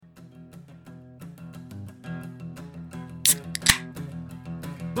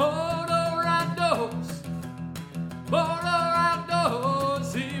Motor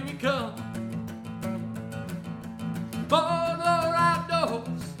outdoors, here we come.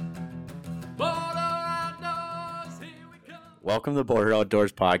 Motor outdoors, here we come. Welcome to the Border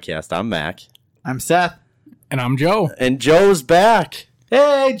Outdoors podcast. I'm Mac. I'm Seth. And I'm Joe. And Joe's back.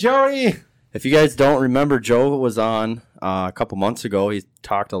 Hey, Joey. If you guys don't remember, Joe was on a couple months ago. He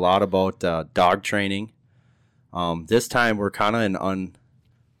talked a lot about dog training. This time we're kind of in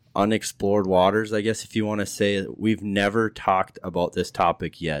unexplored waters, I guess, if you want to say. We've never talked about this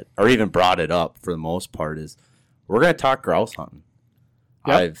topic yet, or even brought it up for the most part. Is we're going to talk grouse hunting.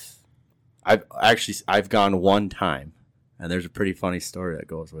 Yep. I've gone one time, and there's a pretty funny story that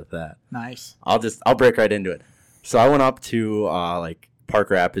goes with that. Nice. I'll break right into it. So I went up to like Park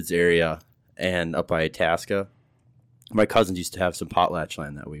Rapids area and up by Itasca. My cousins used to have some potlatch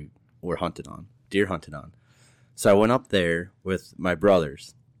land that we were deer hunted on. So I went up there with my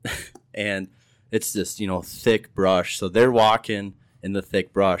brothers, and it's just, thick brush. So they're walking in the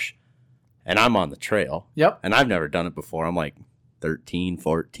thick brush, and I'm on the trail. Yep. And I've never done it before. I'm like 13,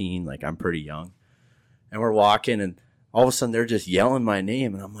 14, like I'm pretty young. And we're walking, and all of a sudden they're just yelling my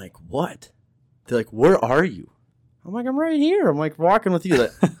name, and I'm like, what? They're like, where are you? I'm like, I'm right here. I'm like walking with you.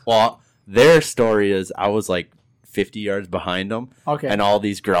 Like, well, their story is I was like 50 yards behind them. Okay. And all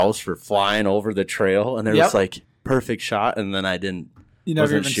these grouse were flying over the trail, and there Yep. was like perfect shot, and then I didn't. You never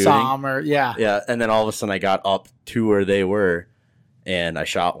wasn't even shooting. saw them, or Yeah, and then all of a sudden I got up to where they were, and I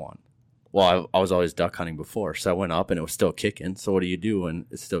shot one. Well, I was always duck hunting before, so I went up, and it was still kicking. So what do you do when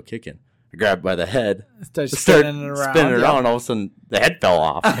it's still kicking? I grabbed by the head, Start start spinning it around. spinning it Yep. around, and all of a sudden the head fell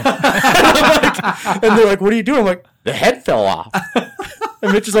off. And they're like, what are you doing? I'm like, the head fell off.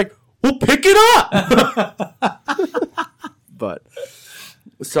 And Mitch is like, well, pick it up. But,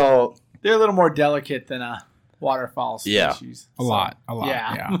 so. They're a little more delicate than a waterfowl Yeah. species. A lot.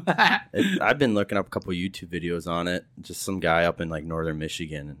 Yeah. I've been looking up a couple YouTube videos on it. Just some guy up in like northern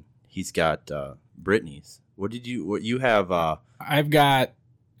Michigan, and he's got Brittany's. What you have? I've got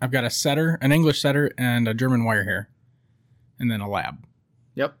a setter, an English setter, and a German wire hair, and then a lab.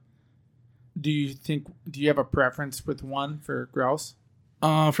 Yep. Do you have a preference with one for grouse?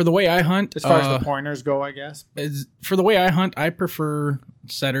 For the way I hunt, As far as the pointers go, I guess. for the way I hunt, I prefer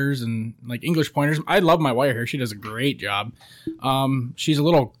setters and like English pointers. I love my wire hair; she does a great job. She's a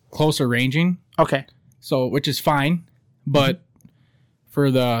little closer ranging, Okay. so which is fine. But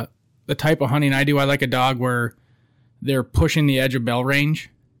for the type of hunting I do, I like a dog where they're pushing the edge of bell range.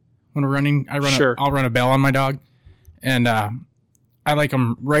 When we're running, Sure. I'll run a bell on my dog, and I like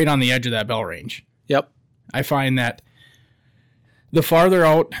them right on the edge of that bell range. Yep. I find that the farther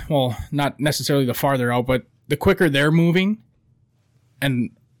out, well, not necessarily the farther out, but the quicker they're moving and,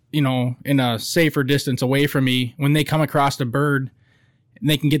 in a safer distance away from me, when they come across a bird and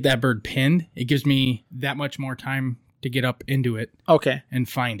they can get that bird pinned, it gives me that much more time to get up into it Okay. and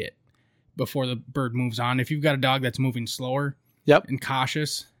find it before the bird moves on. If you've got a dog that's moving slower Yep. and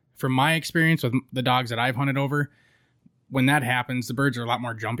cautious, from my experience with the dogs that I've hunted over, when that happens, the birds are a lot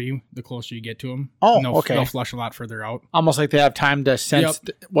more jumpy the closer you get to them. Oh, and okay. They'll flush a lot further out. Almost like they have time to sense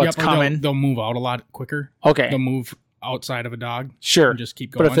what's Or coming. They'll move out a lot quicker. Okay. They'll move outside of a dog. Sure. And just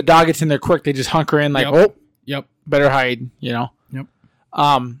keep going. But if the dog gets in there quick, they just hunker in like, Yep. oh, Yep. better hide, Yep.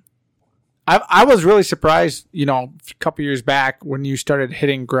 I was really surprised, a couple years back when you started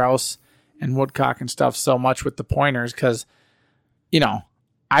hitting grouse and woodcock and stuff so much with the pointers because,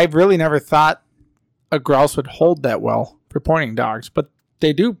 I really never thought a grouse would hold that well for pointing dogs, but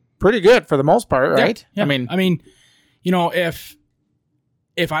they do pretty good for the most part, right? Yeah. I mean,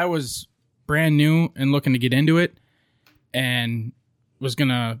 if I was brand new and looking to get into it and was going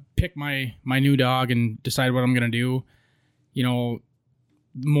to pick my new dog and decide what I'm going to do,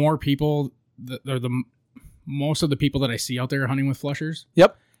 more people, most of the people that I see out there are hunting with flushers.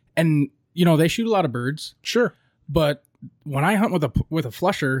 Yep. And, they shoot a lot of birds. Sure. But when I hunt with a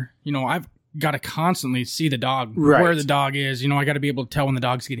flusher, I've got to constantly see the dog, Right. where the dog is. I got to be able to tell when the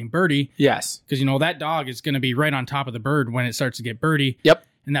dog's getting birdie. Yes. Because, that dog is going to be right on top of the bird when it starts to get birdie. Yep.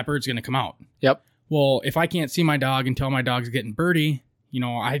 And that bird's going to come out. Yep. Well, if I can't see my dog until my dog's getting birdie,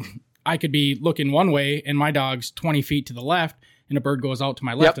 I could be looking one way and my dog's 20 feet to the left and a bird goes out to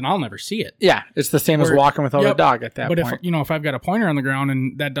my left Yep. and I'll never see it. Yeah. It's the same as Or- walking without a Yep. dog at that But point. if I've got a pointer on the ground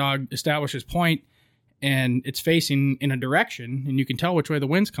and that dog establishes point and it's facing in a direction and you can tell which way the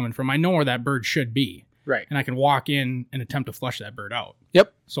wind's coming from, I know where that bird should be. Right. And I can walk in and attempt to flush that bird out.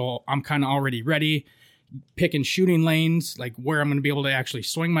 Yep. So I'm kind of already ready, picking shooting lanes, like where I'm going to be able to actually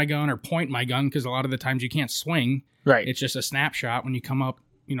swing my gun or point my gun, because a lot of the times you can't swing. Right. It's just a snapshot when you come up,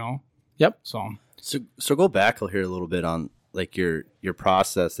 Yep. So So go back here a little bit on like your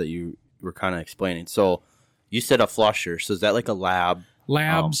process that you were kind of explaining. So you said a flusher. So is that like a lab?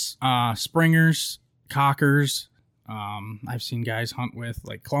 Labs, Springers, Cockers. I've seen guys hunt with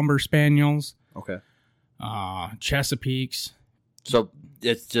like Clumber Spaniels, Okay. Chesapeakes. So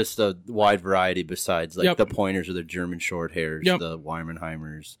it's just a wide variety besides like Yep. the pointers or the German short hairs, Yep. the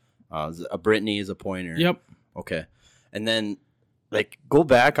Weimaranheimers. A Brittany is a pointer. Yep. Okay. And then like go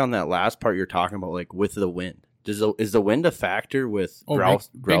back on that last part you're talking about, like with the wind. Is the wind a factor with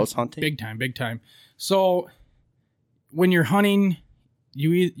grouse hunting? Big time. So when you're hunting,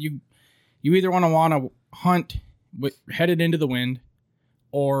 you either want to hunt headed into the wind,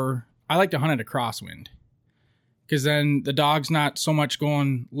 or I like to hunt at a crosswind, because then the dog's not so much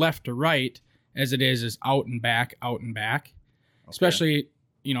going left to right as it is out and back. Okay. Especially,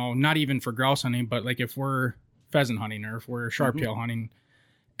 not even for grouse hunting, but like if we're pheasant hunting or if we're sharptail hunting,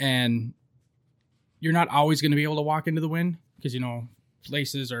 and you're not always going to be able to walk into the wind because,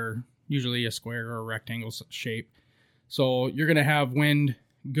 places are usually a square or a rectangle shape. So you're going to have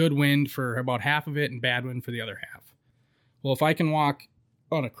good wind for about half of it and bad wind for the other half. Well, if I can walk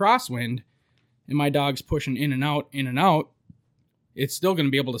on a crosswind and my dog's pushing in and out, it's still going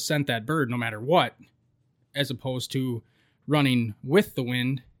to be able to scent that bird no matter what, as opposed to running with the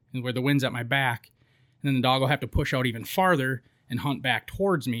wind and where the wind's at my back. And then the dog will have to push out even farther and hunt back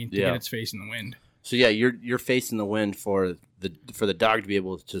towards me to get its face in the wind. So yeah, you're facing the wind for the dog to be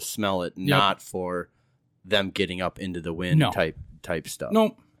able to smell it, not for them getting up into the wind type stuff.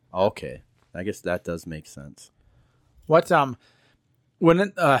 Nope. Okay. I guess that does make sense. What's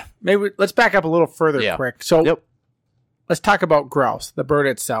maybe let's back up a little further quick. So let's talk about grouse, the bird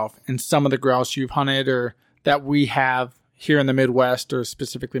itself, and some of the grouse you've hunted or that we have here in the Midwest or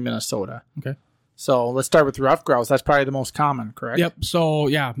specifically Minnesota. Okay. So let's start with rough grouse. That's probably the most common, correct? Yep. So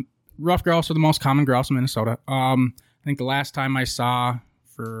yeah, rough grouse are the most common grouse in Minnesota. I think the last time I saw,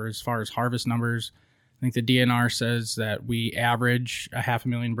 for as far as harvest numbers, I think the DNR says that we average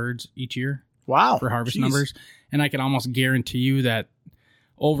 500,000 birds each year. Wow. For harvest numbers. And I can almost guarantee you that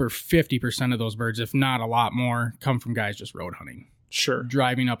over 50% of those birds, if not a lot more, come from guys just road hunting. Sure.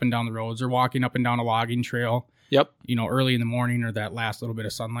 Driving up and down the roads or walking up and down a logging trail. Yep. Early in the morning or that last little bit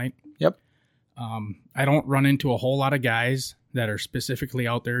of sunlight. Yep. I don't run into a whole lot of guys that are specifically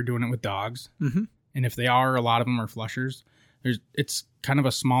out there doing it with dogs. Mm-hmm. And if they are, a lot of them are flushers. It's kind of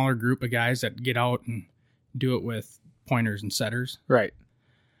a smaller group of guys that get out and do it with pointers and setters. Right.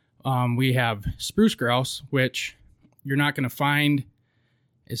 We have spruce grouse, which you're not going to find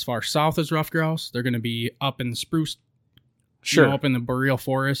as far south as rough grouse. They're going to be up in the spruce, up in the boreal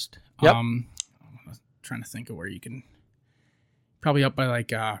forest. Yep. I'm trying to think of where you can, probably up by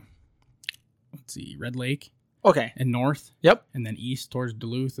like, Red Lake. Okay. And north. Yep. And then east towards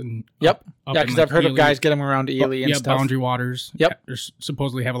Duluth and up yeah, because I've heard of guys get them around Ely and stuff. Boundary Waters. Yep. They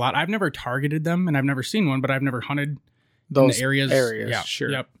supposedly have a lot. I've never targeted them and I've never seen one, but I've never hunted those in the areas. Yeah,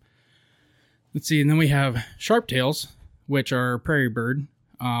 sure. Yep. Let's see. And then we have sharptails, which are prairie bird.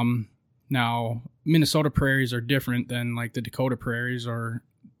 Now, Minnesota prairies are different than like the Dakota prairies or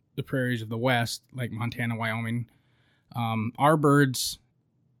the prairies of the West, like Montana, Wyoming. Our birds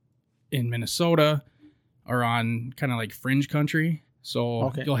in Minnesota are on kind of like fringe country.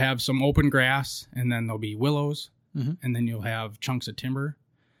 So you'll have some open grass and then there'll be willows and then you'll have chunks of timber.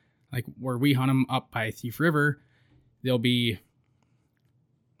 Like where we hunt them up by Thief River, they'll be,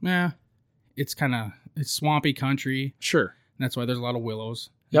 it's swampy country. Sure. And that's why there's a lot of willows.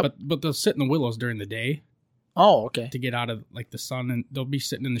 Yep. But they'll sit in the willows during the day. Oh, okay. To get out of like the sun, and they'll be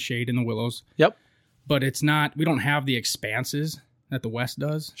sitting in the shade in the willows. Yep. But we don't have the expanses that the West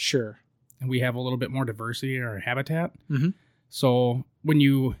does. Sure. And we have a little bit more diversity in our habitat. Mm-hmm. So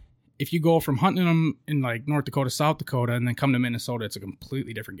if you go from hunting them in like North Dakota, South Dakota, and then come to Minnesota, it's a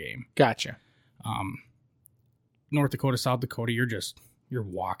completely different game. Gotcha. North Dakota, South Dakota, you're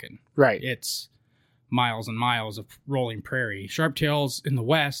walking. Right. It's miles and miles of rolling prairie. Sharptails in the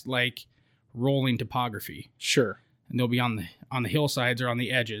West, like rolling topography. Sure. And they'll be on the hillsides or on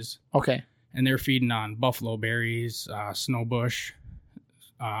the edges. Okay. And they're feeding on buffalo berries, snowbush,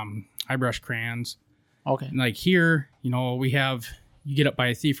 highbrush crayons. Okay. And like here, you get up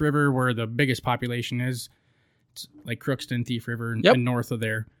by Thief River where the biggest population is. It's like Crookston, Thief River, and north of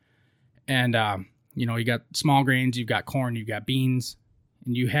there. And, you got small grains, you've got corn, you've got beans,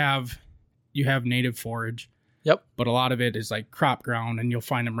 and you have native forage. Yep. But a lot of it is like crop ground, and you'll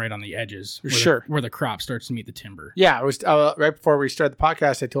find them right on the edges. Where the crop starts to meet the timber. Yeah, it was right before we started the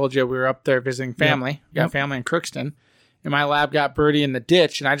podcast. I told you we were up there visiting family. Yep. We got family in Crookston, and my lab got birdie in the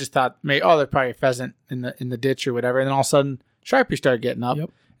ditch, and I just thought, there's probably a pheasant in the ditch or whatever. And then all of a sudden, Sharpie started getting up,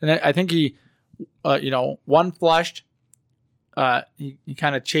 and I think he, one flushed, he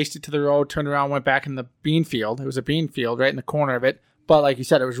kind of chased it to the road, turned around, went back in the bean field. It was a bean field right in the corner of it. But like you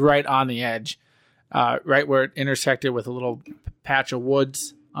said, it was right on the edge, right where it intersected with a little patch of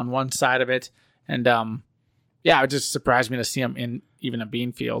woods on one side of it. And it just surprised me to see him in even a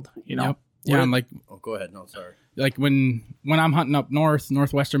bean field, you know? Yep. Yeah, and like, Oh, go ahead. No, sorry. like when I'm hunting up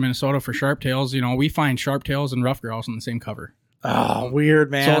northwestern Minnesota for sharptails, you know, we find sharptails and rough grouse in the same cover. Oh, weird,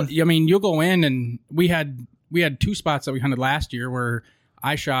 man. So I mean, you'll go in and we had 2 spots that we hunted last year where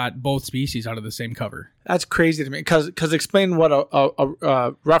I shot both species out of the same cover. That's crazy to me. Because explain what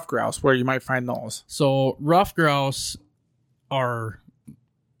a rough grouse, where you might find those. So rough grouse are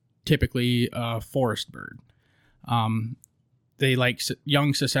typically a forest bird. They like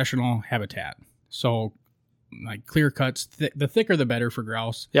young successional habitat. So like clear cuts, the thicker the better for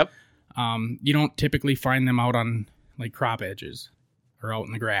grouse. Yep. You don't typically find them out on like crop edges or out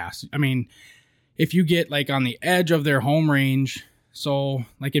in the grass. I mean, if you get like on the edge of their home range, so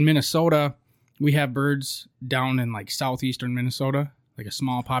like in Minnesota, we have birds down in like southeastern Minnesota, like a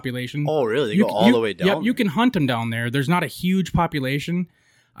small population. Oh, really? They go all the way down? Yep, you can hunt them down there. There's not a huge population.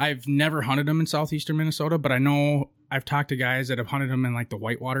 I've never hunted them in southeastern Minnesota, but I know I've talked to guys that have hunted them in like the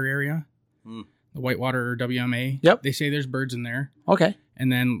Whitewater area, the Whitewater WMA. Yep. They say there's birds in there. Okay.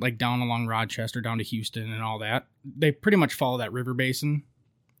 And then like down along Rochester, down to Houston and all that. They pretty much follow that river basin.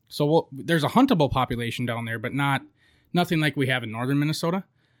 So there's a huntable population down there, but nothing like we have in northern Minnesota.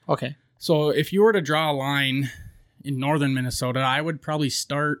 Okay. So if you were to draw a line in northern Minnesota, I would probably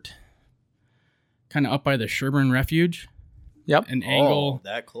start kind of up by the Sherburne Refuge. Yep. And angle. Oh,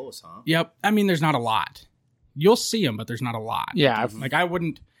 that close, huh? Yep. I mean, there's not a lot. You'll see them, but there's not a lot. Yeah. Like I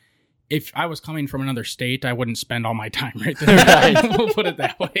wouldn't, if I was coming from another state, I wouldn't spend all my time right there. We'll put it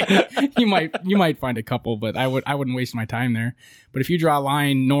that way. You might find a couple, but I wouldn't waste my time there. But if you draw a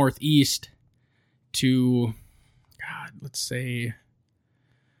line northeast to, God, let's say,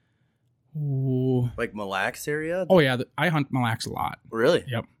 Like Mille Lacs area? oh yeah, I hunt Mille Lacs a lot. Really?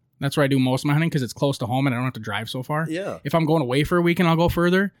 Yep. That's where I do most of my hunting because it's close to home and I don't have to drive so far. Yeah. If I'm going away for a weekend, I'll go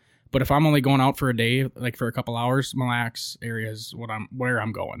further. But if I'm only going out for a day, like for a couple hours, Mille Lacs area is where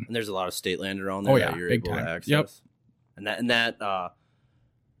I'm going. And there's a lot of state land around there Oh, yeah, that you're big able time. to access. Yep. And that's a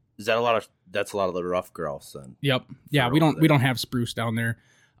lot of the rough grouse then. Yep. Yeah, For we over don't have spruce down there.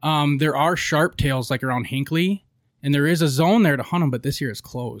 There are sharp tails like around Hinckley, and there is a zone there to hunt them, but this year it's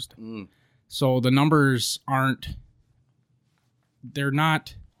closed. So the numbers they're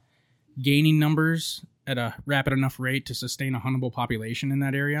not gaining numbers at a rapid enough rate to sustain a huntable population in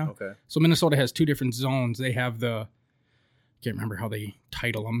that area. Okay. So Minnesota has 2 different zones. They have I can't remember how they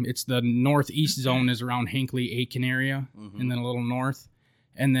title them. It's the northeast zone is around Hinckley, Aitken area, and then a little north.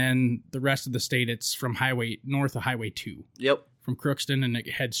 And then the rest of the state, it's from north of Highway 2, Yep. from Crookston, and it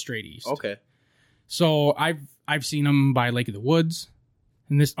heads straight east. Okay. So I've seen them by Lake of the Woods,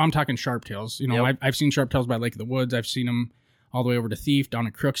 and I'm talking sharptails. You know, Yep. I've seen sharptails by Lake of the Woods. I've seen them all the way over to Thief, down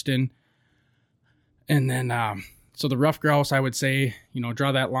at Crookston. And then, so the rough grouse, I would say, you know,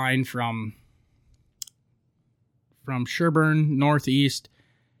 draw that line from Sherburne northeast.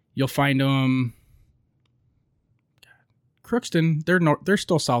 You'll find them. Crookston, they're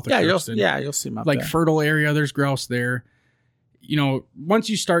still south of Crookston. You'll see them up Like there. fertile area, there's grouse there. You know, once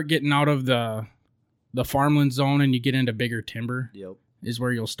you start getting out of the farmland zone and you get into bigger timber, Yep. is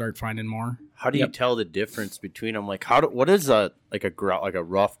where you'll start finding more. How do you tell the difference between them? Like, what does a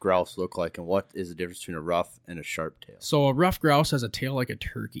rough grouse look like, and what is the difference between a rough and a sharp tail? So a rough grouse has a tail like a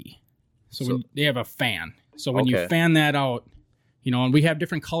turkey. So when they have a fan. So when you Okay. fan that out, you know, and we have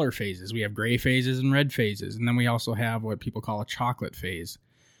different color phases. We have gray phases and red phases. And then we also have what people call a chocolate phase,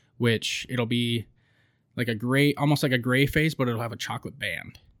 which it'll be like almost like a gray phase, but it'll have a chocolate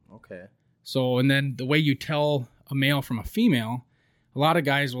band. Okay. So, and then the way you tell a male from a female, a lot of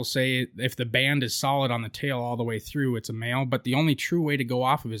guys will say if the band is solid on the tail all the way through, it's a male. But the only true way to go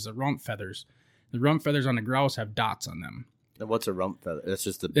off of is the rump feathers. The rump feathers on the grouse have dots on them. And what's a rump feather? That's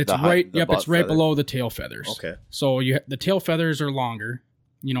just It's the right. the Yep, butt it's right feather. below the tail feathers. Okay. So the tail feathers are longer.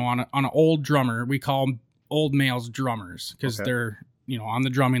 You know, on an old drummer, we call them old males drummers because Okay. they're, you know, on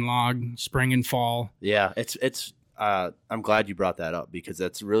the drumming log, spring and fall. Yeah, it's. I'm glad you brought that up because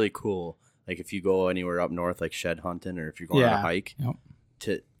that's really cool. Like if you go anywhere up north, like shed hunting, or if you're going on a hike, Yep.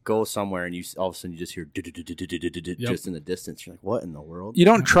 to go somewhere and all of a sudden you just hear just in the distance. You're like, what in the world? You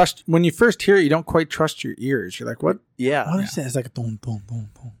don't trust when you first hear it. You don't quite trust your ears. You're like, what? Yeah, What is that? It's like a boom, boom, boom,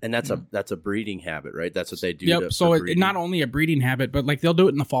 boom. and that's a breeding habit, right? That's what they do. Yep. So it's not only a breeding habit, but like they'll do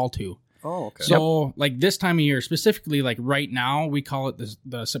it in the fall too. Oh, okay. So like this time of year, specifically like right now, we call it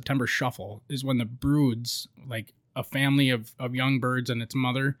the September shuffle is when the broods, like a family of young birds and its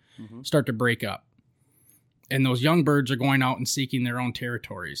mother, start to break up. And those young birds are going out and seeking their own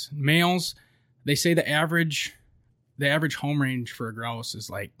territories. Males, they say the average home range for a grouse is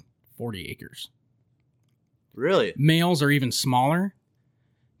like 40 acres. Really? Males are even smaller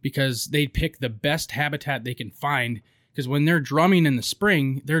because they pick the best habitat they can find, because when they're drumming in the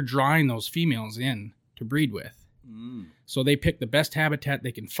spring, they're drawing those females in to breed with. So they pick the best habitat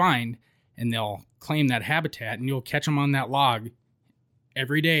they can find, and they'll claim that habitat, and you'll catch them on that log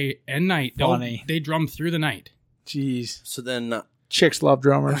every day and night. Funny. They drum through the night. Jeez. So then, Chicks love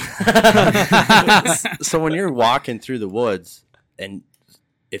drummers. so when you're walking through the woods, and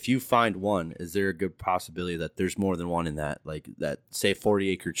if you find one, is there a good possibility that there's more than one in that, like that, say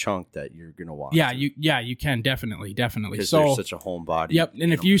 40-acre chunk that you're gonna walk? Yeah, through? you can definitely. Because So there's such a home body. yep,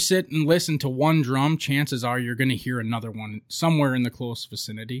 and if you sit and listen to one drum, chances are you're going to hear another one somewhere in the close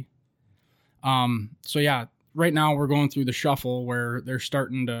vicinity. So yeah, right now we're going through the shuffle where they're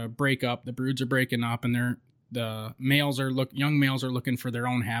starting to break up. The broods are breaking up, and young males are looking for their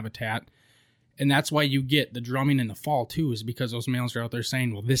own habitat. And that's why you get the drumming in the fall too, is because those males are out there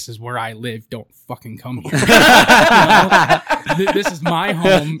saying, well, this is where I live. Don't fucking come here. This is my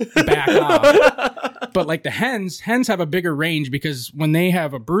home. Back off. But like the hens have a bigger range, because when they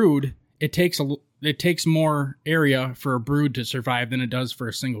have a brood, it takes more area for a brood to survive than it does for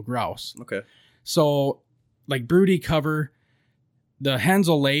a single grouse. Okay. So like broody cover, the hens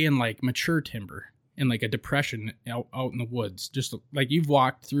will lay in like mature timber in like a depression out in the woods, just like you've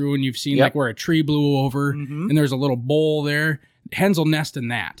walked through and you've seen like where a tree blew over and there's a little bowl there. Hens will nest in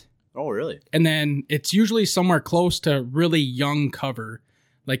that. Oh, really? And then it's usually somewhere close to really young cover,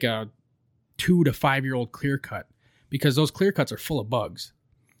 like a 2 to 5 year old clear cut, because those clear cuts are full of bugs.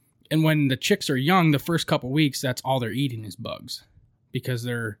 And when the chicks are young, the first couple weeks, that's all they're eating is bugs, because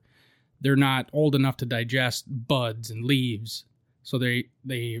they're not old enough to digest buds and leaves. So they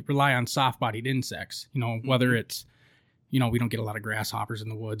rely on soft-bodied insects, whether it's, we don't get a lot of grasshoppers in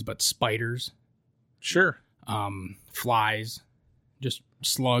the woods, but spiders, Sure. flies, just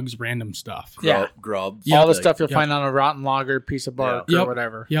slugs, random stuff. Yeah. Grubs. All the stuff you'll find on a rotten log or piece of bark Yep. or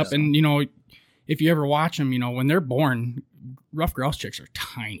whatever. Yep. So. And, if you ever watch them, when they're born, rough grouse chicks are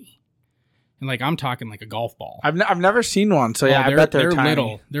tiny. And like, I'm talking like a golf ball. I've never seen one, so yeah, I bet they're tiny.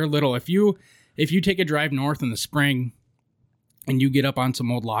 little. They're little. If you take a drive north in the spring and you get up on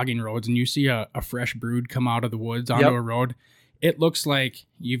some old logging roads and you see a fresh brood come out of the woods onto a road, it looks like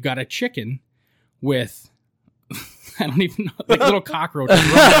you've got a chicken with, I don't even know, like little cockroaches.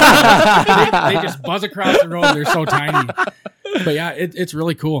 they just buzz across the road. They're so tiny. But yeah, it's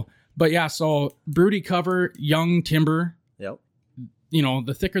really cool. But yeah, so broody cover, young timber, Yep.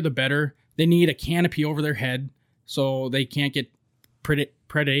 the thicker the better. They need a canopy over their head so they can't get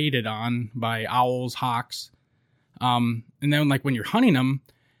predated on by owls, hawks. And then like when you're hunting them,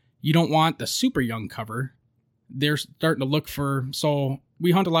 you don't want the super young cover. They're starting to look for, so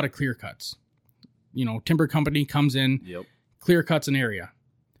we hunt a lot of clear cuts. Timber company comes in, clear cuts an area.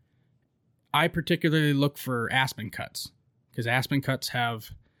 I particularly look for aspen cuts, because aspen cuts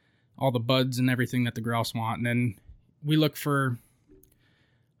have all the buds and everything that the grouse want. And then we look for,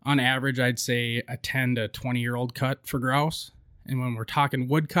 on average, I'd say a 10 to 20-year-old cut for grouse. And when we're talking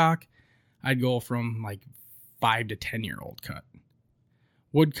woodcock, I'd go from like 5 to 10-year-old cut.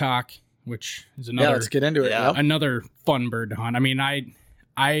 Woodcock, which is another, let's get into it. Yeah. Yep. another fun bird to hunt. I mean,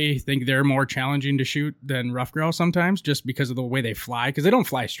 I think they're more challenging to shoot than rough grouse sometimes, just because of the way they fly, because they don't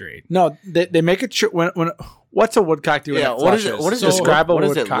fly straight. No, they make it when what's a woodcock do? Yeah, what is it? What does describe a what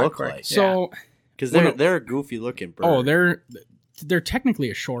does it woodcock look quick. like? So, Because they're a goofy looking bird. oh, they're technically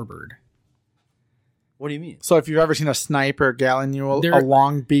a shorebird. What do you mean? So if you've ever seen a snipe or a gallinule, They're- a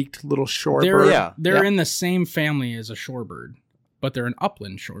long-beaked little short They're bird. they're in the same family as a shorebird, but they're an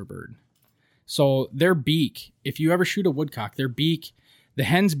upland shorebird. So their beak, if you ever shoot a woodcock, their beak, the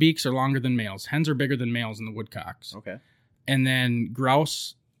hens' beaks are longer than males. Hens are bigger than males in the woodcocks. Okay. And then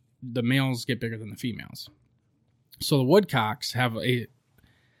grouse, the males get bigger than the females. So the woodcocks have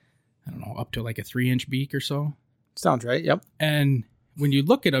up to like a 3-inch beak or so. Sounds right. Yep. And when you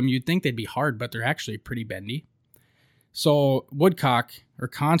look at them, you'd think they'd be hard, but they're actually pretty bendy. So woodcock are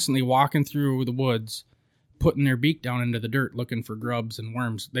constantly walking through the woods, putting their beak down into the dirt, looking for grubs and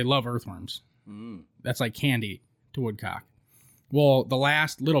worms. They love earthworms. That's like candy to woodcock. Well, the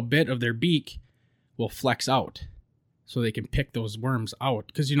last little bit of their beak will flex out so they can pick those worms out.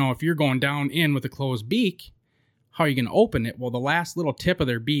 Because, if you're going down in with a closed beak, how are you going to open it? Well, the last little tip of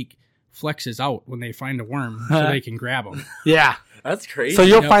their beak flexes out when they find a worm so they can grab them. Yeah. That's crazy. So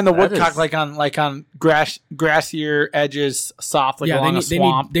you'll Yep. find the That woodcock is- like on grassier edges, soft, like along a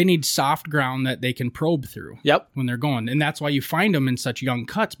swamp. They need soft ground that they can probe through Yep. when they're going. And that's why you find them in such young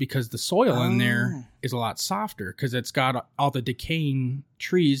cuts, because the soil in Oh. there is a lot softer because it's got all the decaying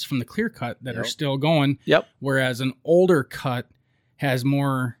trees from the clear cut that are Yep. still going. Yep. Whereas an older cut has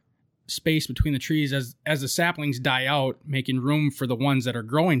more space between the trees as the saplings die out, making room for the ones that are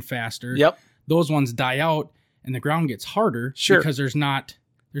growing faster. Yep. Those ones die out and the ground gets harder Sure. because there's not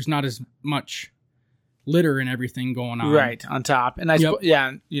as much litter and everything going on. Right on top, and Yep.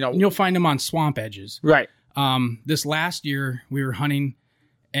 yeah, you know, And you'll find them on swamp edges. right. This last year we were hunting,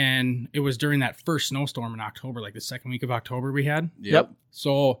 and it was during that first snowstorm in October, like the second week of October we had. Yep.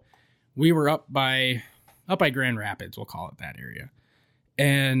 So we were up by Grand Rapids, we'll call it that area.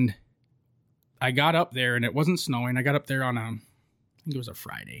 And I got up there and it wasn't snowing. I got up there on I think it was a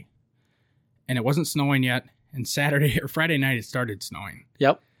Friday. And it wasn't snowing yet. And Saturday or Friday night it started snowing.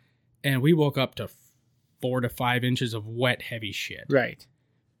 Yep. And we woke up to 4 to 5 inches of wet, heavy shit. Right.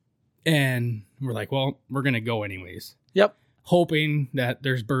 And we're like, well, we're going to go anyways. Yep. Hoping that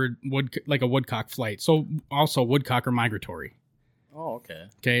there's like a woodcock flight. So also woodcock are migratory. Oh, okay.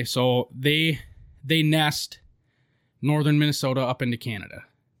 Okay, so they nest northern Minnesota up into Canada.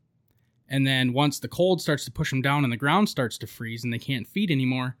 And then once the cold starts to push them down and the ground starts to freeze and they can't feed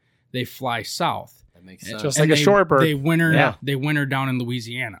anymore, they fly south. That makes sense. Just And like a shorebird. They winter Yeah. they winter down in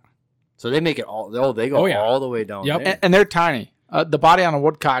Louisiana. So they make it all. Oh, they go Oh, yeah. all the way down. Yep. there. And they're tiny. The body on a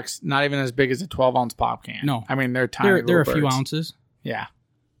woodcock's not even as big as a 12-ounce pop can. No. I mean they're tiny. They're a little few birds. ounces. Yeah.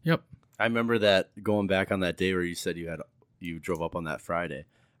 Yep. I remember that going back on that day where you said you drove up on that Friday.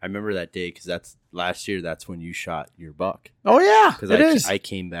 I remember that day because that's last year. That's when you shot your buck. Oh yeah, Because it is. I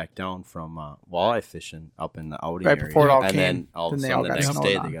came back down from walleye fishing up in the outing Right area, before it all and came, then all of a then they sudden all the got next snowed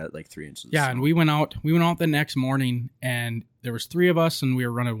day on. they got like 3 inches. of Yeah, snow. and we went out the next morning and there was 3 of us and we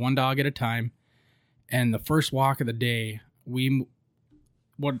were running one dog at a time. And the first walk of the day,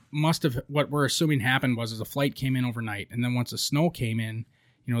 what we're assuming happened was a flight came in overnight, and then once the snow came in,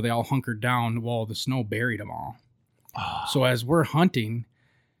 you know, they all hunkered down. Well, the snow buried them all. So as we're hunting,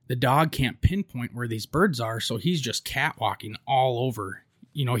 the dog can't pinpoint where these birds are, so he's just catwalking all over.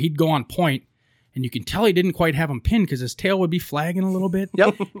 You know, he'd go on point, and you can tell he didn't quite have him pinned because his tail would be flagging a little bit.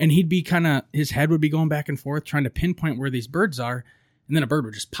 Yep. And he'd be his head would be going back and forth trying to pinpoint where these birds are, and then a bird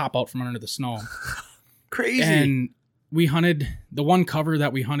would just pop out from under the snow. Crazy. And we hunted the one cover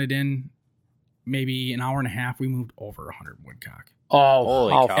that we hunted in, maybe an hour and a half. We moved over 100 woodcock, oh,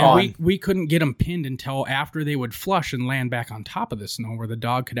 Holy how cow. fun. and we couldn't get them pinned until after they would flush and land back on top of the snow, where the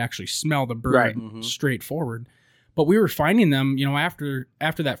dog could actually smell the bird Right. Mhm. straight forward. But we were finding them, you know, after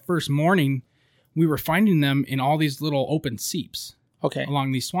that first morning, we were finding them in all these little open seeps Okay.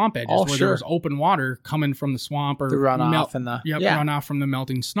 along these swamp edges, Oh, where sure. there was open water coming from the swamp or The runoff and the runoff from the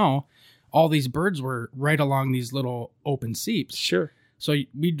melting snow. All these birds were right along these little open seeps. Sure. So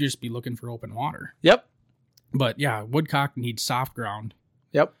we'd just be looking for open water. Yep. But yeah, woodcock needs soft ground.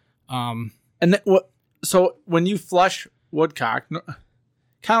 Yep. Um, And so when you flush woodcock,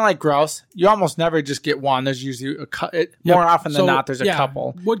 kind of like grouse, you almost never just get one. There's usually more often than so, not. There's a yeah,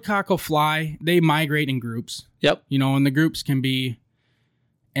 couple. Woodcock will fly. They migrate in groups. Yep. You know, and the groups can be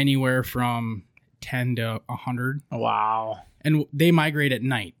anywhere from 10 to 100. Wow. And they migrate at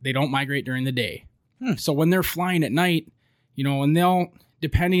night. They don't migrate during the day. So when they're flying at night, you know, and they'll,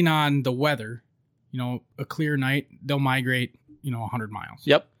 depending on the weather, you know, a clear night, they'll migrate, you know, 100 miles.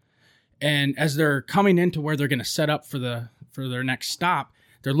 Yep. And as they're coming into where they're going to set up for their next stop,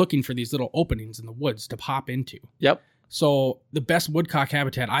 they're looking for these little openings in the woods to pop into. Yep. So the best woodcock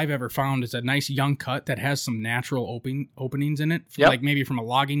habitat I've ever found is a nice young cut that has some natural openings in it, Yep. like maybe from a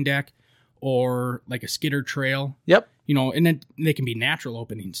logging deck or like a skidder trail, Yep. you know, and then they can be natural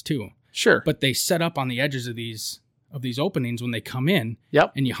openings too. Sure. But they set up on the edges of these openings when they come in,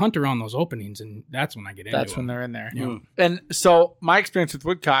 Yep. and you hunt around those openings, and that's when I get into That's it. when they're in there. Yeah. And so my experience with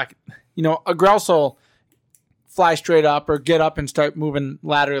woodcock, you know, a grouse will fly straight up or get up and start moving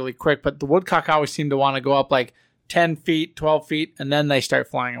laterally quick, but the woodcock always seem to want to go up like 10 feet, 12 feet, and then they start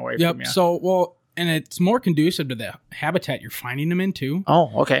flying away from Yep. you. So, well, and it's more conducive to the habitat you're finding them in too.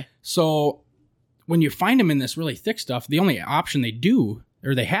 Oh, okay. So when you find them in this really thick stuff, the only option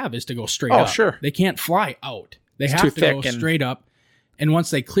they have is to go straight Oh, up. sure. They can't fly out. They It's have too to go thick and- straight up. And once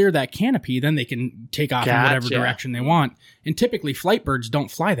they clear that canopy, then they can take off in whatever Gotcha. direction they want. And typically flight birds don't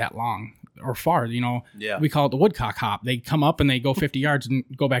fly that long or far. You know, Yeah. we call it the woodcock hop. They come up and they go 50 yards and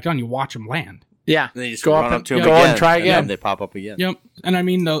go back down. You watch them land. Yeah. And they just Go run up up and to them go again, and try then again. they pop up again. Yep. And I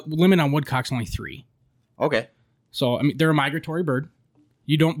mean, the limit on woodcock's only 3. Okay. So, I mean, they're a migratory bird.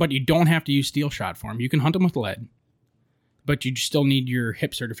 You don't have to use steel shot for them. You can hunt them with lead, but you still need your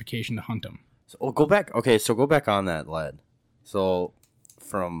HIP certification to hunt them. So go back. Okay, so go back on that lead. So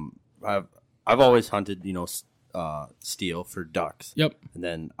I've always hunted, steel for ducks. Yep. And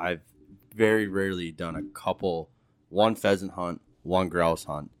then I've very rarely done one pheasant hunt, one grouse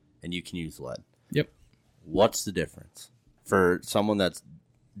hunt, and you can use lead. Yep. What's the difference for someone that's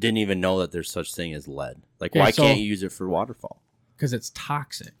didn't even know that there's such thing as lead? Like, Okay, why so- can't you use it for waterfowl? Because it's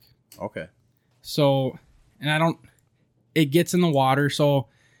toxic. Okay. So, it gets in the water. So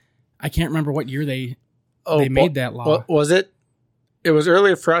I can't remember what year they made that law. Was it? It was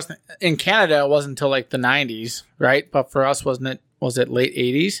earlier for us in Canada. It wasn't until like the 90s, right? But for us, wasn't it? Was it late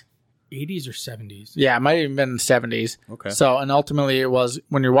 80s? 80s or 70s? Yeah, it might have even been 70s. Okay. So, and ultimately, it was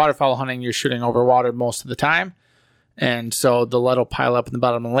when you're waterfowl hunting, you're shooting over water most of the time, and so the lead will pile up in the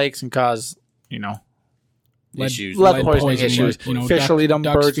bottom of the lakes and cause Issues. lead poisoning issues. Fish will eat them,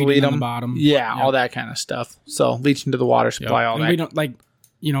 ducks birds will feeding eat on them. the bottom. Yeah, Yep. all that kind of stuff. So leaching to the water supply, all And that. we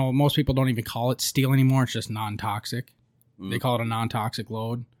don't most people don't even call it steel anymore. It's just non-toxic. They call it a non-toxic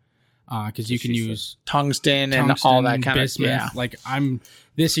load because you can use Tungsten and all that kind bismuth. of. Yeah. Like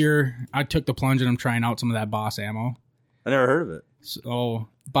this year, I took the plunge and I'm trying out some of that Boss ammo. I never heard of it. So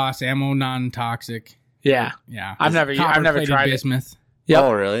Boss ammo, non-toxic. Yeah. Yeah, I've never Copper-plated tried it. bismuth. Yep.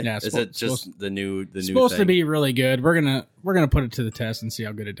 Oh, really? Yeah, Is it just the new Supposed thing? to be really good. We're gonna put it to the test and see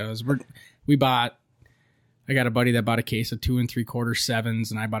how good it does. I got a buddy that bought a case of 2 3/4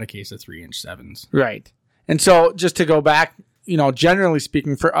 7s, and I bought a case of 3-inch 7s. Right. And so just to go back, generally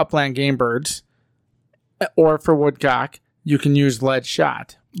speaking, for upland game birds or for woodcock, you can use lead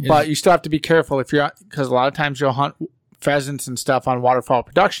shot. But you still have to be careful because a lot of times you'll hunt pheasants and stuff on waterfowl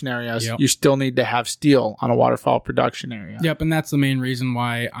production areas. Yep. You still need to have steel on a waterfowl production area. Yep, and that's the main reason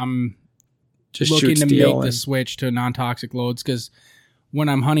why I'm Just looking shoot to steel. make the switch to non-toxic loads because when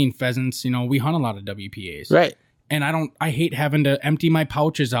I'm hunting pheasants, we hunt a lot of WPAs. Right. And I hate having to empty my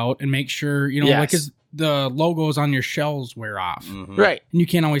pouches out and make sure, Yes. because the logos on your shells wear off. Right. And you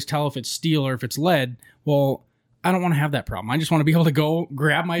can't always tell if it's steel or if it's lead. Well, I don't want to have that problem. I just want to be able to go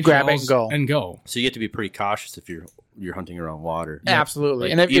grab my Grab it shells and go. So you get to be pretty cautious if you're hunting around water. Absolutely.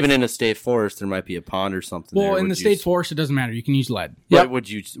 Like, And if, even in a state forest, there might be a pond or something. Well, there. in Would the you state forest, it doesn't matter. You can use lead. Yep. Would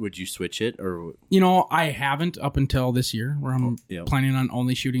you switch it or? I haven't up until this year where I'm Yep. planning on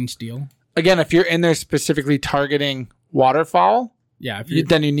only shooting steel. again, if you're in there specifically targeting waterfowl, Yeah, if you're,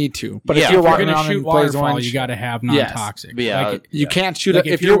 then you need to. But Yeah, if if you're you're walking going to around shoot in Blaze waterfowl, Orange, you got to have Yes. non-toxic. But yeah, Like, you can't shoot Like it.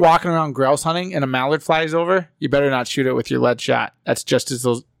 If if you're you're- walking around grouse hunting and a mallard flies over, you better not shoot it with your lead shot. That's just as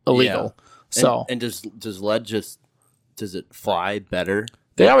illegal. So and does lead does it fly better?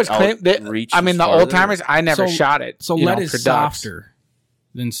 they always Out- claim that. reaches I mean, the farther? old timers. I never shot it. So you lead know, is for ducks. softer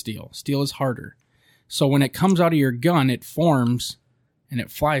than steel. Steel is harder. So when it comes out of your gun, it forms and it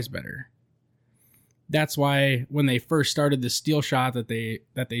flies better. That's why when they first started the steel shot that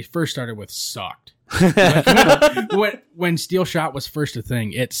they first started with sucked. when steel shot was first a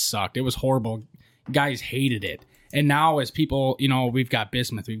thing, it sucked. It was horrible. Guys hated it. And now as people, we've got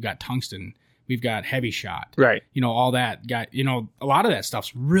bismuth, we've got tungsten, we've got heavy shot. Right. All that got, a lot of that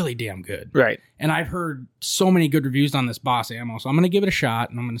stuff's really damn good. Right. And I've heard so many good reviews on this Boss ammo. So I'm going to give it a shot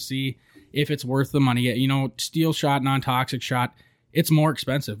and I'm going to see if it's worth the money. Steel shot, non-toxic shot, it's more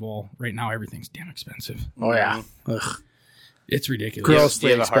expensive. Well, right now everything's damn expensive. Oh yeah. Ugh. It's ridiculous. Gross. Do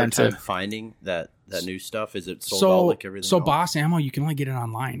you have a hard time expensive. finding that new stuff? Is it sold out like everything? So else? Boss ammo, you can only get it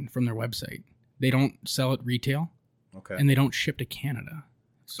online from their website. They don't sell it retail Okay. and they don't ship to Canada.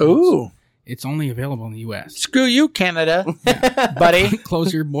 So Ooh. It's only available in the U.S. Screw you, Canada, buddy.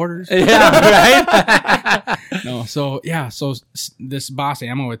 Close your borders. Yeah. Right. No, so this Boss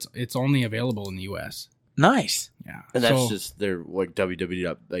ammo, it's only available in the U.S. Nice. Yeah, And that's So just their like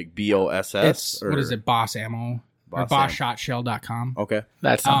www like BOSS. it's or what is it? Boss ammo or Boss BossShotShell.com. Okay.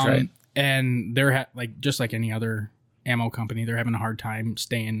 That sounds right. And they're just like any other ammo company, they're having a hard time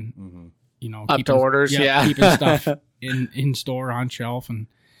staying, Up to orders, yeah. keeping stuff in store on shelf.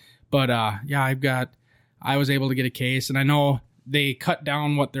 But I was able to get a case, and I know they cut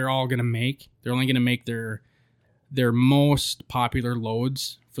down what they're all going to make. They're only going to make their most popular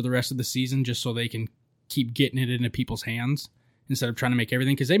loads for the rest of the season, just so they can keep getting it into people's hands instead of trying to make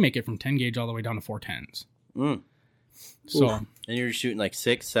everything, because they make it from 10 gauge all the way down to 410s. Mm. So, And you're shooting like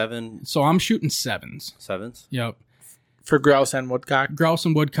 6, 7, so I'm shooting 7s. 7s? Yep. For grouse and woodcock. Grouse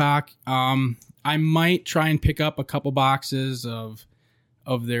and woodcock. I might try and pick up a couple boxes of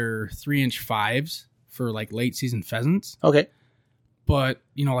their 3-inch 5s for like late season pheasants. Okay. But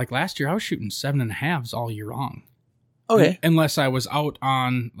like last year, I was shooting 7.5s all year long. Okay. Unless I was out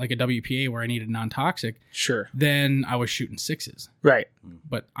on like a WPA where I needed non-toxic, Sure. then I was shooting 6s. Right.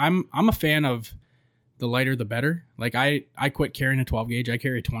 But I'm a fan of the lighter the better. Like I quit carrying a 12 gauge. I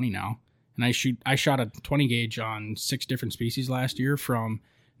carry a 20 now. And I shot a 20 gauge on 6 different species last year from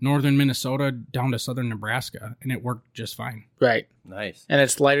northern Minnesota down to southern Nebraska, and it worked just fine. Right. Nice. And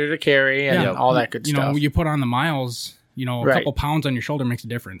it's lighter to carry and Yeah. all that good You stuff. know, you put on the miles, a Right. couple pounds on your shoulder makes a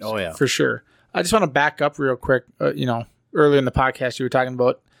difference. Oh yeah. For sure. I just want to back up real quick. Earlier in the podcast, you were talking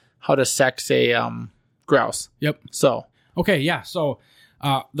about how to sex a grouse. Yep. So, Okay, yeah. So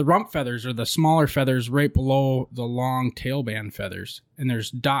the rump feathers are the smaller feathers right below the long tail band feathers, and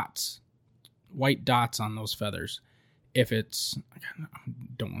there's dots, white dots on those feathers. If it's, I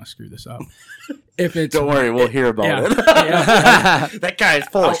don't want to screw this up. If it's, Don't worry, we'll hear about yeah, it. yeah. That guy is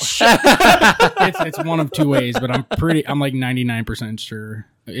full of shit. It's one of two ways, but I'm like 99% sure.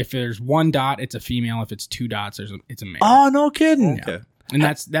 If there's one dot, it's a female. If it's 2 dots, it's a male. oh, no kidding. Okay. And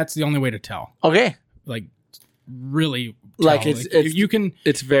that's the only way to tell. Okay. Like really, Like, tell. it's- you can.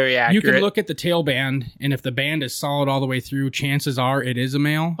 It's very accurate. You can look at the tail band, and if the band is solid all the way through, chances are it is a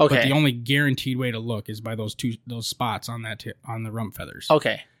male. Okay. But the only guaranteed way to look is by those spots on on the rump feathers.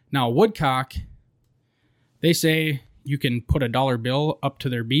 Okay. Now, woodcock, they say you can put a dollar bill up to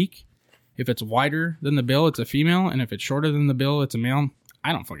their beak. If it's wider than the bill, it's a female, and if it's shorter than the bill, it's a male.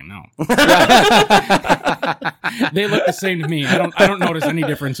 I don't fucking know. They look the same to me. I don't notice any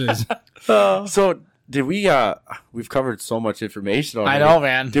differences. So did we? We've covered so much information I already. know,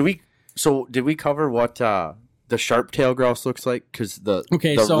 man. Did we cover what the sharp tail grouse looks like? Because the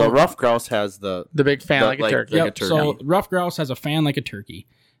rough grouse has the The big fan like a turkey. like a Yep. turkey. So rough grouse has a fan like a turkey.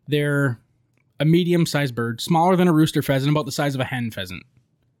 They're a medium-sized bird, smaller than a rooster pheasant, about the size of a hen pheasant.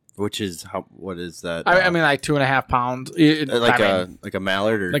 Which is what is that? I mean, like 2.5 pounds. Like a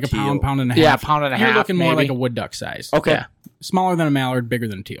mallard or Like a teal? pound and a half. Yeah, pound and a You're half, looking more maybe. like a wood duck size. Okay. Yeah. Smaller than a mallard, bigger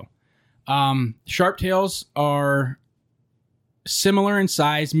than a teal. Sharp tails are similar in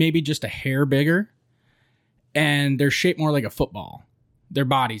size, maybe just a hair bigger, and they're shaped more like a football. Their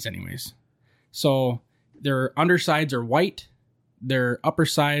bodies, anyways. So their undersides are white. Their upper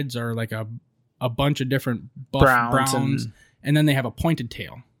sides are like a bunch of different buff browns, and then they have a pointed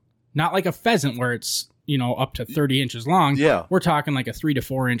tail. Not like a pheasant where it's up to 30 inches long. Yeah. We're talking like a 3 to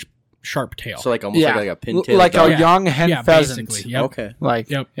 4 inch sharp tail. So like almost like a pintail. like a duck. young hen pheasant. basically. Yep. Okay. Like,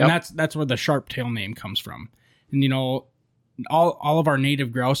 Yep. And that's where the sharp tail name comes from. And all of our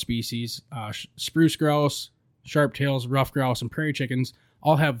native grouse species, spruce grouse, sharp tails, rough grouse, and prairie chickens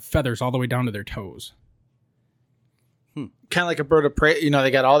all have feathers all the way down to their toes. kind of like a bird of prey.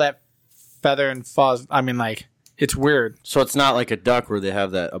 They got all that feather and fuzz. I mean, like, it's weird. So it's not like a duck where they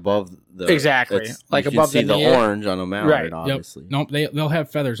have that above the Exactly. it's- Like you can above see the the knee. orange on a mallard, Right. obviously. Nope. They'll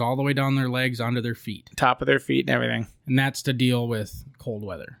have feathers all the way down their legs onto their feet, Top of their feet and everything. and that's to deal with cold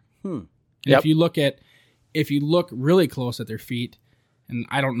weather. And Yep. if you look really close at their feet, and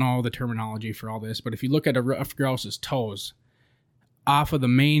I don't know the terminology for all this, but if you look at a rough grouse's toes, off of the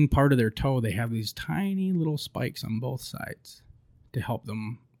main part of their toe, they have these tiny little spikes on both sides to help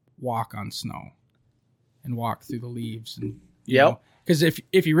them walk on snow and walk through the leaves. And Yep. because if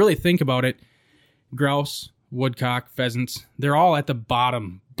you really think about it, grouse, woodcock, pheasants, they're all at the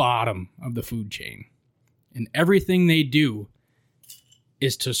bottom of the food chain, and everything they do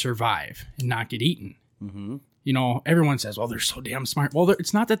is to survive and not get eaten. Mm-hmm. Everyone says, well, they're so damn smart. Well,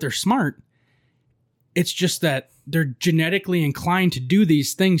 it's not that they're smart. It's just that they're genetically inclined to do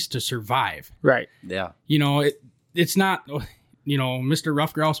these things to survive. Right. Yeah. It's not, Mr.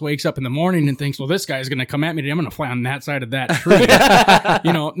 Rough Grouse wakes up in the morning and thinks, well, this guy's going to come at me today. I'm going to fly on that side of that tree.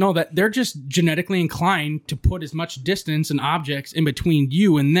 No, that they're just genetically inclined to put as much distance and objects in between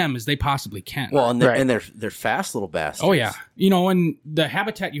you and them as they possibly can. Well, and Right. they're fast little bastards. oh, yeah. And the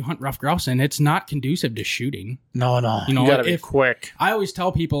habitat you hunt rough grouse in, it's not conducive to shooting. No. You know, gotta be if- quick. I always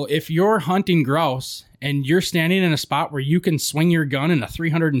tell people, if you're hunting grouse and you're standing in a spot where you can swing your gun in a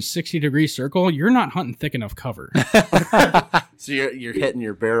 360-degree circle, you're not hunting thick enough cover. So you're hitting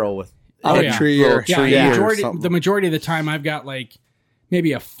your barrel with On a yeah. tree or Little tree Yeah, or something. the majority of the time I've got like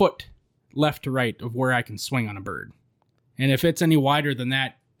maybe a foot left to right of where I can swing on a bird. And if it's any wider than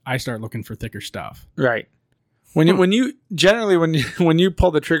that, I start looking for thicker stuff. Right. When you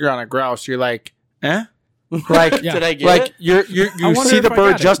pull the trigger on a grouse, you're like, eh? Like, Yeah. Did I get like it? you wonder see if the I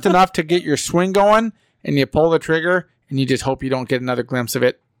bird got it. just enough to get your swing going, and you pull the trigger, and you just hope you don't get another glimpse of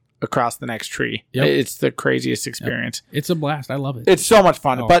it across the next tree. Yep. It's the craziest experience. It's a blast. I love it. It's so much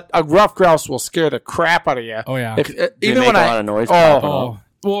fun, Oh. but a rough grouse will scare the crap out of you. Oh, yeah. If, They even make when a I lot of noise. oh, popping up. Oh,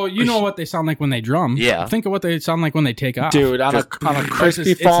 Well, you know what they sound like when they drum. Yeah. Think of what they sound like when they take off. Dude, on a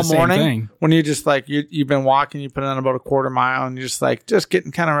crispy it's fall the same morning, thing. when you just like you've been walking, you put in about a quarter mile, and you're just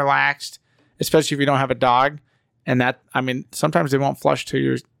getting kind of relaxed, especially if you don't have a dog. And that, I mean, sometimes they won't flush till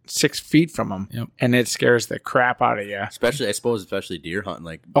you're 6 feet from them, Yep. and it scares the crap out of you. Especially deer hunting,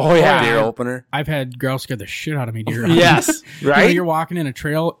 like Oh yeah, deer opener. I've had grouse scare the shit out of me deer. yes, You know, right. you're walking in a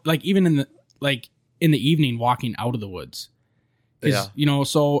trail, like even in the evening, walking out of the woods. 'Cause, Yeah. you know,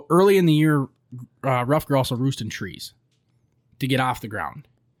 so early in the year, rough grouse will roost in trees to get off the ground.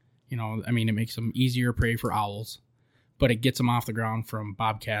 You know, I mean, it makes them easier prey for owls, but it gets them off the ground from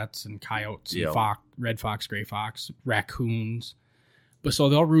bobcats and coyotes and red fox, gray fox, raccoons. But so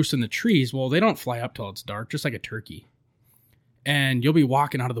they'll roost in the trees. Well, they don't fly up till it's dark, just like a turkey. And you'll be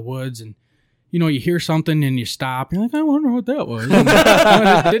walking out of the woods and, you know, you hear something and you stop. You're like, I wonder what that was. And,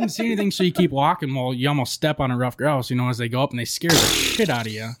 didn't see anything, so you keep walking. Well, you almost step on a rough grouse, you know, as they go up, and they scare the shit out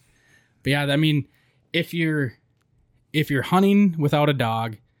of you. But yeah, I mean, if you're hunting without a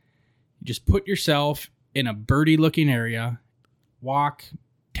dog, you just put yourself in a birdie-looking area, walk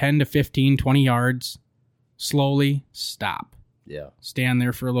 10 to 15, 20 yards, slowly stop. Yeah. Stand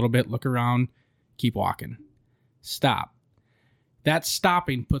there for a little bit, look around, keep walking. Stop. That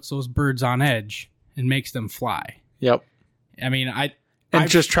stopping puts those birds on edge and makes them fly. Yep. I mean, And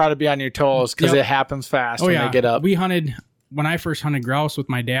just try to be on your toes because Yep. it happens fast when they get up. We hunted, when I first hunted grouse with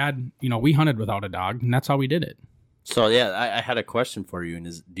my dad, you know, we hunted without a dog, and that's how we did it. So yeah, I had a question for you,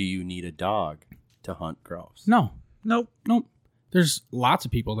 and do you need a dog to hunt grouse? No. Nope. There's lots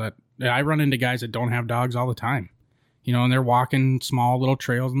of people that I run into guys that don't have dogs all the time. You know, and they're walking small little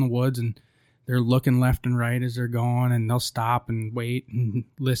trails in the woods, and they're looking left and right as they're going, and they'll stop and wait and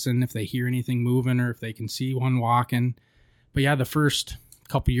listen if they hear anything moving or if they can see one walking. But yeah, the first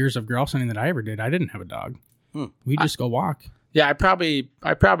couple years of grouse hunting that I ever did, I didn't have a dog. We just go walk. Yeah, I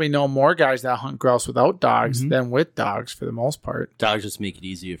probably know more guys that hunt grouse without dogs than with dogs for the most part. Dogs just make it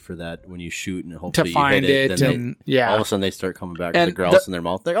easier for that when you shoot and To hopefully find you hit it, then and all of a sudden they start coming back with And the grouse in their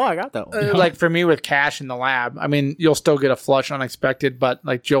mouth. Like, oh, I got that one. Like for me with Cash in the lab, I mean, you'll still get a flush unexpected, but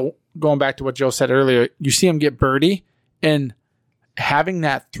like Joe, going back to what Joe said earlier, you see him get birdie, and having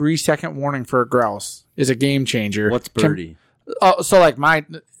that 3-second warning for a grouse is a game changer. What's birdie? So like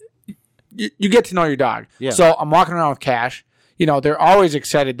you get to know your dog. Yeah. So I'm walking around with Cash. You know, they're always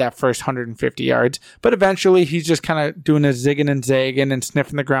excited that first 150 yards, but eventually he's just kind of doing his zigging and zagging and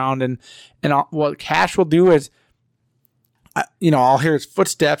sniffing the ground. And what Cash will do is, I'll hear his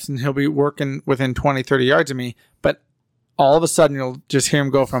footsteps and he'll be working within 20, 30 yards of me. But all of a sudden you'll just hear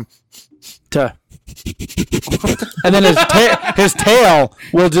him go from to, and then his tail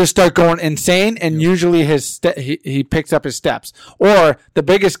will just start going insane. And usually he picks up his steps. Or the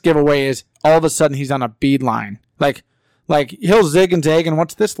biggest giveaway is all of a sudden he's on a bead line. Like he'll zig and zag and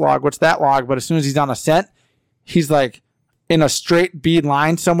what's this log? What's that log? But as soon as he's on a scent, he's like in a straight bead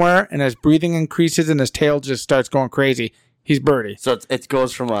line somewhere, and his breathing increases and his tail just starts going crazy. He's birdie. So it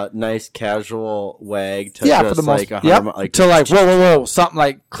goes from a nice casual wag to Yeah, just for the most. like Yep. To like whoa, something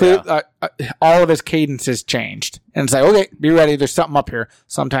like clear. All of his cadence has changed, and it's like, okay, be ready. There's something up here.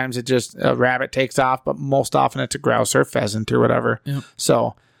 Sometimes it just a rabbit takes off, but most often it's a grouse or pheasant or whatever. Yep.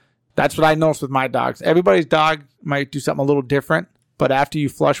 So that's what I noticed with my dogs. Everybody's dog might do something a little different, but after you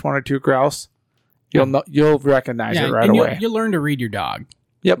flush 1 or 2 grouse, you'll recognize it right away. You learn to read your dog.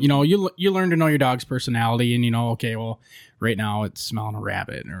 Yep. You know, you learn to know your dog's personality, and okay, well, right now it's smelling a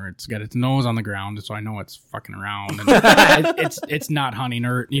rabbit, or it's got its nose on the ground, so I know it's fucking around. And it's not hunting,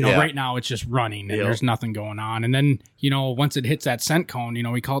 or right now it's just running, and there's nothing going on. And then once it hits that scent cone,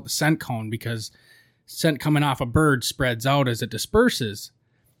 we call it the scent cone because scent coming off a bird spreads out as it disperses.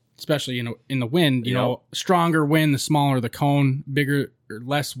 Especially in the wind, stronger wind, the smaller the cone, bigger or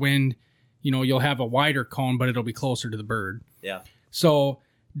less wind, you'll have a wider cone, but it'll be closer to the bird. Yeah. So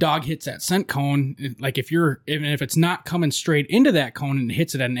dog hits that scent cone. Like if it's not coming straight into that cone and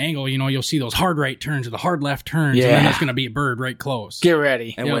hits it at an angle, you'll see those hard right turns or the hard left turns. Yeah. And then it's going to be a bird right close. Get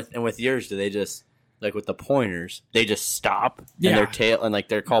ready. And with yours, do they just like with the pointers? They just stop Yeah. and their tail, and like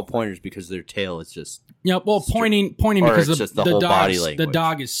they're called pointers because their tail is just. Yeah, well, pointing Or because it's just the whole body language. The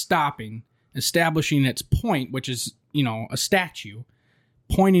dog is stopping, establishing its point, which is a statue,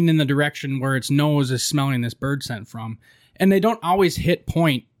 pointing in the direction where its nose is smelling this bird scent from. And they don't always hit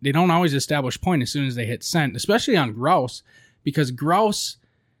point. They don't always establish point as soon as they hit scent, especially on grouse, because grouse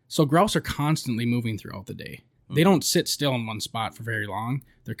are constantly moving throughout the day. Mm-hmm. They don't sit still in one spot for very long.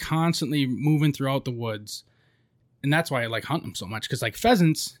 They're constantly moving throughout the woods. And that's why I like hunting them so much. Because like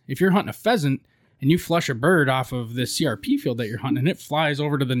pheasants, if you're hunting a pheasant and you flush a bird off of the CRP field that you're hunting, and it flies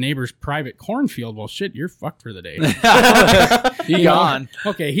over to the neighbor's private cornfield. Well, shit, you're fucked for the day. You gone.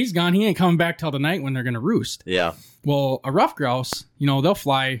 Okay, he's gone. He ain't coming back till the night when they're going to roost. Yeah. Well, a rough grouse, they'll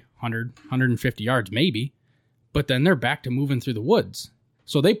fly 100, 150 yards maybe, but then they're back to moving through the woods.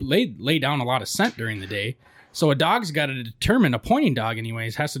 So they lay down a lot of scent during the day. So a dog's got to determine, a pointing dog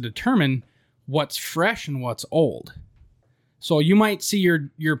anyways, has to determine what's fresh and what's old. So you might see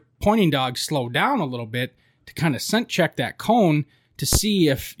your pointing dog slow down a little bit to kind of scent check that cone to see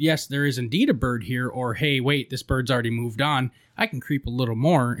if, yes, there is indeed a bird here, or, hey, wait, this bird's already moved on. I can creep a little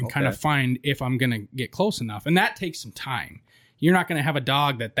more and kind of find if I'm going to get close enough. And that takes some time. You're not going to have a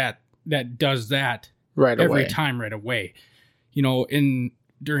dog that does that every time right away.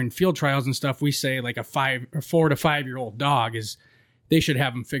 During field trials and stuff, we say like a 4 to 5 year old dog they should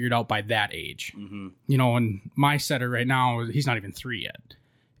have them figured out by that age. Mm-hmm. And my setter right now, he's not even 3 yet.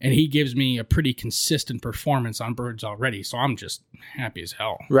 And he gives me a pretty consistent performance on birds already. So I'm just happy as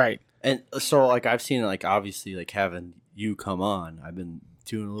hell. Right. And so, like, I've seen, like, obviously, like, having you come on, I've been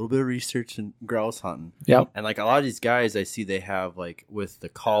doing a little bit of research in grouse hunting. Yep. And, like, a lot of these guys I see, they have, like, with the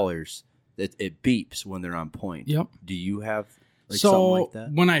collars, it beeps when they're on point. Yep. Do you have, like, something like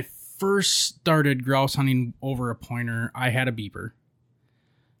that? When I first started grouse hunting over a pointer, I had a beeper.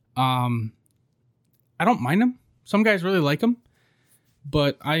 I don't mind them. Some guys really like them,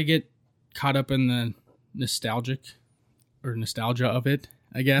 but I get caught up in the nostalgia of it,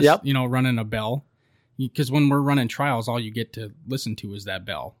 I guess. Yep. Running a bell, because when we're running trials, all you get to listen to is that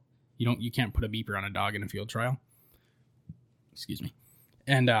bell. You can't put a beeper on a dog in a field trial. Excuse me.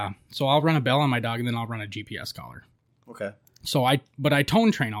 And so I'll run a bell on my dog, and then I'll run a GPS collar. Okay. But I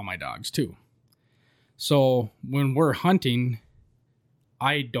tone train all my dogs too. So when we're hunting,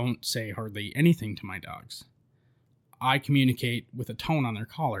 I don't say hardly anything to my dogs. I communicate with a tone on their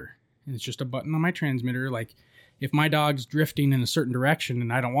collar, and it's just a button on my transmitter. Like, if my dog's drifting in a certain direction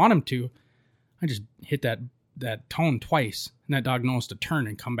and I don't want him to, I just hit that tone twice, and that dog knows to turn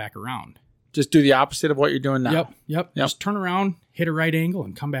and come back around. Just do the opposite of what you're doing now. Yep. Just turn around, hit a right angle,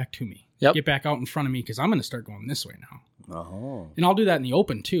 and come back to me. Yep. Get back out in front of me, because I'm going to start going this way now. Oh. And I'll do that in the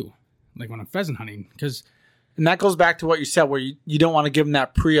open too, like when I'm pheasant hunting, And that goes back to what you said, where you don't want to give them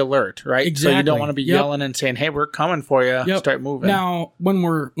that pre-alert, right? Exactly. So you don't want to be yelling and saying, hey, we're coming for you. Yep. Start moving. Now, when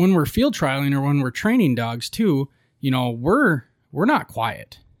we're field trialing or when we're training dogs too, we're not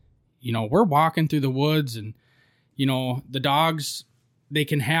quiet. We're walking through the woods, and, the dogs, they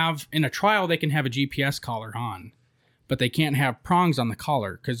can have, in a trial, they can have a GPS collar on, but they can't have prongs on the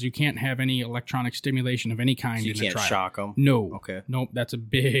collar, because you can't have any electronic stimulation of any kind So you in the can't trial. shock them? No. Okay. Nope, that's a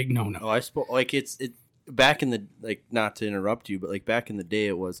big no-no. Oh, I suppose, like, it back in the, like, not to interrupt you, but, like, back in the day,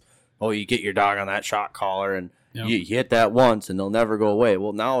 it was, you get your dog on that shock collar, and Yep. you hit that once, and they'll never go away.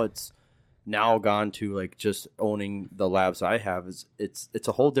 Well, now it's gone to, like, just owning the labs I have. It's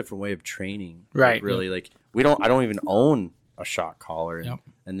a whole different way of training. Right. Like, really, like, I don't even own a shock collar, and, Yep.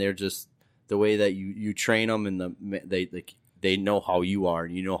 and they're just the way that you train them, and they know how you are,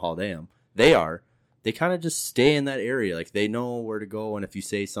 and you know how they are. They kind of just stay in that area. Like, they know where to go, and if you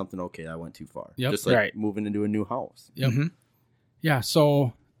say something, okay, I went too far. Yep. Just like Right. moving into a new house. Yep. Mm-hmm. Yeah.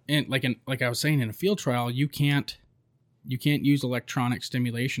 So, like I was saying, in a field trial, you can't use electronic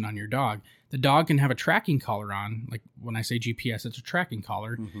stimulation on your dog. The dog can have a tracking collar on. Like, when I say GPS, it's a tracking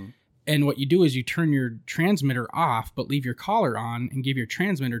collar. Mm-hmm. And what you do is you turn your transmitter off, but leave your collar on, and give your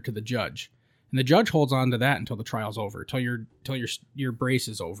transmitter to the judge. And the judge holds on to that until the trial's over, till your brace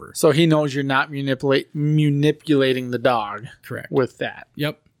is over. So he knows you're not manipulating the dog. Correct. With that.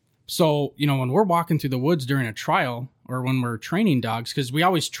 Yep. So, when we're walking through the woods during a trial, or when we're training dogs, because we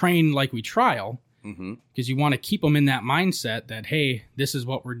always train like we trial, Mm-hmm. because you want to keep them in that mindset that, hey, this is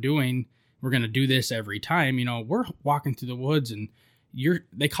what we're doing. We're going to do this every time. We're walking through the woods, and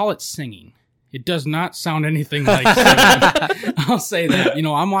they call it singing. It does not sound anything like singing. I'll say that.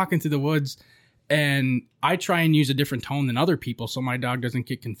 I'm walking through the woods, and I try and use a different tone than other people so my dog doesn't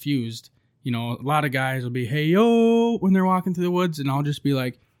get confused. A lot of guys will be, hey, yo, when they're walking through the woods, and I'll just be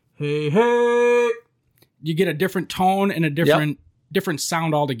like, hey, hey. You get a different tone and a different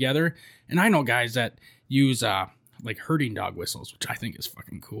sound altogether. And I know guys that use like herding dog whistles, which I think is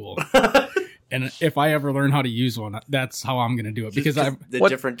fucking cool. And if I ever learn how to use one, that's how I'm going to do it. Because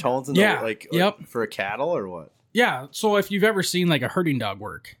different tones in Yep. for a cattle or what? Yeah. So if you've ever seen like a herding dog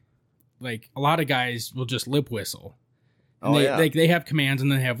work, like a lot of guys will just lip whistle. And they have commands and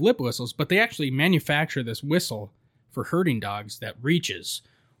they have lip whistles, but they actually manufacture this whistle for herding dogs that reaches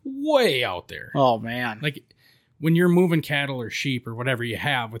way out there. Oh, man. Like when you're moving cattle or sheep or whatever you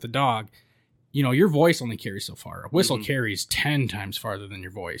have with a dog, your voice only carries so far. A whistle carries 10 times farther than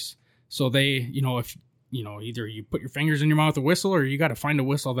your voice. So they, if either you put your fingers in your mouth to whistle, or you got to find a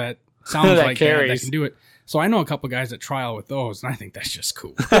whistle that sounds That like that can do it. So I know a couple guys that trial with those, and I think that's just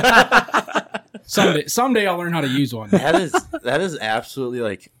cool. Someday I'll learn how to use one. That is absolutely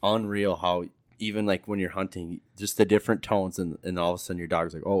like unreal how even like when you're hunting, just the different tones and all of a sudden your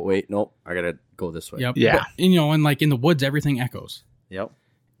dog's like, oh wait, nope, I gotta go this way. Yep. Yeah. But, and like in the woods, everything echoes. Yep.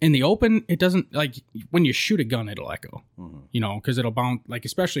 In the open, it doesn't, like when you shoot a gun, it'll echo, because it'll bounce, like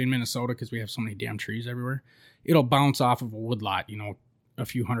especially in Minnesota, because we have so many damn trees everywhere, it'll bounce off of a woodlot, a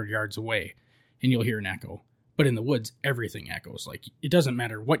few hundred yards away, and you'll hear an echo. But in the woods, everything echoes. Like it doesn't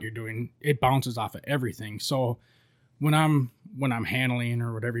matter what you're doing, it bounces off of everything. So when I'm handling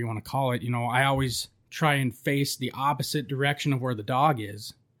or whatever you want to call it, I always try and face the opposite direction of where the dog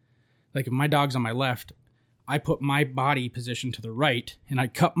is. Like if my dog's on my left, I put my body position to the right, and I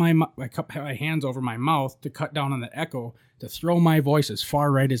cup my hands over my mouth to cut down on the echo, to throw my voice as far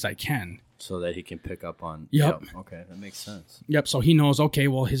right as I can. So that he can pick up on. Yep. Okay, that makes sense. Yep. So he knows, okay,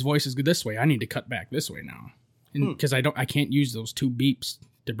 well, his voice is good this way. I need to cut back this way now. Because I can't use those two beeps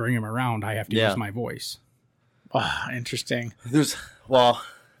to bring him around. I have to use my voice. Oh, interesting. That's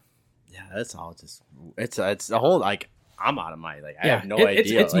all. It's a whole like. I'm out of my I have no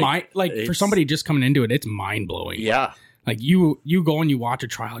idea. It's for somebody just coming into it, it's mind blowing. Yeah. Like you go and you watch a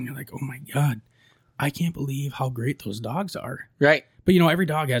trial and you're like, oh my God, I can't believe how great those dogs are. Right. But every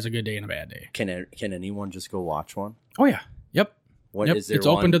dog has a good day and a bad day. Can anyone just go watch one? Oh yeah. Yep. Is there it's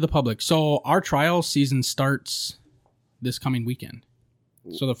one? open to the public. So our trial season starts this coming weekend.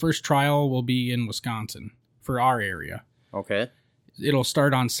 So the first trial will be in Wisconsin for our area. Okay. It'll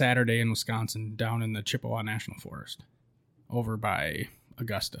start on Saturday in Wisconsin, down in the Chippewa National Forest, over by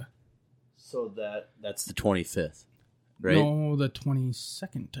Augusta. So that's the 25th, right? No, the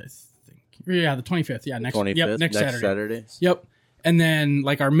 22nd, I think. Yeah, the 25th. Yeah, next 25th, yep, next Saturday. Yep. And then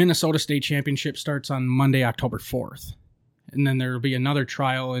like our Minnesota State Championship starts on Monday, October 4th. And then there will be another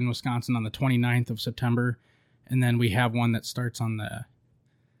trial in Wisconsin on the 29th of September. And then we have one that starts on the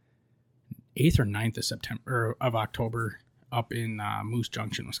 8th or 9th of September of October up in Moose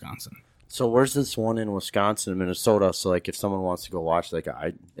Junction, Wisconsin. So where's this one in Wisconsin and Minnesota? So like if someone wants to go watch,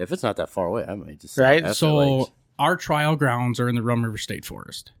 if it's not that far away, I might just right. So our trial grounds are in the Rum River State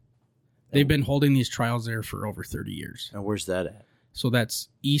Forest. They've been holding these trials there for over 30 years. And where's that at? So that's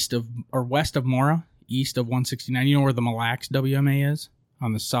west of Mora, east of 169. You know where the Mille Lacs WMA is?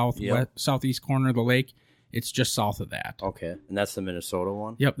 On the southeast corner of the lake. It's just south of that. Okay. And that's the Minnesota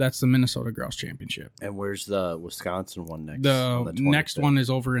one? Yep, that's the Minnesota Grouse Championship. And where's the Wisconsin one next? The next one is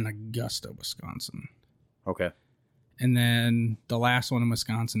over in Augusta, Wisconsin. Okay. And then the last one in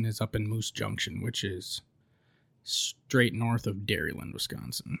Wisconsin is up in Moose Junction, which is straight north of Dairyland,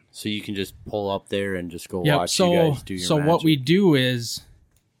 Wisconsin. So you can just pull up there and just go watch you guys do your So magic. what we do is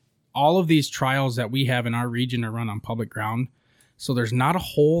all of these trials that we have in our region are run on public ground. So there's not a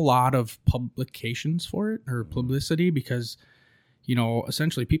whole lot of publications for it or publicity because,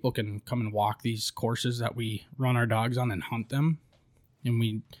 essentially people can come and walk these courses that we run our dogs on and hunt them. And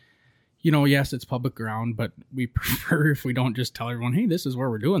we, yes, it's public ground, but we prefer if we don't just tell everyone, hey, this is where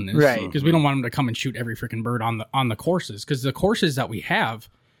we're doing this. Right. Because we don't want them to come and shoot every freaking bird on the courses. Because the courses that we have,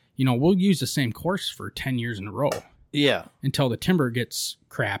 we'll use the same course for 10 years in a row. Yeah. Until the timber gets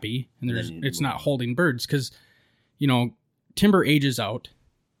crappy and it's not holding birds. Because, timber ages out.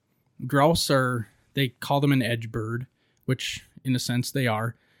 Grouse they call them an edge bird, which in a sense they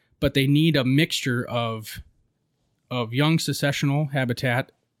are, but they need a mixture of young successional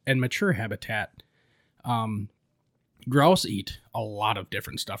habitat and mature habitat. Grouse eat a lot of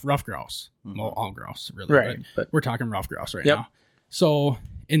different stuff. Rough grouse. Well, all grouse really, right? But we're talking rough grouse right now. So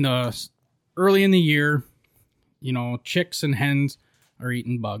early in the year, chicks and hens are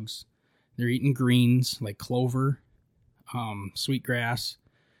eating bugs. They're eating greens like clover, sweetgrass.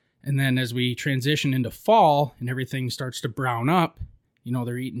 And then as we transition into fall and everything starts to brown up,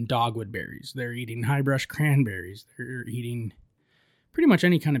 they're eating dogwood berries. They're eating high brush cranberries. They're eating pretty much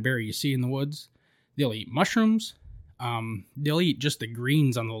any kind of berry you see in the woods. They'll eat mushrooms. They'll eat just the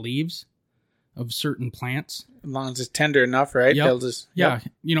greens on the leaves of certain plants. As long as it's tender enough, right? Yep. They'll just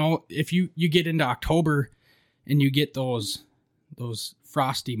if you get into October and you get those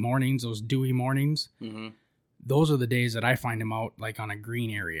frosty mornings, those dewy mornings, those are the days that I find them out like on a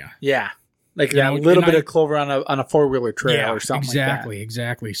green area. Yeah. Like a little bit of clover on a 4-wheeler trail or something like that.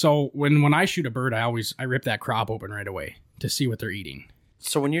 Exactly. So when I shoot a bird, I rip that crop open right away to see what they're eating.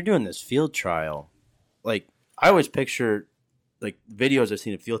 So when you're doing this field trial, like I always picture like videos I've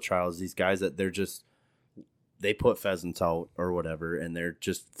seen of field trials, these guys that they put pheasants out or whatever and they're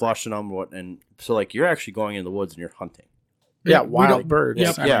just flushing them and so like you're actually going in the woods and you're hunting. Yeah, We wild don't- birds.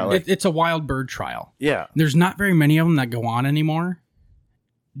 Yep. I Yeah, mean, like- It's a wild bird trial. Yeah. There's not very many of them that go on anymore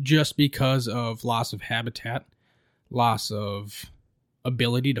just because of loss of habitat, loss of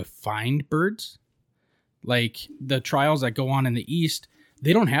ability to find birds. Like the trials that go on in the east,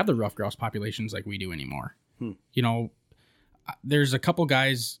 they don't have the ruffed grouse populations like we do anymore. You know, there's a couple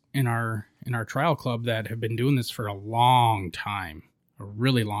guys in our trial club that have been doing this for a long time, a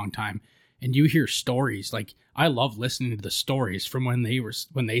really long time. And you hear stories. Like I love listening to the stories from when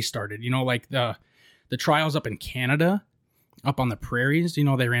they started. You know, like the trials up in Canada, up on the prairies, you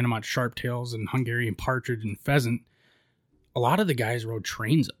know, they ran them on sharptails and Hungarian partridge and pheasant. A lot of the guys rode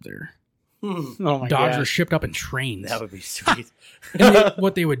trains up there. oh my Dogs were gosh. shipped up in trains. That would be sweet. And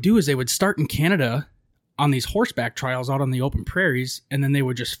what they would do is they would start in Canada on these horseback trials out on the open prairies, and then they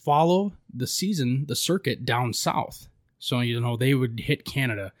would just follow the circuit down south. So, you know, they would hit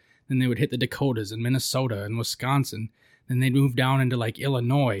Canada, then they would hit the Dakotas and Minnesota and Wisconsin. Then they'd move down into like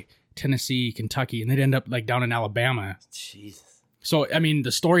Illinois, Tennessee, Kentucky, and they'd end up like down in Alabama. Jesus. So, I mean,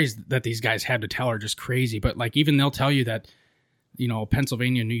 the stories that these guys have to tell are just crazy. But like, even they'll tell you that, you know,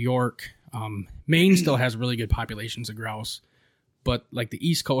 Pennsylvania, New York, Maine still has really good populations of grouse. But like the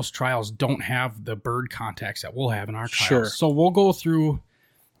East Coast trials don't have the bird contacts that we'll have in our trials. Sure. So we'll go through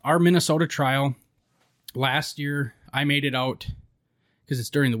our Minnesota trial. Last year, I made it out because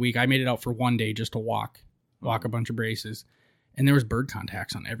it's during the week. I made it out for one day just to walk a bunch of braces. And there was bird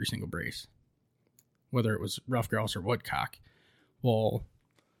contacts on every single brace, whether it was ruffed grouse or woodcock. Well,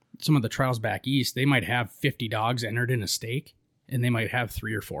 some of the trials back east, they might have 50 dogs entered in a stake, and they might have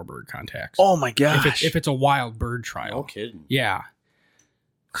 3 or 4 bird contacts. Oh my gosh. If it's a wild bird trial. No kidding. Yeah.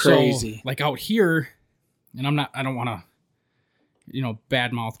 Crazy. So, like out here, and I don't want to, you know,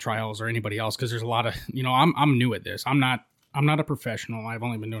 badmouth trials or anybody else because there's a lot of, you know, I'm new at this. I'm not a professional. I've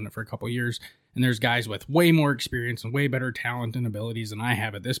only been doing it for a couple of years, and there's guys with way more experience and way better talent and abilities than I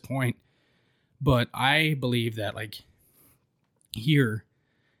have at this point. But I believe that like here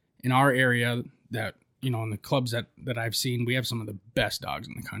in our area that, you know, in the clubs that I've seen, we have some of the best dogs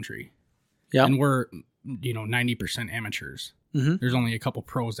in the country. Yeah. And we're, you know, 90% amateurs. Mhm. There's only a couple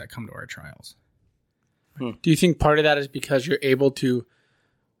pros that come to our trials. Do you think part of that is because you're able to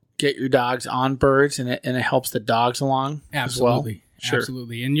get your dogs on birds and it helps the dogs along as well? Absolutely. Sure.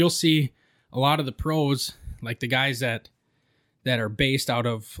 Absolutely. And you'll see a lot of the pros, like the guys that are based out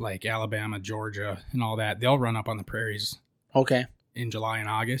of like Alabama, Georgia, and all that, they'll run up on the prairies Okay. in July and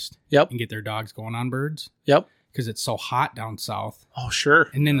August Yep. and get their dogs going on birds Yep. because it's so hot down south. Oh, sure.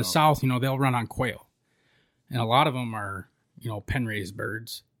 And in the south, you know, they'll run on quail. And a lot of them are, you know, pen raised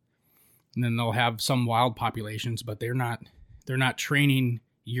birds. And then they'll have some wild populations, but they're not training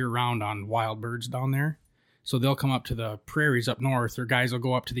year round on wild birds down there. So they'll come up to the prairies up north, or guys will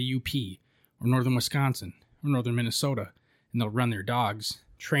go up to the UP or northern Wisconsin or northern Minnesota, and they'll run their dogs,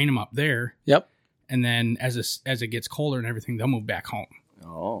 train them up there. Yep. And then as it gets colder and everything, they'll move back home.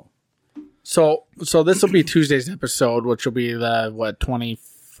 Oh. So this will be Tuesday's episode, which will be the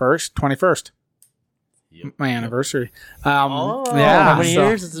 21st. Yep. My anniversary. How many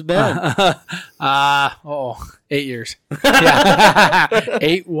years has it been? 8 years. Yeah.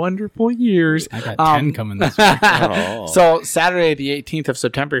 8 wonderful years. I got 10 coming this week. Oh. So Saturday, the 18th of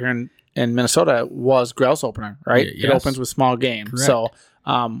September here in Minnesota was grouse opener, right? Yes. It opens with small game. Correct.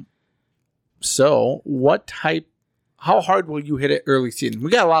 So what type, how hard will you hit it early season? We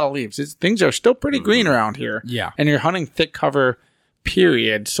got a lot of leaves. Things are still pretty green around here. Yeah. And you're hunting thick cover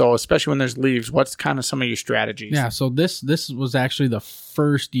period. So especially when there's leaves, what's kind of some of your strategies? Yeah, so this was actually the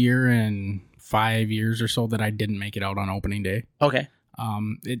first year in 5 years or so that I didn't make it out on opening day. Okay.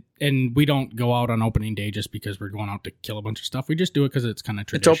 And we don't go out on opening day just because we're going out to kill a bunch of stuff. We just do it because it's kind of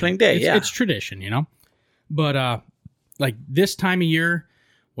tradition. opening day, yeah. It's tradition, you know. But like this time of year,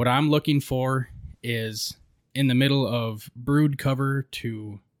 what I'm looking for is in the middle of brood cover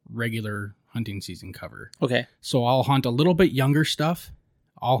to regular hunting season cover. Okay. So I'll hunt a little bit younger stuff.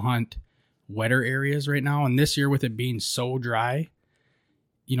 I'll hunt wetter areas right now. And this year with it being so dry,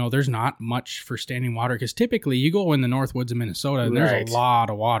 you know, there's not much for standing water because typically you go in the North Woods of Minnesota and Right. there's a lot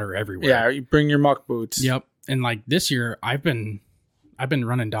of water everywhere. Yeah. You bring your muck boots. Yep. And like this year I've been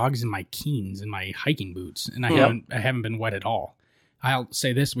running dogs in my Keens and my hiking boots and I haven't been wet at all. I'll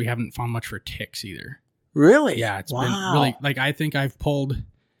say this, we haven't found much for ticks either. Really? Yeah, it's wow. been really like I think I've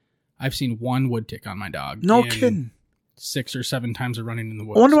seen one wood tick on my dog. No in kidding. 6 or 7 times of running in the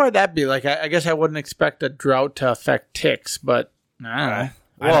woods. I wonder why that'd be. Like, I guess I wouldn't expect a drought to affect ticks, but I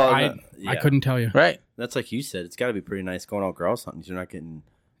don't know. I couldn't tell you. Right. That's like you said. It's got to be pretty nice going out grouse hunting. You're not getting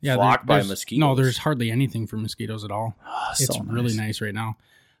Yeah, flocked by there's- mosquitoes. No, there's hardly anything for mosquitoes at all. Oh, It's so really nice right now.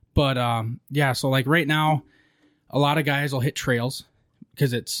 But yeah, so like right now, a lot of guys will hit trails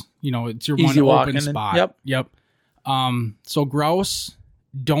because it's, it's your Easy one walking open and- spot. yep. So grouse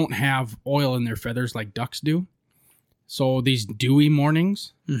don't have oil in their feathers like ducks do. So these dewy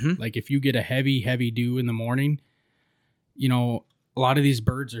mornings, like if you get a heavy dew in the morning, a lot of these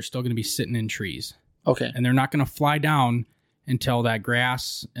birds are still going to be sitting in trees. Okay. And they're not going to fly down until that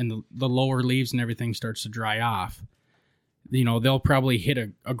grass and the lower leaves and everything starts to dry off. They'll probably hit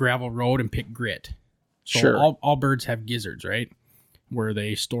a gravel road and pick grit. So Sure. all birds have gizzards, right? Where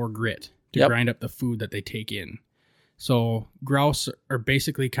they store grit to grind up the food that they take in. So grouse are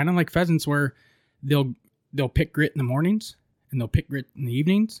basically kind of like pheasants where they'll pick grit in the mornings and they'll pick grit in the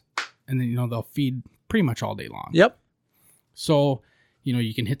evenings and then, they'll feed pretty much all day long. Yep. So,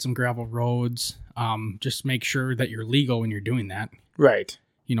 you can hit some gravel roads. Just make sure that you're legal when you're doing that. Right.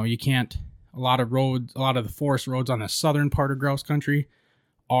 You can't, a lot of the forest roads on the southern part of grouse country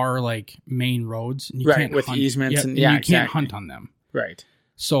are like main roads. And you Right, can't with hunt, easements and you can't exactly. hunt on them. Right.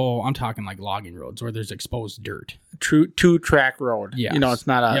 So I'm talking like logging roads where there's exposed dirt. True 2-track road. Yes. It's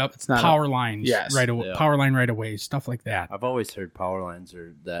not a. Yep. It's not power lines. Yes. Right away. Yeah. Power line right away. Stuff like that. I've always heard power lines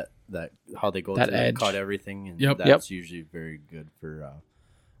are that how they go That to edge. cut everything, and Yep. that's usually very good for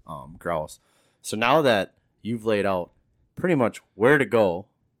grouse. So now that you've laid out pretty much where to go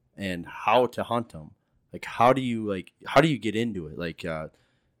and how to hunt them, like how do you get into it? Like,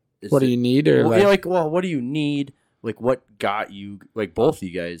 What do you need, or what do you need? Like, what got you? Like, both of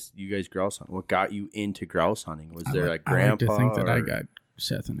you guys grouse hunt. What got you into grouse hunting? Was there like grandpa? I like to think that I or- got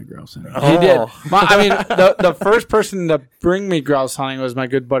Seth into grouse hunting. He did. Oh. The first person to bring me grouse hunting was my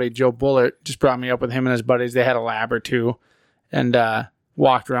good buddy Joe Bullard. Just brought me up with him and his buddies. They had a lab or two, and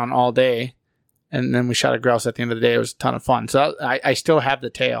walked around all day, and then we shot a grouse at the end of the day. It was a ton of fun. So I still have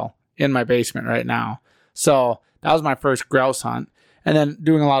the tail in my basement right now. So that was my first grouse hunt, and then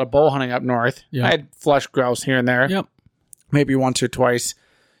doing a lot of bow hunting up north. Yeah. I had flush grouse here and there. Yep. Maybe once or twice.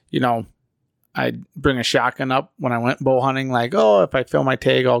 I'd bring a shotgun up when I went bow hunting, like, if I fill my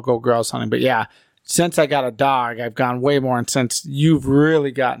tag, I'll go grouse hunting. But yeah, since I got a dog, I've gone way more. And since you've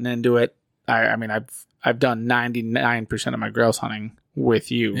really gotten into it, I've done 99% of my grouse hunting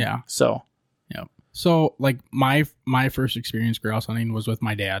with you. Yeah. So Yep. So like my first experience grouse hunting was with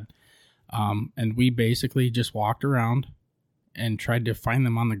my dad. And we basically just walked around and tried to find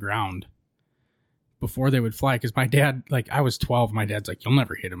them on the ground before they would fly. Because my dad, I was 12. My dad's like, you'll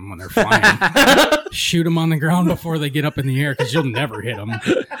never hit them when they're flying. Shoot them on the ground before they get up in the air because you'll never hit them.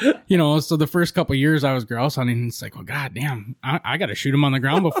 So the first couple of years I was grouse hunting, it's like, well, God damn, I got to shoot them on the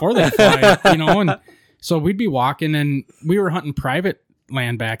ground before they fly, And so we'd be walking, and we were hunting private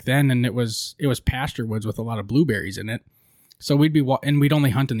land back then, and it was pasture woods with a lot of blueberries in it. So we'd be and we'd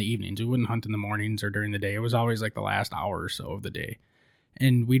only hunt in the evenings. We wouldn't hunt in the mornings or during the day. It was always like the last hour or so of the day.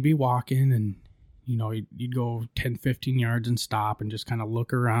 And we'd be walking, and you'd go 10, 15 yards and stop and just kind of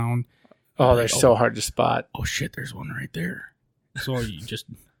look around. they're so hard to spot. Oh shit, there's one right there. So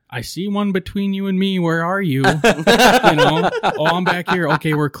I see one between you and me. Where are you? Oh, I'm back here.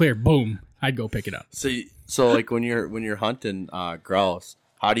 Okay, we're clear. Boom. I'd go pick it up. So like when you're hunting grouse,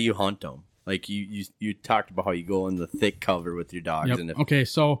 how do you hunt them? Like you talked about how you go in the thick cover with your dogs. Yep. And Okay,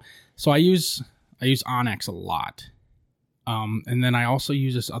 so I use Onyx a lot, and then I also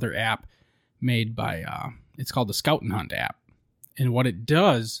use this other app made by it's called the Scout and Hunt app, and what it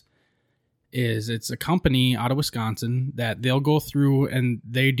does is it's a company out of Wisconsin that they'll go through and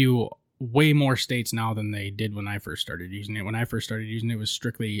they do way more states now than they did when I first started using it. When I first started using it, it was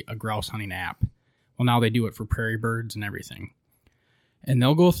strictly a grouse hunting app. Well, now they do it for prairie birds and everything, and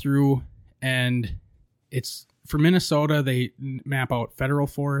they'll go through. And it's for Minnesota, they map out federal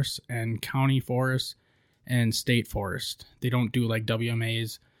forests and county forests and state forest. They don't do like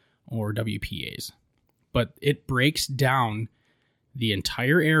WMAs or WPAs, but it breaks down the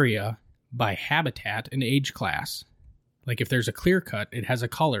entire area by habitat and age class. Like if there's a clear cut, it has a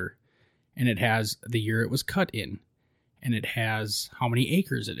color, and it has the year it was cut in, and it has how many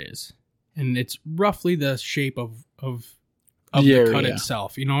acres it is. And it's roughly the shape of the cut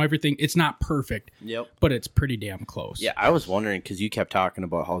itself. Everything, it's not perfect. Yep. But it's pretty damn close. Yeah, I was wondering because you kept talking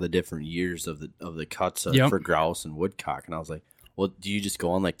about how the different years of the cuts for grouse and woodcock, and I was like, well, do you just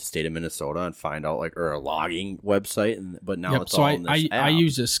go on like the state of Minnesota and find out or a logging website? But now it's all in this app. I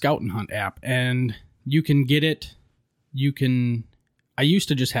use a Scout and Hunt app, and you can get it. I used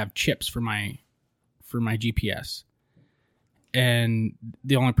to just have chips for my GPS, and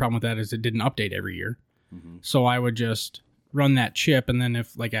the only problem with that is it didn't update every year. Mm-hmm. So I would just run that chip, and then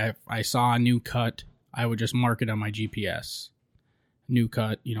if I saw a new cut, I would just mark it on my GPS. New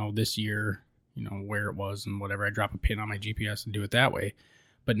cut, this year, where it was and whatever. I drop a pin on my GPS and do it that way.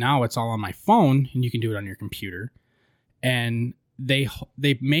 But now it's all on my phone, and you can do it on your computer. and they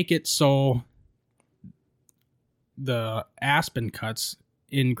make it so the aspen cuts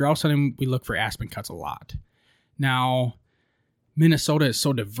in grouse hunting, we look for aspen cuts a lot. Now, Minnesota is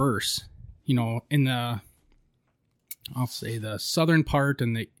so diverse, you know, in the, I'll say the southern part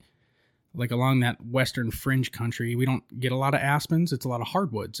and like along that western fringe country, we don't get a lot of aspens. It's a lot of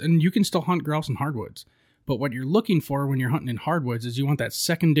hardwoods, and you can still hunt grouse in hardwoods. But what you're looking for when you're hunting in hardwoods is you want that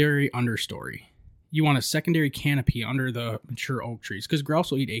secondary understory. You want a secondary canopy under the mature oak trees, because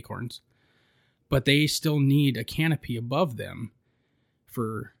grouse will eat acorns, but they still need a canopy above them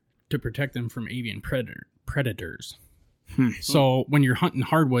to protect them from avian predators. So when you're hunting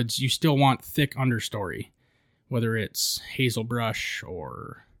hardwoods, you still want thick understory, whether it's hazelbrush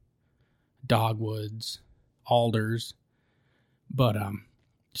or dogwoods, alders. But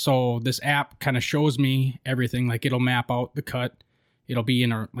so this app kind of shows me everything. Like, it'll map out the cut. It'll be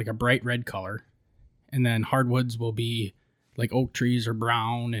in a bright red color, and then hardwoods will be like oak trees are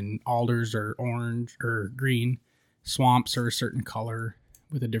brown and alders are orange or green. Swamps are a certain color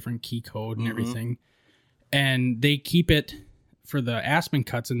with a different key code and everything. And they keep it for the aspen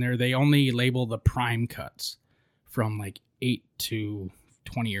cuts in there. They only label the prime cuts from like 8 to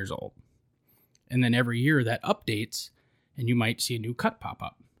 20 years old. And then every year that updates, and you might see a new cut pop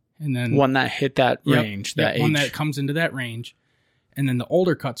up. And then one that hit that range, that age. One that comes into that range. And then the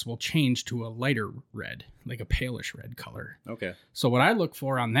older cuts will change to a lighter red, like a palish red color. Okay. So what I look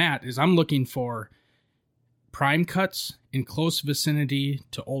for on that is I'm looking for prime cuts in close vicinity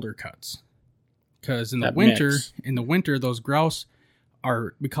to older cuts. Because in the winter, those grouse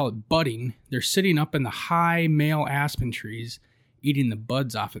are, we call it budding. They're sitting up in the high male aspen trees, eating the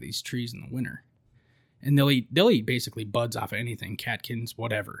buds off of these trees in the winter. And they'll eat basically buds off of anything, catkins,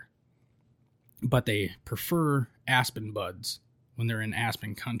 whatever. But they prefer aspen buds when they're in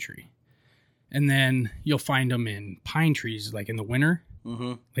aspen country. And then you'll find them in pine trees, like in the winter.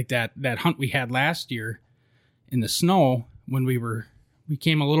 Mm-hmm. Like that hunt we had last year in the snow, when we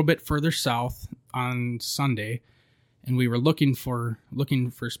came a little bit further south on Sunday, and we were looking for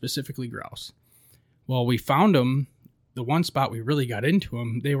specifically grouse. Well, we found them. The one spot we really got into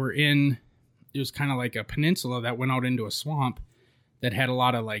them, it was kind of like a peninsula that went out into a swamp that had a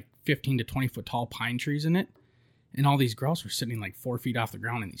lot of like 15 to 20 foot tall pine trees in it. And all these grouse were sitting like 4 feet off the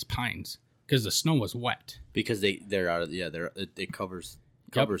ground in these pines because the snow was wet. Because they're out of, it covers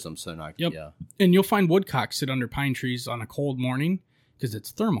them. So not, yeah. And you'll find woodcock sit under pine trees on a cold morning because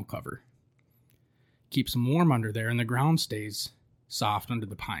it's thermal cover. Keeps them warm under there, and the ground stays soft under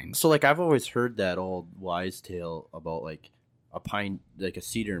the pines. So like, I've always heard that old wise tale about like a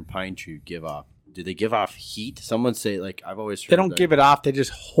cedar and pine tree give off. Do they give off heat? Someone say, like, I've always heard they don't give it off. They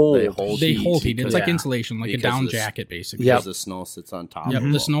just hold. They hold heat. It's like insulation, like a down jacket, basically. Because the snow sits on top. Yep,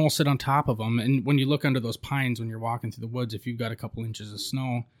 the snow will sit on top of them. And when you look under those pines, when you're walking through the woods, if you've got a couple inches of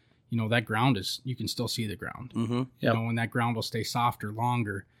snow, you know, that ground you can still see the ground. Mm-hmm. Yep. You know, and that ground will stay softer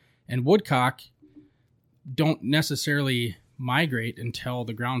longer. And woodcock don't necessarily migrate until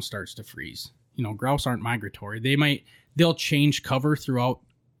the ground starts to freeze. You know, grouse aren't migratory. They'll change cover throughout,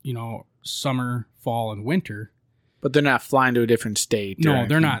 you know, summer, fall, and winter. But they're not flying to a different state. No,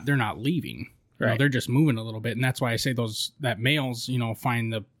 they're not. They're not leaving. Right. You know, they're just moving a little bit, and that's why I say that males, you know,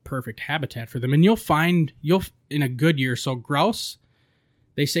 find the perfect habitat for them. And you'll in a good year. So grouse,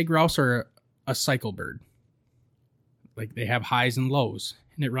 they say grouse are a cycle bird. Like, they have highs and lows,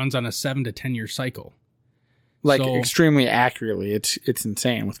 and it runs on a 7 to 10 year cycle. Like, extremely accurately. It's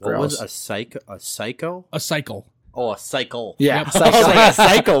insane with grouse. What was a psycho? A cycle. Oh, a cycle. Yeah, yep. Like a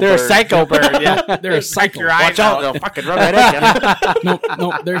psycho bird. They're a psycho bird, yeah. They're a cycle. Watch out, they'll fucking run right in.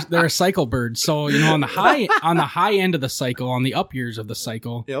 No, they're a cycle bird. So, you know, on the high end of the cycle, on the up years of the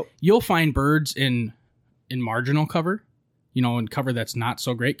cycle, you'll find birds in marginal cover, you know, in cover that's not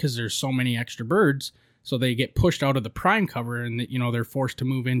so great because there's so many extra birds. So they get pushed out of the prime cover, and, you know, they're forced to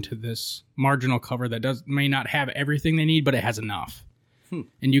move into this marginal cover that may not have everything they need, but it has enough.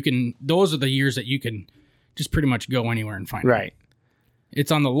 And those are the years that you can just pretty much go anywhere and find right. them. It's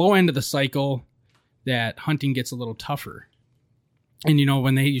on the low end of the cycle that hunting gets a little tougher. And, you know,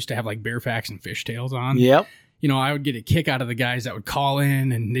 when they used to have like Bearfax and fishtails on, you know, I would get a kick out of the guys that would call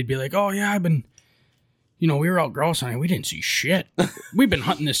in, and they'd be like, oh yeah, we were out grouse hunting. We didn't see shit. We've been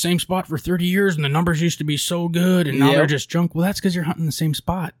hunting the same spot for 30 years, and the numbers used to be so good, and now they're just junk. Well, that's because you're hunting the same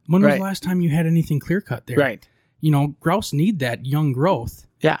spot. When was the last time you had anything clear cut there? Right. You know, grouse need that young growth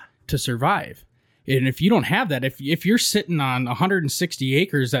to survive. And if you don't have that, if you're sitting on 160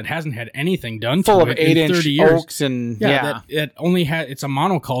 acres that hasn't had anything done full to of it in 8-inch 30 years, oaks and that only it's a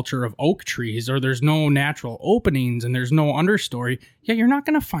monoculture of oak trees, or there's no natural openings and there's no understory, you're not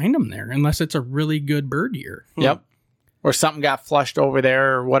going to find them there unless it's a really good bird year. Yep. or something got flushed over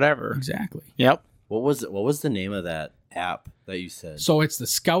there or whatever. Exactly. Yep. What was the name of that app that you said? So it's the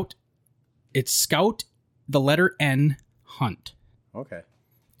Scout. It's Scout, the letter N, Hunt. Okay.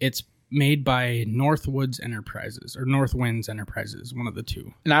 It's made by Northwoods Enterprises or Northwinds Enterprises, one of the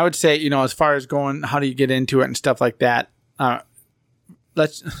two. And I would say, you know, as far as going, how do you get into it and stuff like that?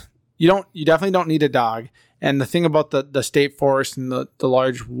 You definitely don't need a dog. And the thing about the state forest and the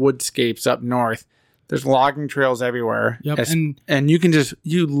large woodscapes up north, there's logging trails everywhere. Yep. And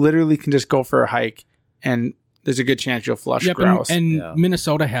you literally can just go for a hike, and there's a good chance you'll flush grouse. And Yeah.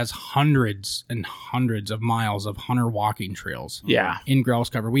 Minnesota has hundreds and hundreds of miles of hunter walking trails. Yeah. In grouse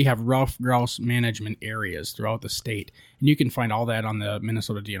cover. We have rough grouse management areas throughout the state. And you can find all that on the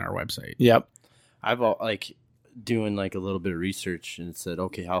Minnesota DNR website. Yep. I've doing like a little bit of research, and it said,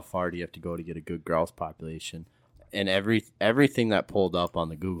 okay, how far do you have to go to get a good grouse population? And everything that pulled up on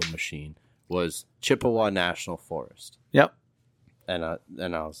the Google machine was Chippewa National Forest. Yep. And I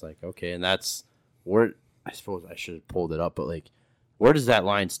was like, okay, and that's where I suppose I should have pulled it up, but like, where does that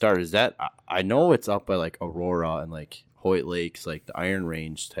line start? Is that I know it's up by like Aurora and like Hoyt Lakes, like the Iron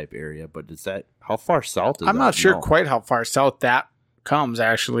Range type area, but is that how far south is I'm that? not sure No. quite how far south that comes,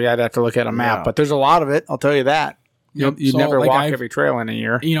 actually. I'd have to look at a map, Yeah. but there's a lot of it. I'll tell you that. Yep. You'd So, never like, walk I've- every trail in a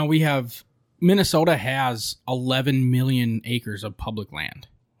year. You know, Minnesota has 11 million acres of public land.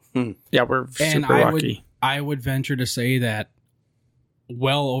 Yeah, we're And super lucky. I would venture to say that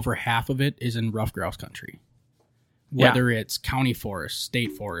well over half of it is in rough grouse country. Yeah. Whether it's county forest,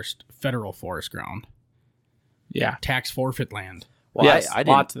 state forest, federal forest ground, Yeah. tax forfeit land. Well, Yes, I didn't,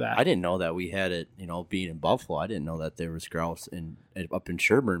 lots of that. I didn't know that we had it, being in Buffalo. I didn't know that there was grouse up in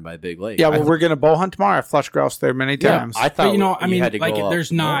Sherburne by Big Lake. Yeah, well, we're going to bow hunt tomorrow. I flushed grouse there many times. I thought But, you had to go up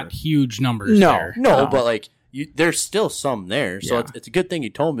there's not north. huge numbers No. there. No, but like there's still some there, so Yeah. it's a good thing you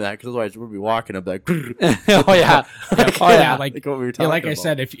told me that, because otherwise we'd be walking up like. oh, yeah. Oh, yeah. Like, Like what we were yeah, talking like I about.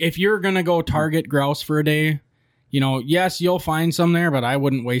 said, if you're going to go target grouse for a day, yes, you'll find some there, but I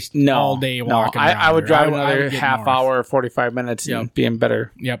wouldn't waste all day walking around. I would there. drive I another would get half north. hour, 45 minutes, Yeah. and being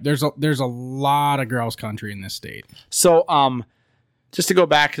better. Yep, there's a lot of grouse country in this state. So, just to go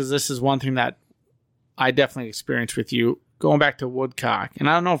back, because this is one thing that I definitely experienced with you, going back to woodcock, and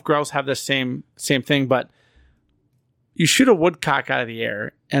I don't know if grouse have the same thing, but you shoot a woodcock out of the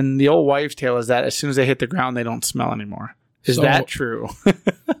air, and the old wives' tale is that as soon as they hit the ground, they don't smell anymore. Is So- that true?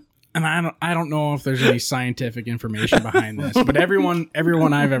 And I don't know if there's any scientific information behind this, but everyone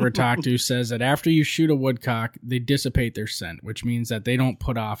I've ever talked to says that after you shoot a woodcock, they dissipate their scent, which means that they don't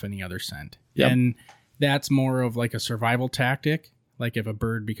put off any other scent. Yep. And that's more of like a survival tactic. Like if a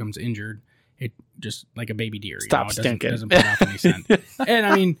bird becomes injured, it just like a baby deer, Stop it stinking. doesn't put off any scent. And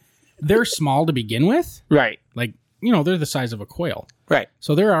I mean, they're small to begin with. Right. Like, they're the size of a quail. Right.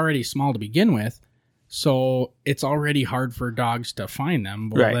 So they're already small to begin with. So it's already hard for dogs to find them.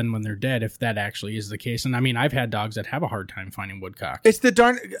 Well, Right. then when they're dead, if that actually is the case. And I mean, I've had dogs that have a hard time finding woodcock. It's the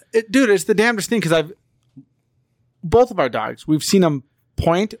dude, it's the damnedest thing, because both of our dogs, we've seen them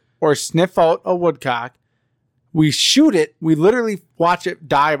point or sniff out a woodcock. We shoot it. We literally watch it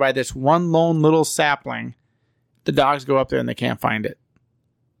die by this one lone little sapling. The dogs go up there and they can't find it.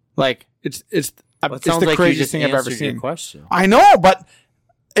 Like it's Well, it it's sounds the like you craziest just thing I've ever answered your seen. question. I know, but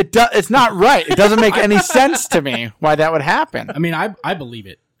it's not right. It doesn't make any sense to me why that would happen. I mean, I believe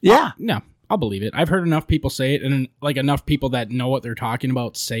it. Yeah. No, I'll believe it. I've heard enough people say it, and like enough people that know what they're talking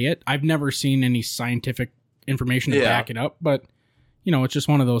about say it. I've never seen any scientific information to Yeah. back it up, but it's just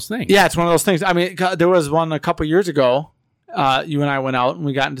one of those things. Yeah, it's one of those things. I mean, there was one a couple years ago. You and I went out and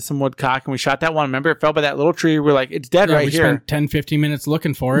we got into some woodcock and we shot that one. Remember, it fell by that little tree. We're like, it's dead Yeah, right we here. spent 10, 15 minutes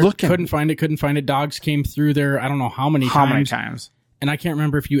looking for it. Looking. Couldn't find it. Dogs came through there. I don't know how many How times. many times? And I can't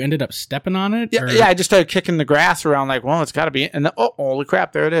remember if you ended up stepping on it. Yeah, or- yeah. I just started kicking the grass around like, well, it's got to be. And then, oh, holy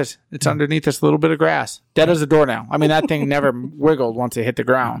crap, there it is. It's underneath this little bit of grass. Dead as a doornail. I mean, that thing never wiggled once it hit the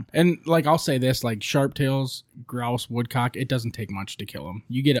ground. And like I'll say this, like sharptails, grouse, woodcock, it doesn't take much to kill them.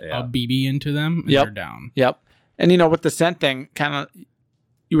 You get a BB into them, and Yep. they're down. Yep. And, with the scent thing, kind of,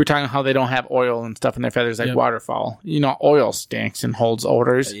 you were talking how they don't have oil and stuff in their feathers like Yep. waterfowl. Oil stinks and holds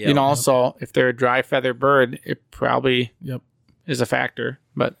odors. Yep. So if they're a dry feather bird, it probably Yep. is a factor.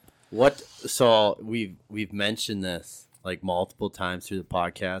 But So we've mentioned this like multiple times through the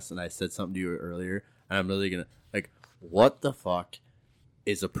podcast, and I said something to you earlier, and I'm really gonna what the fuck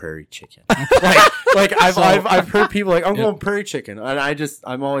is a prairie chicken? I've heard people like, I'm going prairie chicken, and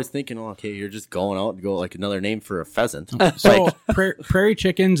I'm always thinking, okay, you're just going out and go like another name for a pheasant. So prairie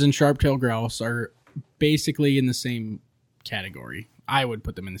chickens and sharp-tailed grouse are basically in the same category. I would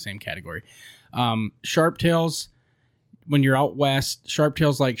put them in the same category. Sharp-tails, when you're out west,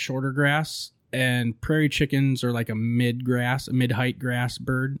 sharp-tails like shorter grass. and prairie chickens are like a mid-height grass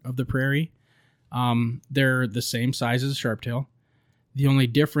bird of the prairie. They're the same size as sharptail. The only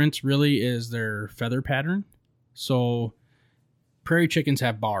difference really is their feather pattern. So prairie chickens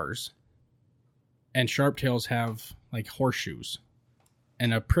have bars and sharptails have like horseshoes.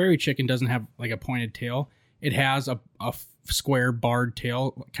 And a prairie chicken doesn't have like a pointed tail. It has a square barred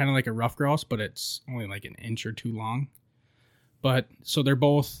tail, kind of like a rough grouse, but it's only like an inch or two long. But so they're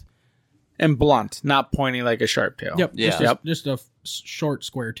both... And blunt, not pointy like a sharp tail. Yep. Yeah. Just a short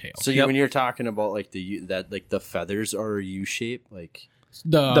square tail. So when you're talking about like the feathers are U shape, like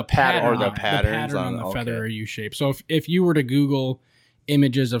The pattern- or the patterns on on- the okay. feather are U-shaped. So if you were to Google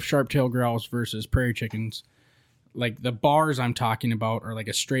images of sharp-tailed grouse versus prairie chickens, like the bars I'm talking about are like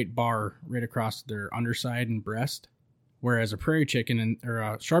a straight bar right across their underside and breast, whereas a prairie chicken or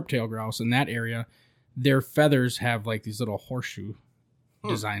a sharp-tailed grouse in that area, their feathers have like these little horseshoe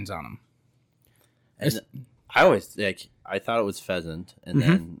designs on them. And I always I thought it was pheasant, and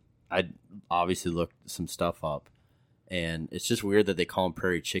then I obviously looked some stuff up, and it's just weird that they call them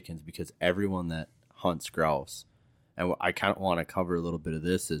prairie chickens because everyone that hunts grouse, and what I kind of want to cover a little bit of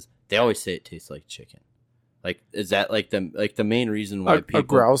this is they always say it tastes like chicken. Like, is that like the main reason why people A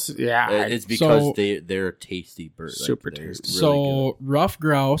grouse, yeah. It's because So- they're a tasty bird, Super they're tasty. really So rough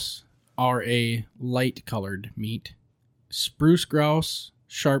grouse are a light-colored meat. Spruce grouse,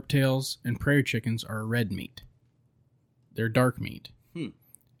 sharptails, and prairie chickens are red meat. They're dark meat.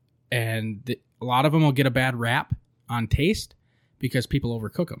 And a lot of them will get a bad rap on taste because people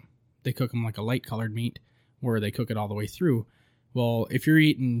overcook them. They cook them like a light-colored meat where they cook it all the way through. Well, if you're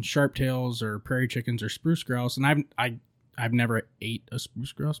eating sharptails or prairie chickens or spruce grouse, and I've never ate a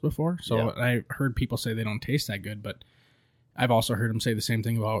spruce grouse before, so Yeah. I heard people say they don't taste that good, but I've also heard them say the same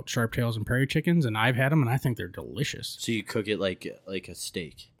thing about sharptails and prairie chickens, and I've had them, and I think they're delicious. So you cook it like a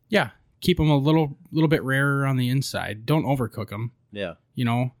steak. Yeah, keep them a little bit rarer on the inside. Don't overcook them, Yeah. you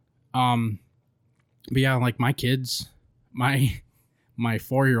know. But yeah, like my kids, my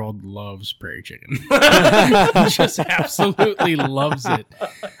 4-year-old loves prairie chicken. Just absolutely loves it.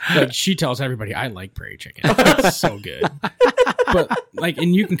 Like she tells everybody, I like prairie chicken. It's so good. But like,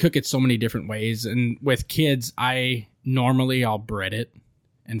 and you can cook it so many different ways. And with kids, I'll bread it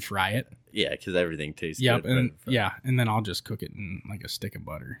and fry it. Yeah, because everything tastes Yep. good. And but- yeah. And then I'll just cook it in like a stick of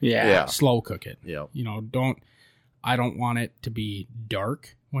butter. Yeah. Yeah. Slow cook it. Yeah. You know, I don't want it to be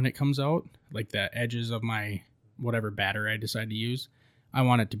dark when it comes out. Like the edges of my whatever batter I decide to use. I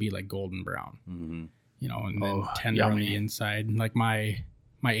want it to be like golden brown, Mm-hmm. you know, and then Oh, tender on yummy. the inside. Like my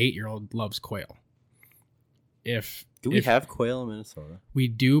 8-year-old loves quail. Do we have quail in Minnesota? We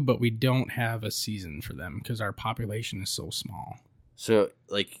do, but we don't have a season for them because our population is so small. So,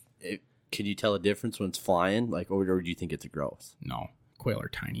 like, can you tell a difference when it's flying? Like, or do you think it's a grouse? No, quail are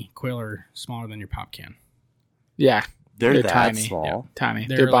tiny. Quail are smaller than your pop can. Yeah. They're that tiny. small. Yeah, tiny.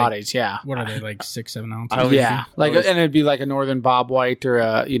 They're Their like- bodies, yeah. What are they, like 6-7 ounces? I was- Yeah. Like, I was- and it'd be like a northern bobwhite or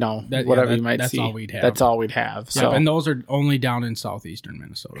a, whatever you might that's see. all we'd have. That's all we'd have. Yep, So and those are only down in southeastern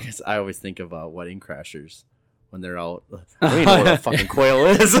Minnesota. Because I always think of Wedding Crashers when they're out. I don't even know what a fucking quail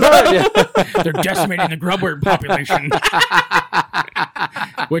is. They're decimating the grubwort population,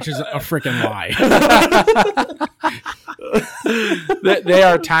 which is a freaking lie. they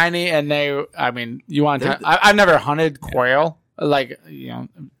are tiny, and you want to. I've never hunted quail. Like,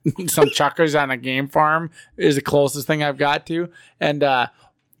 some chuckers on a game farm is the closest thing I've got to. And I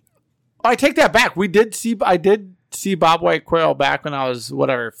take that back. I did see bobwhite quail back when I was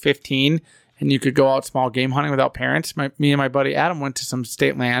 15, and you could go out small game hunting without parents. Me and my buddy Adam went to some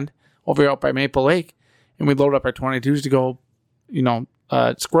state land over out by Maple Lake, and we loaded up our 22s to go,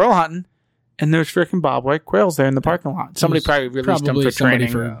 squirrel hunting. And there's freaking bobwhite quails there in the parking lot. Somebody probably released them for somebody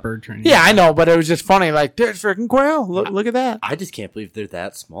training. for bird training. Yeah, I know, but it was just funny. Like, there's freaking quail. Look at that. I just can't believe they're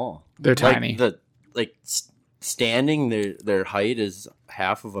that small. They're Like, tiny. standing, their height is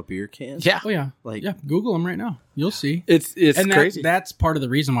half of a beer can. Yeah, Oh yeah, Like- yeah. Google them right now. You'll see. it's And crazy. that's part of the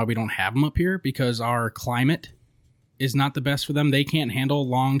reason why we don't have them up here, because our climate is not the best for them. They can't handle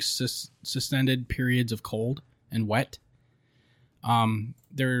long suspended periods of cold and wet.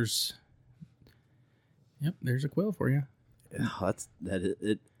 There's a quail for you. Oh,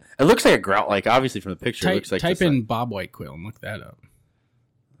 it looks like a grouse. Like, obviously from the picture, it looks like Type just in bobwhite quail and look that up,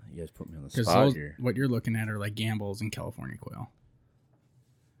 you guys put me on the because spot here. what you're looking at are like Gamble's and California quail.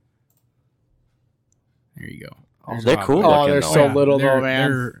 There you go. Oh, There's they're a cool bobwhite. Oh, they're looking, so though. little, they're, though,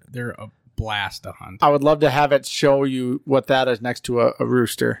 man. They're a blast to hunt. I would love to have it show you what that is next to a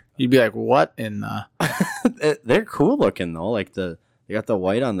rooster. You'd be like, what in the... They're cool looking though. Like they got the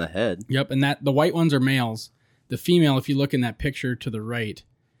white on the head. Yep, and the white ones are males. The female, if you look in that picture to the right,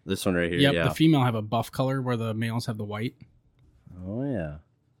 This one right here. Yep, Yeah. the female have a buff color where the males have the white. Oh yeah.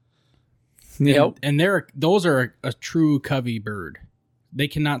 Yep. And those are a true covey bird. They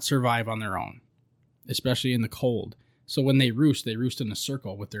cannot survive on their own, especially in the cold. So when they roost in a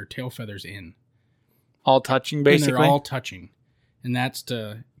circle with their tail feathers in. All touching, basically. And they're all touching. And that's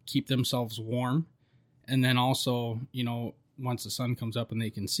to keep themselves warm. And then also, once the sun comes up and they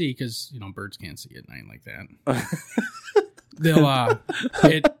can see, because, birds can't see at night like that. They'll,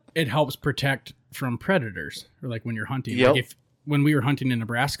 it helps protect from predators, or like when you're hunting. Yep. Like when we were hunting in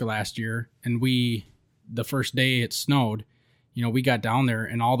Nebraska last year and the first day it snowed, we got down there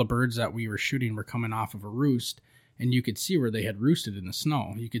and all the birds that we were shooting were coming off of a roost, and you could see where they had roosted in the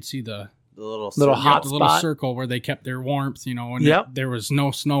snow. You could see the little hot the little spot. circle where they kept their warmth, and Yep. there was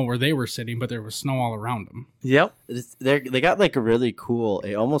no snow where they were sitting, but there was snow all around them. Yep. They got like a really cool.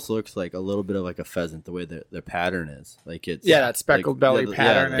 It almost looks like a little bit of like a pheasant the way their pattern is. Like it's That speckled belly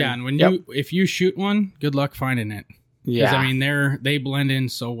pattern. Yeah, and when Yep. if you shoot one, good luck finding it. 'Cause, Yeah. I mean, they blend in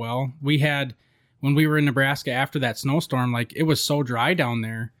so well. We had, when we were in Nebraska after that snowstorm, like it was so dry down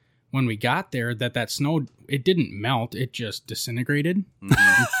there when we got there that snow, it didn't melt. It just disintegrated,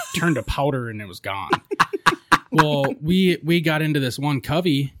 turned to powder, and it was gone. Well, we got into this one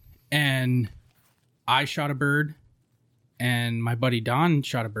covey, and I shot a bird, and my buddy Don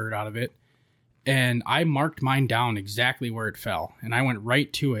shot a bird out of it, and I marked mine down exactly where it fell, and I went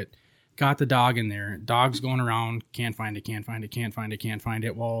right to it. Got the dog in there. Dog's going around. Can't find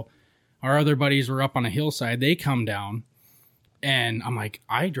it. Well, our other buddies were up on a hillside. They come down, and I'm like,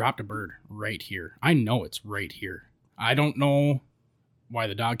 I dropped a bird right here. I know it's right here. I don't know why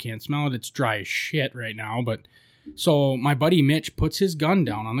the dog can't smell it. It's dry as shit right now. But so my buddy Mitch puts his gun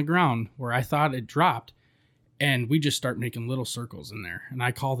down on the ground where I thought it dropped, and we just start making little circles in there. And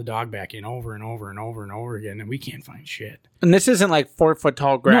I call the dog back in over and over and over and over again, and we can't find shit. And this isn't like 4-foot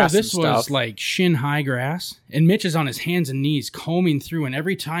tall grass. No, this and was stuff. like shin high grass. And Mitch is on his hands and knees combing through, and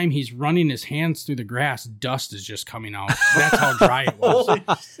every time he's running his hands through the grass, dust is just coming out. That's how dry it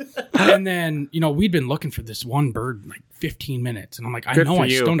was. And then, we'd been looking for this one bird like 15 minutes. And I'm like, Good for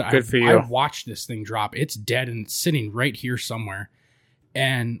you. stoned it. Good for you. I watched this thing drop. It's dead and it's sitting right here somewhere.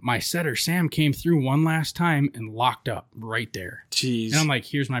 And my setter, Sam, came through one last time and locked up right there. Jeez. And I'm like,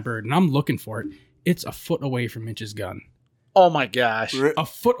 here's my bird. And I'm looking for it. It's a foot away from Mitch's gun. Oh my gosh. A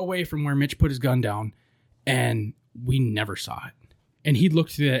foot away from where Mitch put his gun down, and we never saw it. And he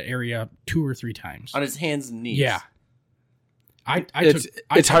looked through that area 2 or 3 times. on his hands and knees. Yeah. I It's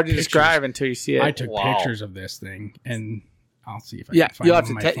took hard to pictures. describe until you see it. I took Wow. pictures of this thing, and I'll see if I Yeah, can find you'll it have on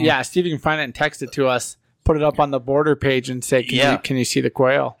to. my phone. Yeah, see if you can find it and text it to us. Put it up on the border page and say, "Can you see the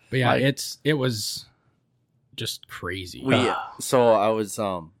quail?" But yeah, Like, it was just crazy. So I was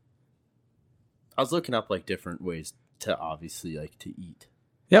looking up like different ways to obviously like to eat.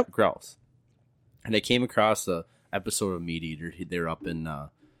 Yep. Grouse. And I came across a episode of Meat Eater. They were up in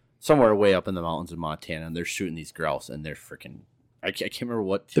somewhere way up in the mountains of Montana, and they're shooting these grouse, and they're freaking. I can't remember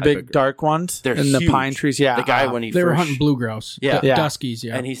what the type big of, dark ones They're in the huge. pine trees. Yeah, The guy when he They were first, hunting blue grouse. Yeah. Yeah. Duskies,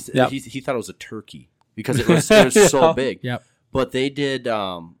 yeah. and he Yep. he thought it was a turkey because it was so Yeah. big. Yep. But they did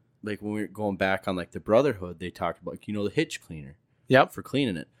like when we were going back on like the Brotherhood, they talked about the hitch cleaner Yep. for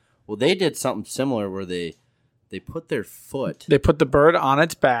cleaning it. Well, they did something similar where they put their foot They put the bird on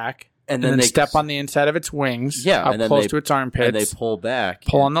its back and then they step on the inside of its wings. Yeah, up and then close they- to its and they armpits. pull back,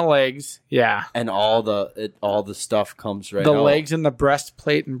 Pull on the legs. Yeah. and all the stuff comes right The out. legs and the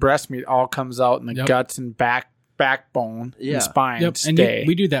breastplate and breast meat all comes out, and the Yep. guts and backbone Yeah. and spine Yep. And stay.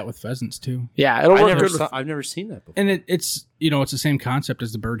 we do that with pheasants too. Yeah, it'll work good. I've never seen that before. And it's it's the same concept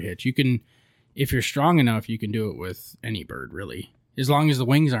as the bird hitch. You can, if you're strong enough, you can do it with any bird really, as long as the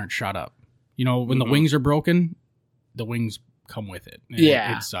wings aren't shot up. When the wings are broken, the wings come with it. And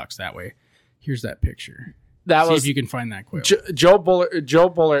Yeah. it sucks that way. Here's that picture. That See was if you can find that quail. Joe Bullard,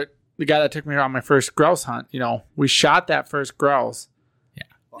 the guy that took me on my first grouse hunt. We shot that first grouse. Yeah.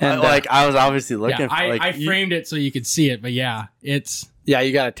 And I was obviously looking Yeah, for I framed it so you could see it, but yeah, it's Yeah,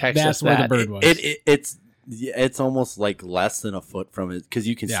 you got to text us that's where that. the bird was. it's almost like less than a foot from it because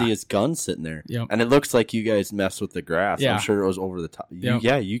you can Yeah. see his gun sitting there, Yep. and it looks like you guys messed with the grass. Yeah. I'm sure it was over the top.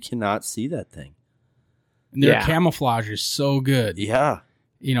 Yep. You cannot see that thing. And their Yeah. camouflage is so good, Yeah,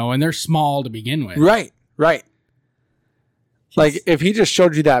 and they're small to begin with. Right. Like if he just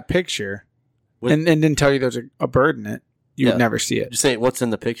showed you that picture With- and didn't tell you there's a bird in it, you Yeah. would never see it. just say what's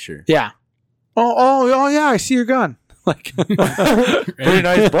in the picture. Yeah. Oh yeah, I see your gun. Like Pretty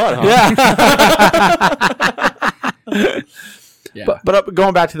nice butt, huh? yeah. Yeah. But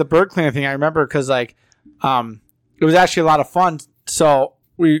going back to the bird cleaner thing, I remember because it was actually a lot of fun. So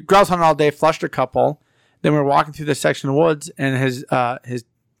we grouse hunted all day, flushed a couple. Then we were walking through this section of woods, and his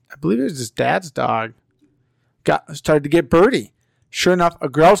I believe it was his dad's dog, started to get birdie. Sure enough, a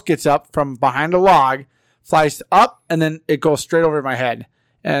grouse gets up from behind a log, flies up, and then it goes straight over my head.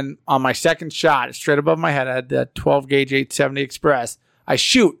 And on my second shot, straight above my head, I had the 12 gauge 870 Express. I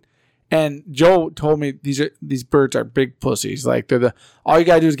shoot, and Joe told me these birds are big pussies. Like they're all you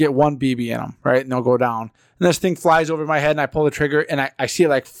gotta do is get one BB in them, right, and they'll go down. And this thing flies over my head, and I pull the trigger, and I see it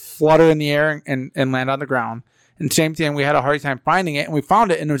like flutter in the air and land on the ground. And same thing, we had a hard time finding it, and we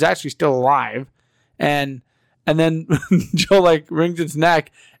found it, and it was actually still alive. And then Joe like wrings its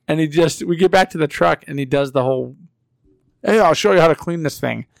neck, and we get back to the truck, and he does the whole, hey, I'll show you how to clean this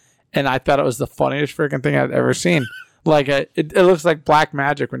thing. And I thought it was the funniest freaking thing I'd ever seen. Like it looks like black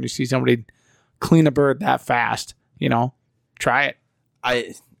magic when you see somebody clean a bird that fast. Try it.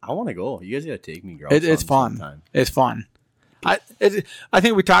 I want to go. You guys got to take me, grouse. It's fun. Sometime. It's fun. I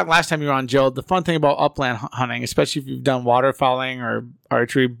think we talked last time you were on, Joe. The fun thing about upland hunting, especially if you've done waterfowling or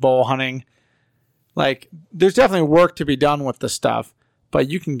archery, bow hunting, like there's definitely work to be done with the stuff. But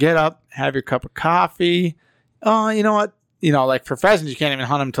you can get up, have your cup of coffee. Oh, you know what? Like for pheasants, you can't even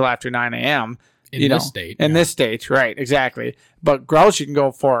hunt them until after 9 a.m. In this state. In this state, right, exactly. But grouse you can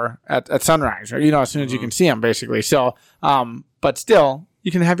go for at sunrise, or, as soon as you can see them, basically. So, but still,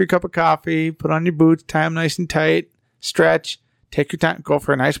 you can have your cup of coffee, put on your boots, tie them nice and tight, stretch, take your time, go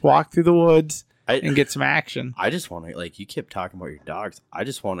for a nice walk through the woods, and get some action. I just want to, like, you kept talking about your dogs. I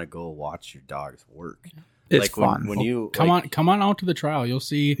just want to go watch your dogs work. It's like fun. When you come on out to the trial. You'll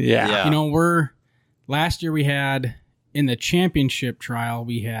see. Yeah. Last year we had, in the championship trial,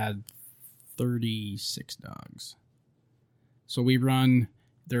 we had 36 dogs. So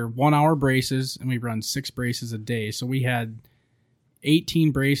they're 1 hour braces, and we run 6 braces a day. So we had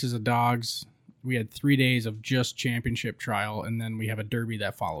 18 braces of dogs. We had 3 days of just championship trial, and then we have a derby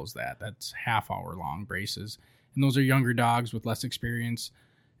that follows that. That's half-hour long braces. And those are younger dogs with less experience,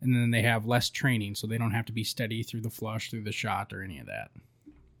 and then they have less training, so they don't have to be steady through the flush, through the shot, or any of that.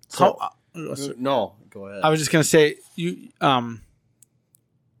 So, no, go ahead. I was just going to say, you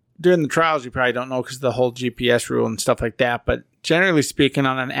during the trials, you probably don't know because of the whole GPS rule and stuff like that, but generally speaking,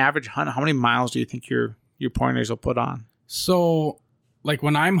 on an average hunt, how many miles do you think your pointers will put on? So, like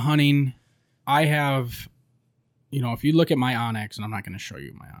when I'm hunting, I have, if you look at my Onyx, and I'm not going to show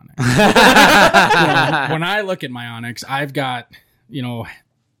you my Onyx. When I look at my Onyx, I've got,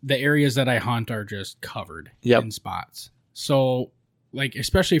 the areas that I hunt are just covered in spots. So, like,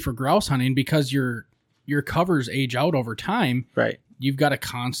 especially for grouse hunting, because your covers age out over time, right? You've got to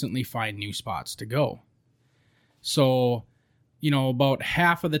constantly find new spots to go. So, about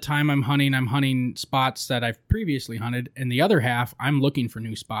half of the time I'm hunting spots that I've previously hunted, and the other half I'm looking for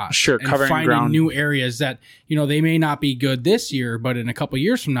new spots. Sure, and covering finding ground. new areas that, they may not be good this year, but in a couple of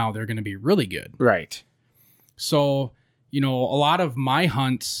years from now, they're going to be really good. Right. So, a lot of my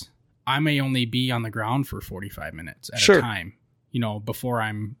hunts, I may only be on the ground for 45 minutes at a time, before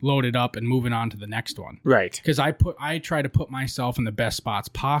I'm loaded up and moving on to the next one. Right. Because I try to put myself in the best spots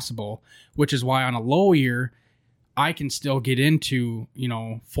possible, which is why on a low year, I can still get into,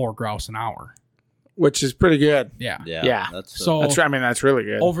 4 grouse an hour. Which is pretty good. Yeah. Yeah. That's really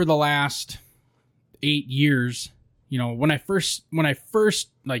good. Over the last 8 years, when I first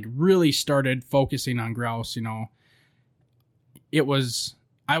like really started focusing on grouse,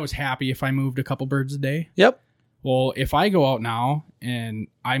 I was happy if I moved a couple birds a day. Yep. Well, if I go out now and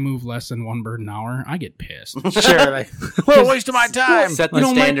I move less than 1 bird an hour, I get pissed. Sure, like, what a waste of my time. Set the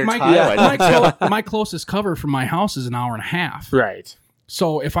standard my closest cover from my house is an hour and a half. Right.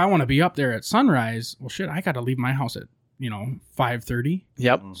 So if I want to be up there at sunrise, well, shit, I got to leave my house at 5:30.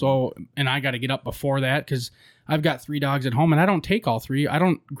 Yep. So, and I got to get up before that because I've got 3 dogs at home, and I don't take all 3. I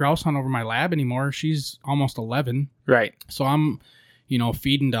don't grouse hunt over my lab anymore. She's almost 11. Right. So I'm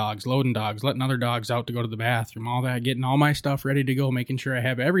feeding dogs, loading dogs, letting other dogs out to go to the bathroom, all that, getting all my stuff ready to go, making sure I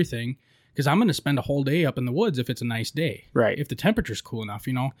have everything. Because I'm going to spend a whole day up in the woods if it's a nice day. Right. If the temperature's cool enough,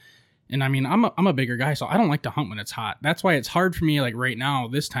 And I mean, I'm a bigger guy, so I don't like to hunt when it's hot. That's why it's hard for me, like right now,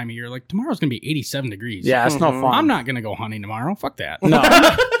 this time of year. Like tomorrow's going to be 87 degrees. Yeah, it's no fun. I'm not going to go hunting tomorrow. Fuck that. No.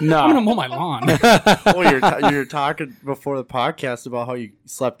 No. I'm going to mow my lawn. Well, you're talking before the podcast about how you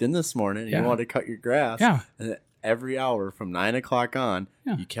slept in this morning and you wanted to cut your grass. Yeah. And every hour from 9 o'clock on,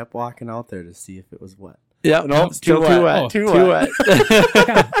 you kept walking out there to see if it was wet. Yeah, no, still too wet. Too wet.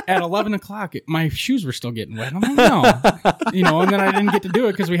 Yeah, at 11 o'clock, my shoes were still getting wet. I'm like, no. And then I didn't get to do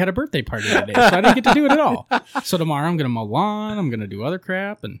it because we had a birthday party that day. So I didn't get to do it at all. So tomorrow I'm going to mow lawn. I'm going to do other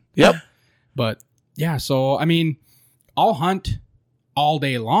crap. But yeah, so I mean, I'll hunt all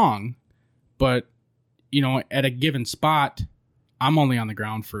day long, but, at a given spot, I'm only on the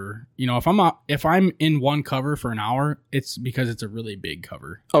ground for, if I'm in one cover for an hour, it's because it's a really big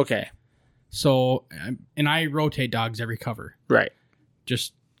cover. Okay. So, and I rotate dogs every cover. Right.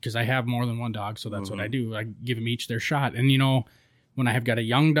 Just because I have more than one dog, so that's what I do. I give them each their shot. And, when I have got a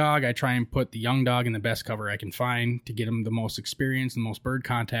young dog, I try and put the young dog in the best cover I can find to get them the most experience, the most bird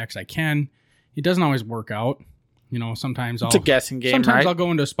contacts I can. It doesn't always work out. Sometimes It's a guessing game, sometimes right? I'll go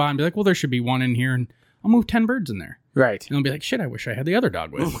into a spot and be like, well, there should be one in here, and I'll move 10 birds in there. Right. And I'll be like, shit, I wish I had the other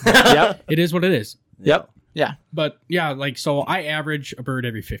dog with. Yep. It is what it is. Yep. Yeah. But yeah, so I average a bird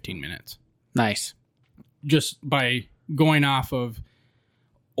every 15 minutes Nice. just by going off of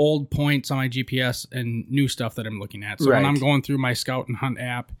old points on my GPS and new stuff that I'm looking at. So Right. when I'm going through my Scout and Hunt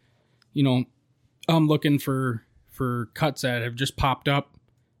app, I'm looking for cuts that have just popped up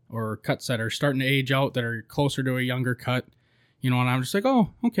or cuts that are starting to age out that are closer to a younger cut, and I'm just like, oh,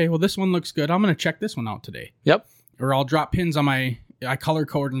 okay, well, this one looks good. I'm going to check this one out today. Yep. Or I'll drop pins I color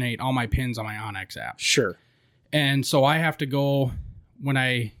coordinate all my pins on my Onyx app. Sure. And so I have to go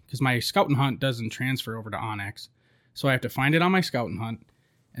because my Scout and Hunt doesn't transfer over to Onyx. So I have to find it on my Scout and Hunt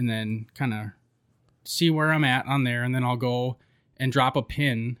and then kind of see where I'm at on there. And then I'll go and drop a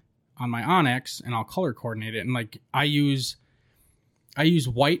pin on my Onyx and I'll color coordinate it. And I use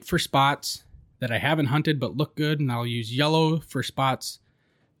white for spots that I haven't hunted but look good. And I'll use yellow for spots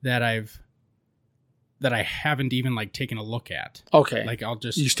that I haven't even taken a look at. Okay. I'll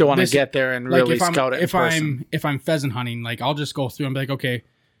just you still want to get there and really scout it. If I'm pheasant hunting, I'll just go through and be like, okay,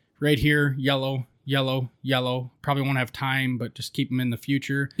 right here, yellow, yellow, yellow. Probably won't have time, but just keep them in the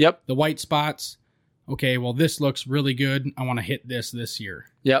future. Yep. The white spots. Okay, well, this looks really good. I want to hit this year.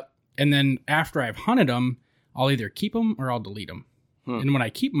 Yep. And then after I've hunted them, I'll either keep them or I'll delete them. And when I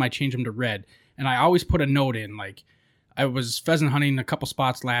keep them, I change them to red. And I always put a note in. I was pheasant hunting a couple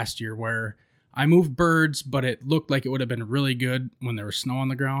spots last year where I moved birds, but it looked like it would have been really good when there was snow on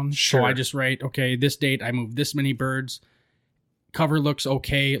the ground. Sure. So I just write, okay, this date I moved this many birds. Cover looks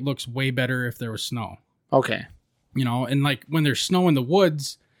okay. It looks way better if there was snow. Okay. And when there's snow in the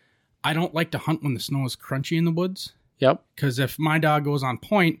woods, I don't like to hunt when the snow is crunchy in the woods. Yep. Because if my dog goes on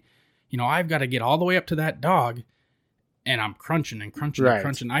point, I've got to get all the way up to that dog and I'm crunching and crunching Right. and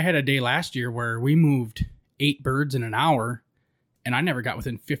crunching. I had a day last year where we moved 8 birds in an hour and I never got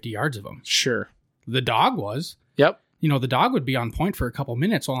within 50 yards of them. Sure. The dog was. Yep. The dog would be on point for a couple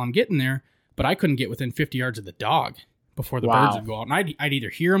minutes while I'm getting there, but I couldn't get within 50 yards of the dog before the birds would go out. And I'd either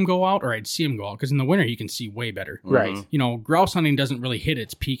hear them go out or I'd see them go out because in the winter you can see way better. Right. Grouse hunting doesn't really hit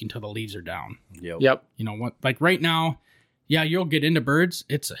its peak until the leaves are down. Yep. Right now, yeah, you'll get into birds.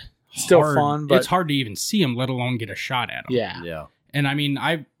 It's Still hard, fun, but it's hard to even see them, let alone get a shot at them. yeah. Yeah. And I mean,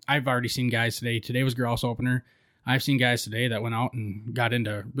 I've already seen guys today. Today was grouse opener. I've seen guys today that went out and got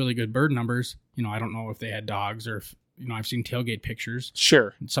into really good bird numbers. I don't know if they had dogs or if, I've seen tailgate pictures.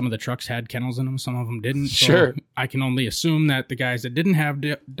 Sure. Some of the trucks had kennels in them. Some of them didn't. So Sure. I can only assume that the guys that didn't have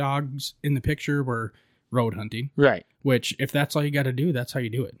dogs in the picture were road hunting, Right. which if that's all you got to do, that's how you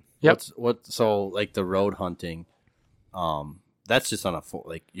do it. Yep. So the road hunting, that's just on a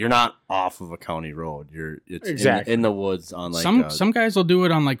full, you're not off of a county road. It's Exactly. in the woods on Some guys will do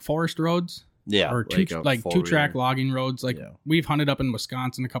it on forest roads. yeah, Or a two-track logging roads. We've hunted up in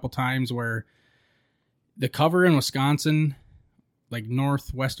Wisconsin a couple times where the cover in Wisconsin,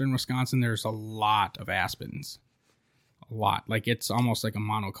 northwestern Wisconsin, there's a lot of aspens. A lot. It's almost like a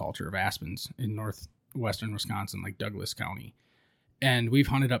monoculture of aspens in northwestern Wisconsin, Douglas County. And we've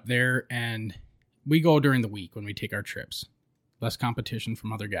hunted up there, and we go during the week when we take our trips. Less competition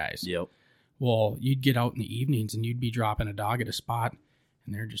from other guys. Yep. Well, you'd get out in the evenings, and you'd be dropping a dog at a spot,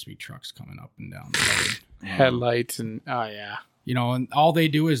 and there'd just be trucks coming up and down the road. Headlights and oh yeah. And all they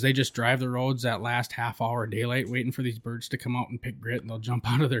do is they just drive the roads that last half hour of daylight, waiting for these birds to come out and pick grit, and they'll jump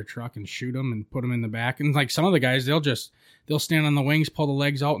out of their truck and shoot them and put them in the back. And some of the guys, they'll stand on the wings, pull the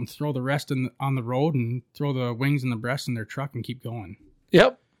legs out, and throw the rest on the road, and throw the wings and the breast in their truck and keep going.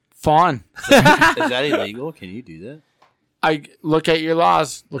 Yep. Fun. Is that illegal? Can you do that? I look at your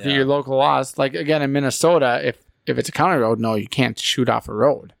laws. Look at Yeah. your local laws. Again in Minnesota, if it's a county road, no, you can't shoot off a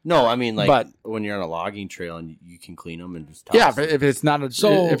road. No, I mean But- when you're on a logging trail and you can clean them and just toss Yeah, them. but if it's not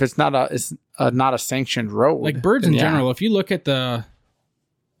not a sanctioned road. Birds in then yeah. general, if you look at the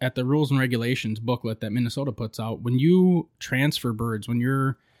rules and regulations booklet that Minnesota puts out, when you transfer birds, when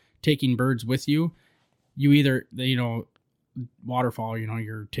you're taking birds with you, you either, waterfowl,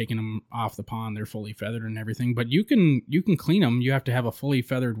 you're taking them off the pond, they're fully feathered and everything, but you can clean them. You have to have a fully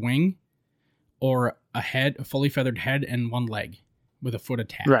feathered wing or a fully feathered head and one leg with a foot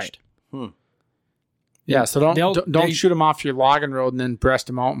attached. Right. Yeah, so don't they- shoot them off your logging road and then breast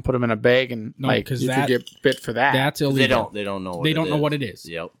them out and put them in a bag and No, like 'cause you that- could get bit for that. That's illegal. They don't know. They don't know what it is.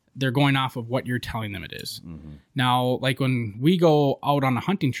 Yep. They're going off of what you're telling them it is. Now, like when we go out on a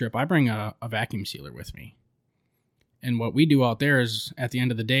hunting trip, I bring a vacuum sealer with me. And what we do out there is at the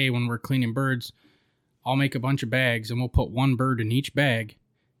end of the day when we're cleaning birds, I'll make a bunch of bags and we'll put one bird in each bag,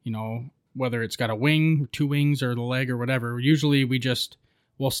 you know, whether it's got a wing, 2 wings, or the leg or whatever. Usually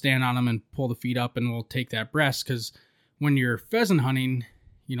we'll stand on them and pull the feet up and we'll take that breast because when you're pheasant hunting,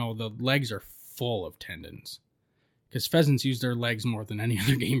 you know, the legs are full of tendons. Because pheasants use their legs more than any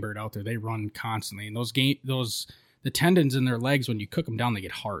other game bird out there. They run constantly. And the tendons in their legs, when you cook them down, they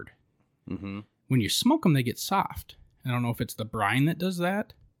get hard. Mm-hmm. When you smoke them, they get soft. I don't know if it's the brine that does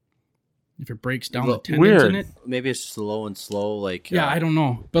that. If it breaks down the tendons Weird. in it. Maybe it's slow, like Yeah, I don't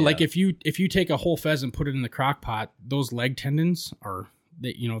know. But yeah. like if you take a whole pheasant, put it in the crock pot, those leg tendons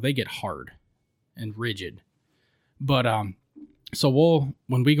they get hard and rigid. But so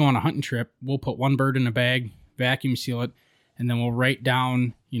when we go on a hunting trip, we'll put one bird in a bag, vacuum seal it, and then we'll write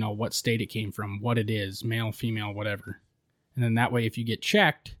down, you know, what state it came from, what it is, male, female, whatever. And then that way, if you get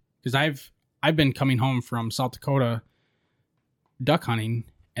checked, because I've been coming home from South Dakota duck hunting,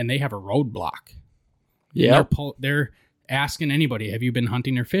 and they have a roadblock. Yeah. They're asking anybody, have you been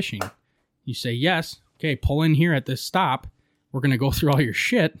hunting or fishing? You say yes. Okay, pull in here at this stop. We're going to go through all your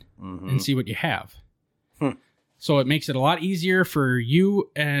shit and see what you have. So it makes it a lot easier for you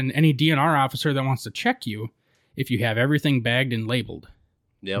and any DNR officer that wants to check you if you have everything bagged and labeled.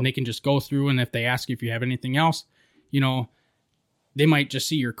 Yep. And they can just go through, and if they ask you if you have anything else, you know, they might just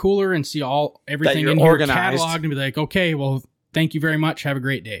see your cooler and see everything you're in here organized. cataloged and be like, okay, well, thank you very much. Have a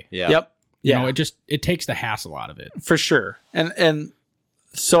great day. Yeah. Yep. You Yeah. know, it takes the hassle out of it. For sure. And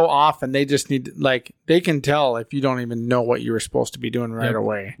so often they just need like they can tell if you don't even know what you were supposed to be doing right Yep.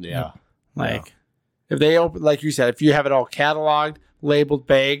 away. Yeah. Like if they open, like you said, if you have it all cataloged, labeled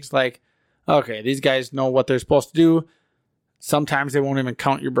bags, like, okay, these guys know what they're supposed to do. Sometimes they won't even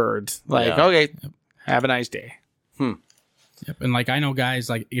count your birds. Like, Yeah. okay, have a nice day. Yep. And like I know guys,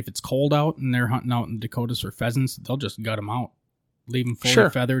 like if it's cold out and they're hunting out in the Dakotas for pheasants, they'll just gut them out, leave them fully Sure.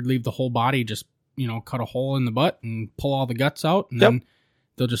 feathered, leave the whole body, just, you know, cut a hole in the butt and pull all the guts out, and Yep. then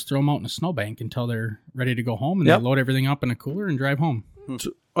they'll just throw them out in a snowbank until they're ready to go home, and Yep. they load everything up in a cooler and drive home.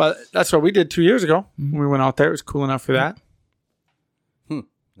 Well, that's what we did 2 years ago. When we went out there. It was cool enough for that.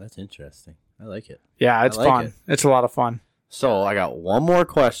 That's interesting. I like it. Yeah, it's I like fun. it. It's a lot of fun. So I got one more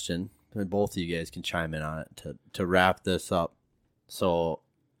question, and both of you guys can chime in on it to wrap this up. So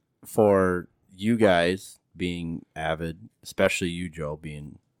for you guys being avid, especially you, Joe,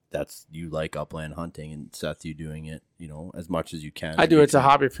 being you like upland hunting, and Seth, you doing it, you know, as much as you can. I do. It's a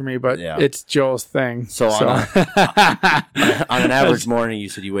hobby for me, but Yeah. it's Joe's thing. So on an average morning, you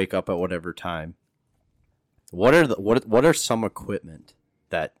said you wake up at whatever time. What are some equipment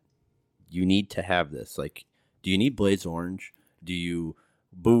that you need to have this? Like, do you need Blaze Orange? Do you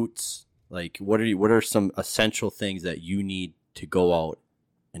boots? Like, what are some essential things that you need to go out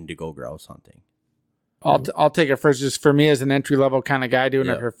and to go grouse hunting? I'll take it first. Just for me as an entry level kind of guy doing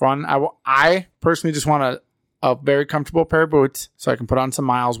Yeah. it for fun, I personally just want a very comfortable pair of boots so I can put on some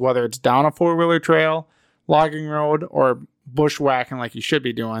miles, whether it's down a 4-wheeler trail, logging road, or bushwhacking like you should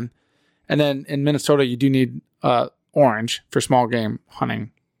be doing. And then in Minnesota, you do need orange for small game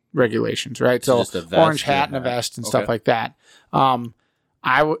hunting regulations, right? So So just a vest orange and hat and a hat. vest and Okay. stuff like that.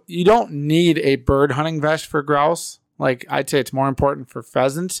 You don't need a bird hunting vest for grouse. Like I'd say it's more important for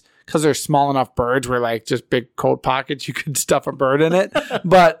pheasants because they're small enough birds where like just big coat pockets, you could stuff a bird in it.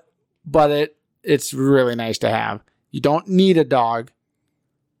 but it's really nice to have. You don't need a dog,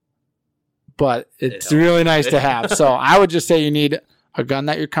 but it's really nice to have. So I would just say you need a gun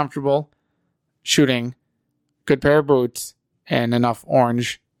that you're comfortable shooting, good pair of boots, and enough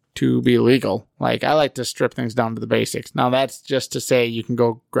orange to be legal. Like I like to strip things down to the basics. Now that's just to say you can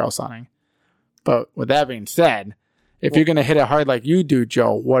go grouse hunting. But with that being said, if you're going to hit it hard like you do,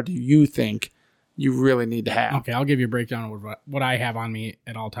 Joe, what do you think you really need to have? Okay, I'll give you a breakdown of what I have on me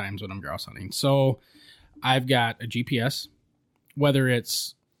at all times when I'm grouse hunting. So I've got a GPS, whether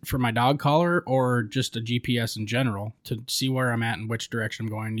it's for my dog collar or just a GPS in general to see where I'm at and which direction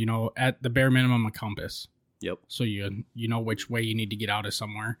I'm going. You know, at the bare minimum, a compass. Yep. So you know which way you need to get out of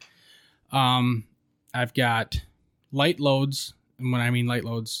somewhere. I've got light loads. And when I mean light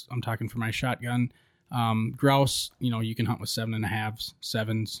loads, I'm talking for my shotgun. Grouse, you know, you can hunt with 7.5s,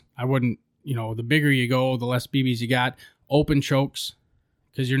 7s. I wouldn't, you know, the bigger you go, the less BBs you got. Open chokes,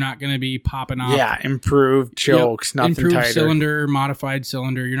 because you're not going to be popping off. Yeah, improved chokes, nothing Improved tighter. cylinder, modified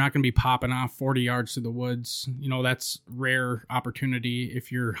cylinder. You're not going to be popping off 40 yards through the woods. That's rare opportunity.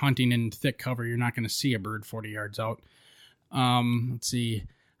 If you're hunting in thick cover, you're not going to see a bird 40 yards out. Let's see.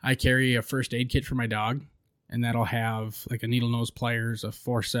 I carry a first aid kit for my dog, and that'll have like a needle nose pliers, a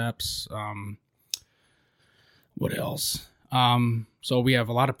forceps. What else? So we have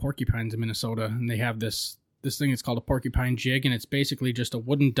a lot of porcupines in Minnesota, and they have this thing that's called a porcupine jig, and it's basically just a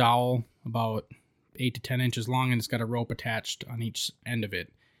wooden dowel about 8 to 10 inches long, and it's got a rope attached on each end of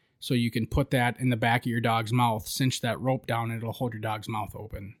it. So you can put that in the back of your dog's mouth, cinch that rope down, and it'll hold your dog's mouth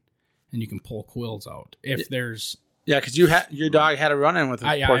open, and you can pull quills out. If there's because your dog had a run-in with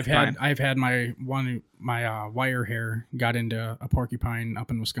a porcupine. I've had my wire hair got into a porcupine up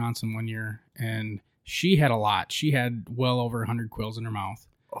in Wisconsin one year, and she had a lot. She had well over 100 quills in her mouth.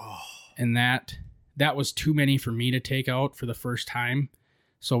 Oh. And that was too many for me to take out for the first time.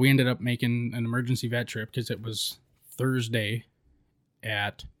 So we ended up making an emergency vet trip because it was Thursday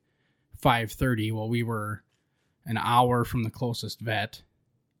at 5:30. Well, we were an hour from the closest vet.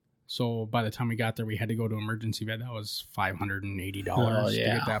 So by the time we got there, we had to go to emergency vet. That was $580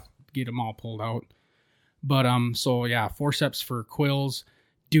 to get them all pulled out. But so yeah, forceps for quills.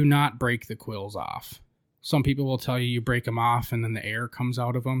 Do not break the quills off. Some people will tell you break them off and then the air comes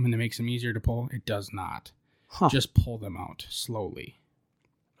out of them and it makes them easier to pull. It does not. Huh. Just pull them out slowly.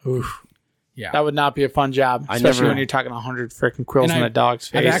 Oof. Yeah. That would not be a fun job, especially when you're talking 100 freaking quills in a dog's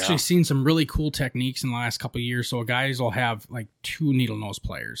face. I've actually seen some really cool techniques in the last couple of years. So guys will have like 2 needle nose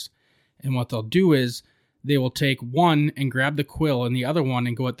pliers. And what they'll do is they will take one and grab the quill and the other one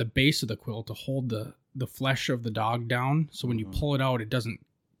and go at the base of the quill to hold the flesh of the dog down. So when you pull it out, it doesn't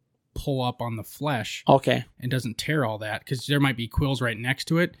pull up on the flesh. Okay. And doesn't tear all that because there might be quills right next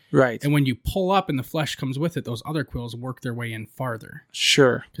to it. Right. And when you pull up and the flesh comes with it, those other quills work their way in farther.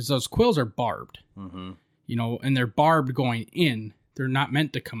 Sure. Because those quills are barbed. Mm-hmm. And they're barbed going in. They're not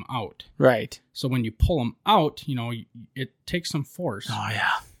meant to come out. Right. So when you pull them out, it takes some force. Oh,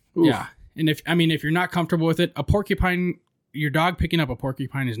 yeah. Oof. Yeah. And if you're not comfortable with it, a porcupine, your dog picking up a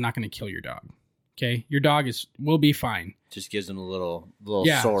porcupine is not going to kill your dog. Okay. Your dog will be fine. Just gives them a little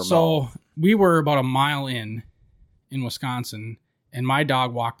yeah, sore so mouth. We were about a mile in Wisconsin, and my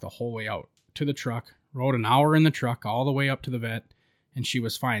dog walked the whole way out to the truck, rode an hour in the truck all the way up to the vet, and she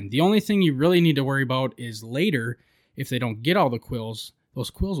was fine. The only thing you really need to worry about is later, if they don't get all the quills, those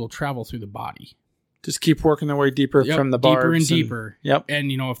quills will travel through the body. Just keep working their way deeper from the barbs. Deeper and deeper. Yep. And,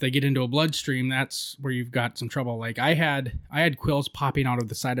 if they get into a bloodstream, that's where you've got some trouble. Like I had quills popping out of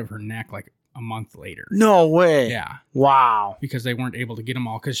the side of her neck like a month later. No way. Yeah. Wow. Because they weren't able to get them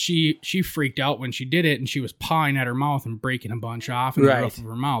all. Because she freaked out when she did it, and she was pawing at her mouth and breaking a bunch off in the roof of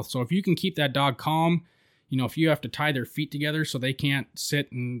her mouth. So if you can keep that dog calm, if you have to tie their feet together so they can't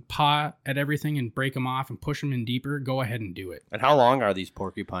sit and paw at everything and break them off and push them in deeper, go ahead and do it. And how long are these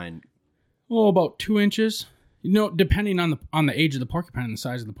porcupine? Oh, about 2 inches. Depending on the age of the porcupine and the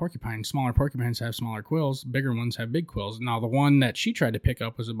size of the porcupine, smaller porcupines have smaller quills, bigger ones have big quills. Now, the one that she tried to pick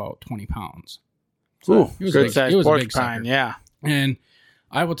up was about 20 pounds. So it was good size porcupine, yeah. And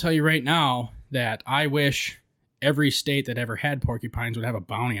I will tell you right now that I wish every state that ever had porcupines would have a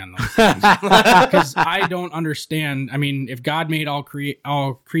bounty on those things. Because I don't understand. I mean, if God made all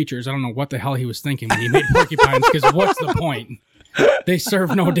creatures, I don't know what the hell he was thinking when he made porcupines, because what's the point? They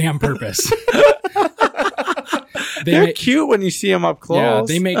serve no damn purpose. They're cute when you see them up close. Yeah,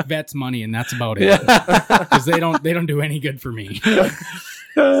 they make vets money, and that's about it. Because they don't do any good for me.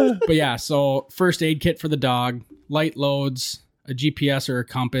 But yeah, so first aid kit for the dog, light loads, a GPS or a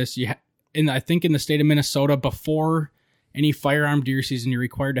compass. I think in the state of Minnesota, before any firearm deer season, you're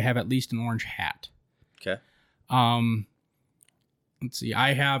required to have at least an orange hat. Okay. Let's see.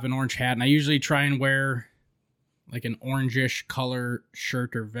 I have an orange hat, and I usually try and wear like an orangish color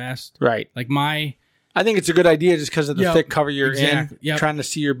shirt or vest. Right. Like I think it's a good idea just because of the thick cover you're in. Yep. Trying to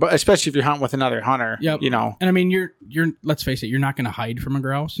see especially if you're hunting with another hunter. Yep. And I mean, you're let's face it, you're not going to hide from a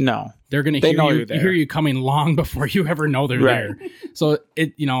grouse. No. They're going to hear you coming long before you ever know they're there. So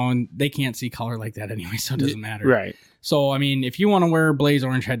and they can't see color like that anyway, so it doesn't matter. Right. So I mean, if you want to wear blaze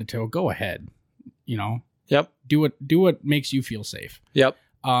orange head to toe, go ahead. Yep. Do what makes you feel safe. Yep.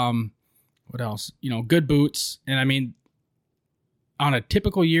 What else? Good boots. And I mean, on a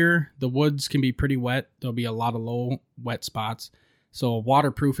typical year, the woods can be pretty wet. There'll be a lot of low wet spots. So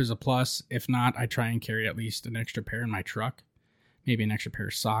waterproof is a plus. If not, I try and carry at least an extra pair in my truck. Maybe an extra pair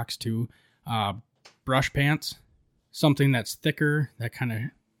of socks too. Brush pants, something that's thicker, that kind of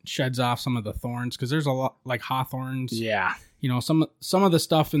sheds off some of the thorns, because there's a lot like hawthorns. Yeah. You know, some of the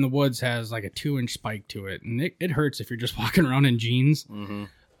stuff in the woods has like a 2-inch spike to it, and it hurts if you're just walking around in jeans.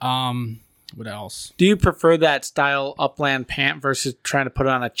 What else? Do you prefer that style upland pant versus trying to put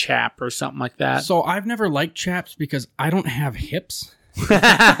on a chap or something like that? So I've never liked chaps because I don't have hips.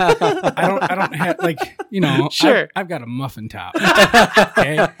 I don't have, like, you know, Sure. I've got a muffin top.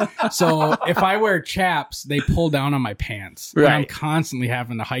 Okay. So if I wear chaps, they pull down on my pants. And I'm Right. constantly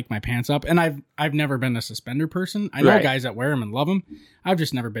having to hike my pants up. And I've never been a suspender person. I know Right. guys that wear them and love them. I've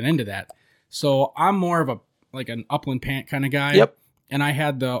just never been into that. So I'm more of an upland pant kind of guy. Yep. And I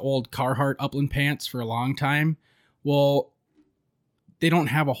had the old Carhartt upland pants for a long time. Well, they don't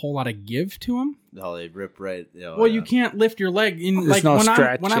have a whole lot of give to them. No, they rip right. Well, you can't lift your leg. In, There's like no when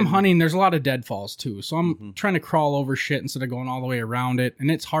stretch I'm and- hunting, there's a lot of deadfalls too. So I'm trying to crawl over shit instead of going all the way around it, and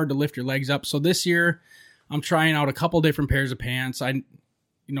it's hard to lift your legs up. So this year, I'm trying out a couple different pairs of pants.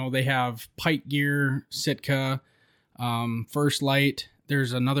 They have Pike Gear, Sitka, First Light.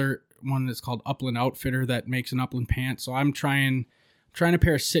 There's another one that's called Upland Outfitter that makes an upland pant. So I'm trying a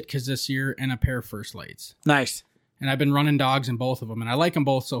pair of Sitkas this year and a pair of First Lights. Nice. And I've been running dogs in both of them, and I like them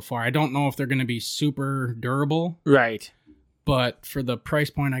both so far. I don't know if they're going to be super durable, Right. but for the price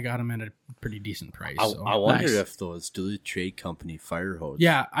point, I got them at a pretty decent price. So. I wonder Nice. if those Duluth Trade Company fire hose.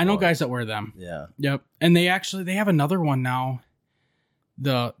 Yeah, I know guys that wear them. Yeah. Yep. And they have another one now.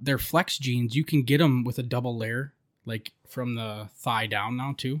 Their Flex jeans, you can get them with a double layer, like from the thigh down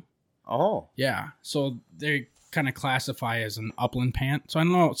now too. Oh. Yeah. So they kind of classify as an upland pant. So I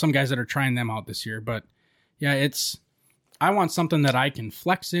know some guys that are trying them out this year, but yeah, I want something that I can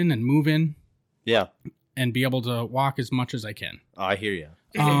flex in and move in Yeah. and be able to walk as much as I can. I hear you.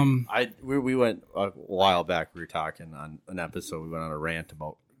 We went a while back. We were talking on an episode. We went on a rant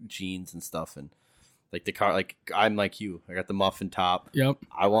about jeans and stuff, and like the car. Like I'm like you. I got the muffin top. Yep.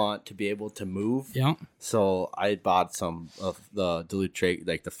 I want to be able to move. Yep. So I bought some of the Duluth Trade,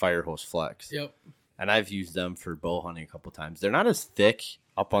 like the fire hose Flex. Yep. And I've used them for bow hunting a couple times. They're not as thick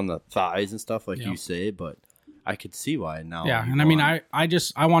up on the thighs and stuff like Yep. you say, but I could see why now. Yeah. you And I go mean, on.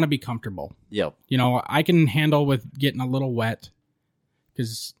 I want to be comfortable. Yep. You know, I can handle with getting a little wet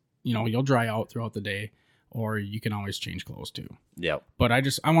because, you know, you'll dry out throughout the day, or you can always change clothes too. Yep. But I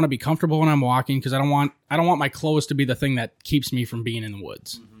want to be comfortable when I'm walking because I don't want my clothes to be the thing that keeps me from being in the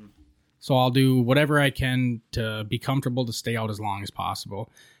woods. So I'll do whatever I can to be comfortable to stay out as long as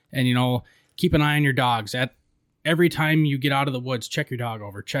possible. And, you know, keep an eye on your dogs. Every time you get out of the woods, check your dog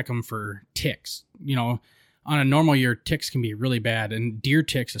over. Check them for ticks. You know, on a normal year, ticks can be really bad. And deer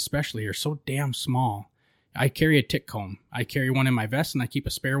ticks especially are so damn small. I carry a tick comb. I carry one in my vest, and I keep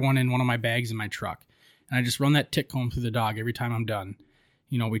a spare one in one of my bags in my truck. And I just run that tick comb through the dog every time I'm done.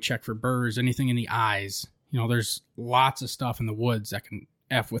 You know, we check for burrs, anything in the eyes. You know, there's lots of stuff in the woods that can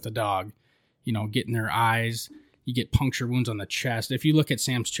F with a dog. You know, get in their eyes. You get puncture wounds on the chest. If you look at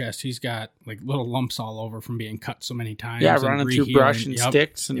Sam's chest, he's got like little lumps all over from being cut so many times. Yeah, and running through rehealing. brush and Yep.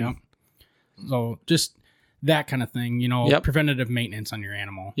 sticks. And Yep. So just that kind of thing, you know, Yep. preventative maintenance on your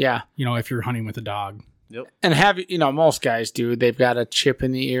animal. Yeah. You know, if you're hunting with a dog. Yep. And most guys do. They've got a chip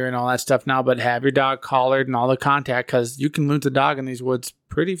in the ear and all that stuff now, but have your dog collared and all the contact because you can lose a dog in these woods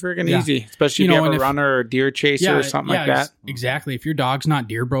pretty friggin' Yeah. easy, especially You if know, you have and a if- runner or a deer chaser or something like that. Exactly. If your dog's not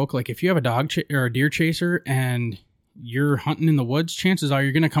deer broke, like if you have a dog or a deer chaser and you're hunting in the woods, chances are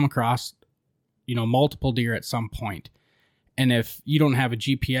you're going to come across, you know, multiple deer at some point. And if you don't have a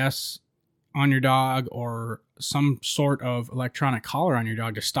GPS on your dog or some sort of electronic collar on your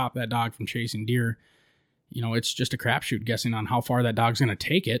dog to stop that dog from chasing deer, you know, it's just a crapshoot guessing on how far that dog's going to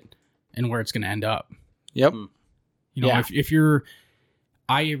take it and where it's going to end up. Yep. Hmm. You know, Yeah.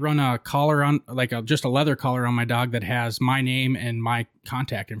 I run a collar on, like just a leather collar on my dog that has my name and my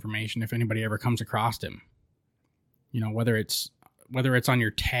contact information if anybody ever comes across him. You know, whether it's on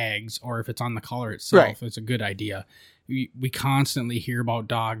your tags or if it's on the collar itself, Right. it's a good idea. We constantly hear about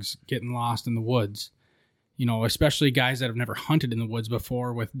dogs getting lost in the woods. You know, especially guys that have never hunted in the woods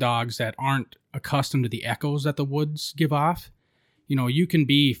before with dogs that aren't accustomed to the echoes that the woods give off. You know, you can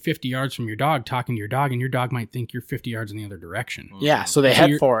be 50 yards from your dog talking to your dog, and your dog might think you're 50 yards in the other direction. Yeah, so they So head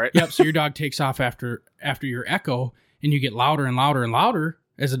you're- for it. Yep. So your dog takes off after your echo, and you get louder and louder and louder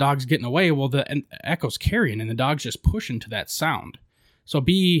as the dog's getting away. Well, the echo's carrying, and the dog's just pushing to that sound. So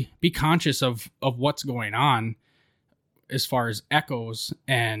be conscious of what's going on as far as echoes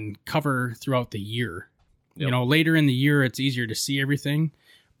and cover throughout the year. Yep. You know, later in the year, it's easier to see everything.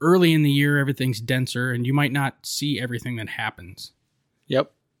 Early in the year, everything's denser, and you might not see everything that happens.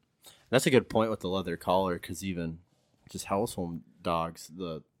 Yep. That's a good point with the leather collar, because even just household dogs,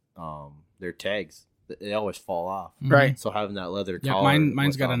 their tags, they always fall off. Right. So having that leather Yeah, collar,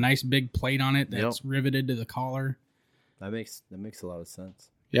 mine's got a without- nice big plate on it that's riveted to the collar. That makes a lot of sense.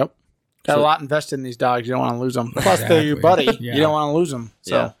 Yep. Got So- a lot invested in these dogs. You don't want to lose them. Plus, they're your buddy. Exactly. Yeah. You don't want to lose them.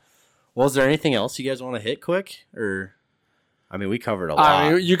 So. Yeah. Well, is there anything else you guys want to hit quick? Or, I mean, we covered a lot.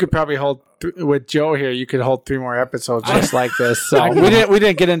 I mean, you could probably hold with Joe here. You could hold 3 more episodes just like this. So we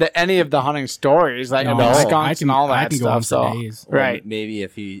didn't get into any of the hunting stories like about skunks and all that I can go stuff. on for So days. Well, right. Maybe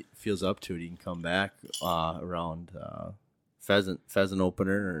if he feels up to it, he can come back around pheasant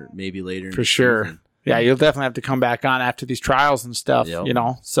opener, or maybe later in For the sure. season. Yeah, you'll definitely have to come back on after these trials and stuff. Yep. You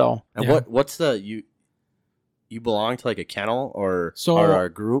know. So And Yeah. what's the you belong to like a kennel or a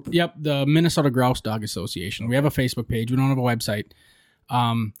group? Yep, the Minnesota Grouse Dog Association. We have a Facebook page. We don't have a website.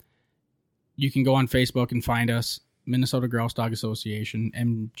 You can go on Facebook and find us, Minnesota Grouse Dog Association,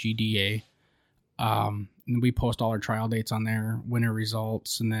 MGDA. And we post all our trial dates on there, winter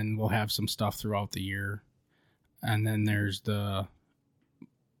results, and then we'll have some stuff throughout the year. And then there's the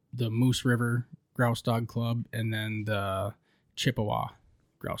Moose River Grouse Dog Club, and then the Chippewa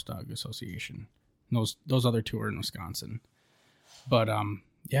Grouse Dog Association. And those other 2 are in Wisconsin. But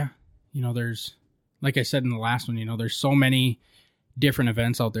yeah, there's, like I said in the last one, there's so many different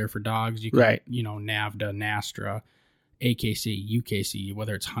events out there for dogs. You can, Right. NAVDA, NASTRA, AKC, UKC,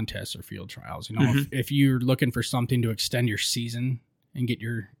 whether it's hunt tests or field trials. If you're looking for something to extend your season and get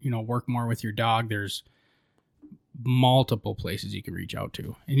your, work more with your dog, there's multiple places you can reach out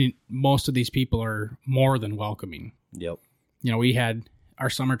to. And most of these people are more than welcoming. Yep. We had our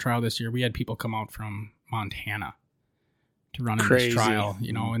summer trial this year. We had people come out from Montana to run in this trial,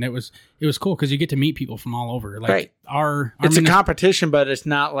 and it was cool because you get to meet people from all over. Like Right. our it's a competition, but it's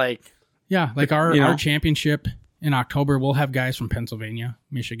not like like our championship in October. We'll have guys from Pennsylvania,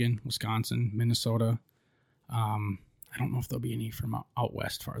 Michigan, Wisconsin, Minnesota. I don't know if there'll be any from out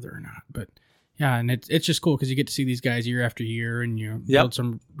west farther or not, but yeah, and it's just cool because you get to see these guys year after year, and you build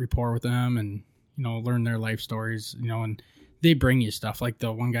some rapport with them, and learn their life stories, and they bring you stuff. Like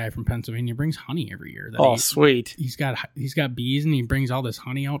the one guy from Pennsylvania brings honey every year. Sweet. He's got bees, and he brings all this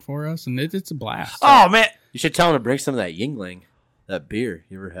honey out for us, and it's a blast. Oh man, You should tell him to bring some of that Yingling, that beer.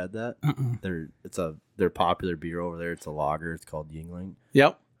 You ever had that? They're popular beer over there. It's a lager. It's called Yingling.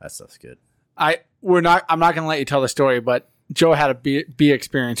 Yep. That stuff's good. I'm not going to let you tell the story, but Joe had a bee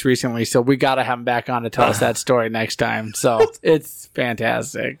experience recently, so we got to have him back on to tell us that story next time. So it's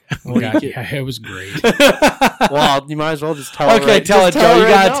fantastic. Yeah, it was great. Well, you might as well just tell it. Okay, right. tell it, Just Joe. You right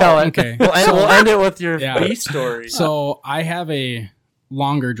got to now. tell it. Okay. We'll end it with your Yeah. bee story. So I have a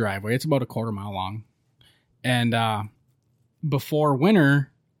longer driveway. It's about a 1/4 mile long. And before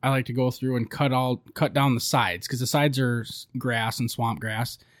winter, I like to go through and cut down the sides because the sides are grass and swamp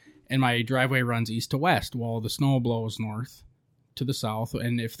grass. And my driveway runs east to west. Well, the snow blows north to the south.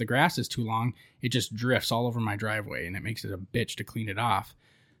 And if the grass is too long, it just drifts all over my driveway and it makes it a bitch to clean it off.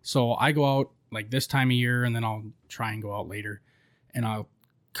 So I go out like this time of year, and then I'll try and go out later, and I'll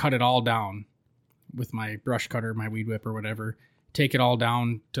cut it all down with my brush cutter, my weed whip or whatever, take it all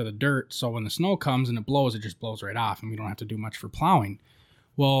down to the dirt. So when the snow comes and it blows, it just blows right off and we don't have to do much for plowing.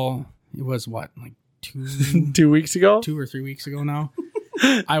 Well, it was what, like 2 weeks ago? 2 or 3 weeks ago now.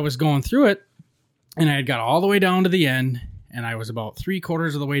 I was going through it and I had got all the way down to the end, and I was about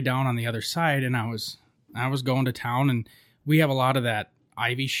 3/4 of the way down on the other side, and I was going to town, and we have a lot of that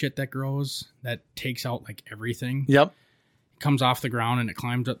ivy shit that grows that takes out like everything. Yep. It comes off the ground and it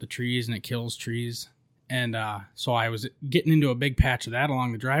climbs up the trees and it kills trees. And so I was getting into a big patch of that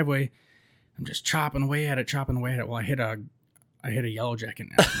along the driveway. I'm just chopping away at it. Well, I hit a yellow jacket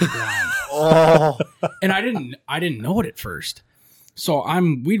nest in the ground. Oh, And I didn't know it at first. So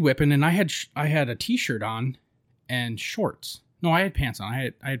I'm weed whipping, and I had a t-shirt on and shorts. No, I had pants on.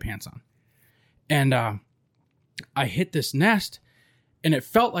 I had pants on. And I hit this nest, and it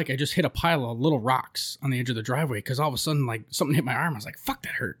felt like I just hit a pile of little rocks on the edge of the driveway, because all of a sudden, like, something hit my arm. I was like, fuck,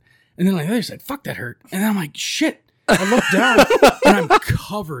 that hurt. And then like the other side, fuck, that hurt. And then I'm like, shit. I look down and I'm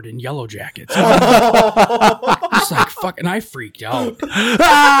covered in yellow jackets. It's like, fuck, and I freaked out.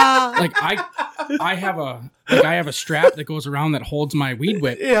 Like I have a strap that goes around that holds my weed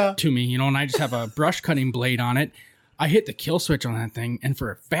whip to me, and I just have a brush cutting blade on it. I hit the kill switch on that thing, and for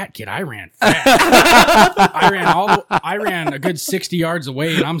a fat kid, I ran fast. I ran a good 60 yards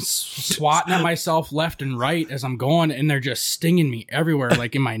away, and I'm swatting at myself left and right as I'm going, and they're just stinging me everywhere,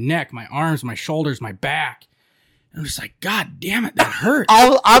 like in my neck, my arms, my shoulders, my back. And I'm just like, God damn it, that hurts.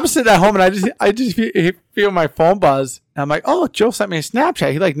 I'm sitting at home and I just feel my phone buzz. And I'm like, oh, Joe sent me a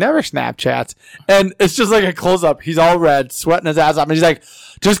Snapchat. He like never Snapchats. And it's just like a close up. He's all red, sweating his ass off. And he's like,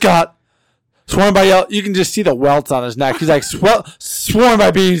 just got swarmed by yellow. You can just see the welts on his neck. He's like, swarmed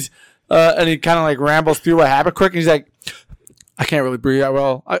by bees. And he kind of like rambles through what happened quick. And he's like, I can't really breathe that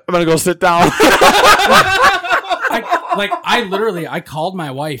well. I'm going to go sit down. I called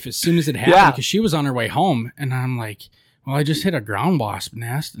my wife as soon as it happened because she was on her way home. And I'm like, well, I just hit a ground wasp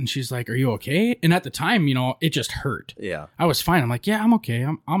nest. And she's like, are you okay? And at the time, it just hurt. Yeah. I was fine. I'm like, yeah, I'm okay.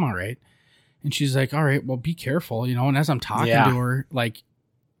 I'm all right. And she's like, all right, well, be careful, And as I'm talking to her, like,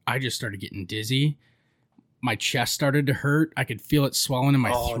 I just started getting dizzy. My chest started to hurt. I could feel it swelling in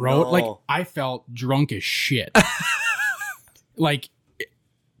my throat. No. Like, I felt drunk as shit. Like,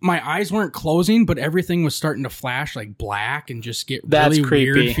 my eyes weren't closing, but everything was starting to flash like black and just get That's really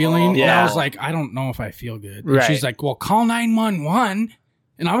creepy. weird feeling. Yeah. And I was like, I don't know if I feel good. And Right. she's like, well, call 911.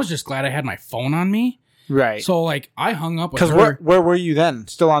 And I was just glad I had my phone on me. Right. So, like, I hung up with Because her. where were you then?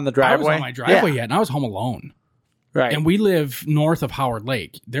 Still on the driveway? I was on my driveway yet, and I was home alone. Right. And we live north of Howard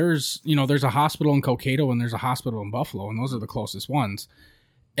Lake. There's a hospital in Cokato and there's a hospital in Buffalo, and those are the closest ones.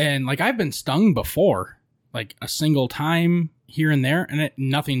 And like I've been stung before, like a single time here and there, and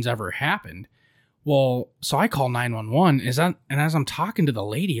nothing's ever happened. Well, so I call 911. And as I'm talking to the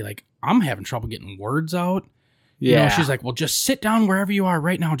lady, like I'm having trouble getting words out. yeah. She's like, well, just sit down wherever you are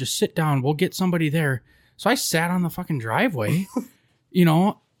right now. Just sit down. We'll get somebody there. So I sat on the fucking driveway,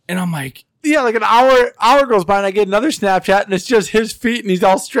 and I'm like, yeah, like an hour goes by and I get another Snapchat and it's just his feet and he's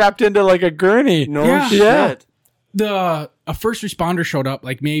all strapped into like a gurney. No Yeah. shit. Yeah. a first responder showed up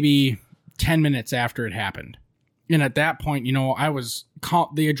like maybe 10 minutes after it happened. And at that point, I was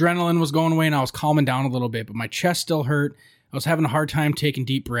the adrenaline was going away and I was calming down a little bit, but my chest still hurt. I was having a hard time taking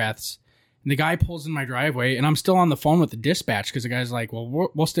deep breaths. And the guy pulls in my driveway and I'm still on the phone with the dispatch because the guy's like,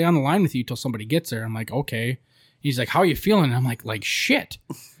 well, we'll stay on the line with you till somebody gets there. I'm like, okay. He's like, how are you feeling? And I'm like shit.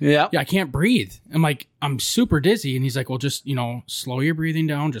 Yeah. Yeah, I can't breathe. I'm like, I'm super dizzy. And he's like, well, just, slow your breathing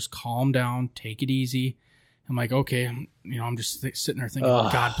down. Just calm down. Take it easy. I'm like, okay. I'm just sitting there thinking, oh,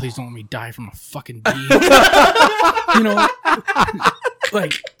 God, please don't let me die from a fucking bee.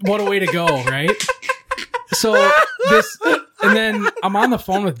 Like, what a way to go, right? So and then I'm on the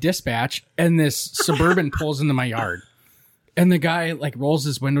phone with dispatch and this Suburban pulls into my yard. And the guy like rolls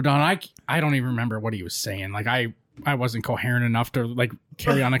his window down. I don't even remember what he was saying. Like I wasn't coherent enough to like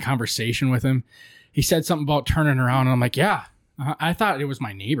carry on a conversation with him. He said something about turning around, and I'm like, yeah. I thought it was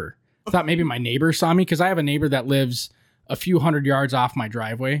my neighbor. I thought maybe my neighbor saw me because I have a neighbor that lives a few hundred yards off my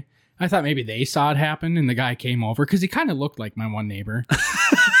driveway. I thought maybe they saw it happen, and the guy came over because he kind of looked like my one neighbor.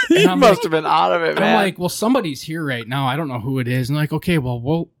 He must have been out of it, man. I'm like, well, somebody's here right now. I don't know who it is. And like, okay,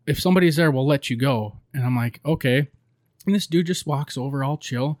 well, if somebody's there, we'll let you go. And I'm like, okay. And this dude just walks over all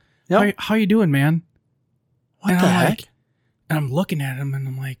chill. Yep. How you doing, man? What and the I'm heck? like, and I'm looking at him and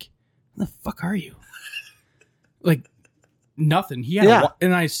I'm like, who the fuck are you? Like, nothing. He had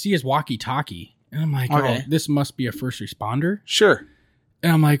and I see his walkie-talkie. And I'm like, Okay. oh, this must be a first responder. Sure.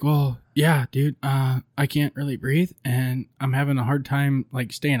 And I'm like, well, yeah, dude, I can't really breathe. And I'm having a hard time,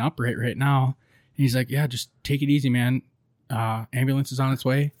 like, staying upright right now. And he's like, yeah, just take it easy, man. Ambulance is on its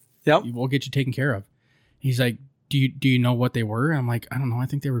way. Yep. We'll get you taken care of. He's like, do you know what they were? I'm like, I don't know. I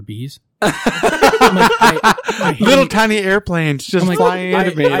think they were bees. I'm like, I hit Little him. tiny airplanes just I'm like, flying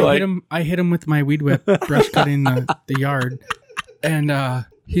into me. I hit him with my weed whip, brush cutting the yard. And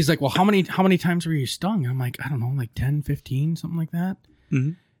he's like, well, how many times were you stung? I'm like, I don't know, like 10, 15, something like that.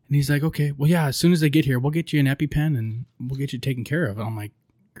 Mhm. And he's like, okay, well, yeah, as soon as they get here, we'll get you an EpiPen and we'll get you taken care of. And I'm like,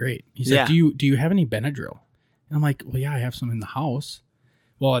 great. He's like, do you have any Benadryl? And I'm like, well, yeah, I have some in the house.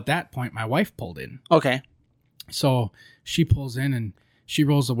 Well, at that point, my wife pulled in. Okay. So she pulls in and she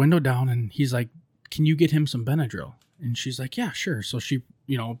rolls the window down and he's like, can you get him some Benadryl? And she's like, yeah, sure. So she,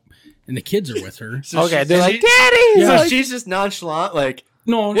 and the kids are with her. So Okay. she- They're so like, she- Daddy! So Like, she's just nonchalant, like,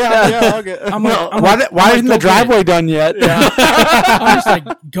 No, yeah, okay. I'm like, why isn't the driveway done yet? I'm just like,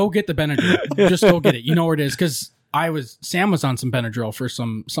 go get the Benadryl. Just go get it. You know where it is. Because Sam was on some Benadryl for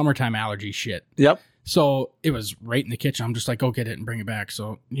some summertime allergy shit. Yep. So it was right in the kitchen. I'm just like, go get it and bring it back.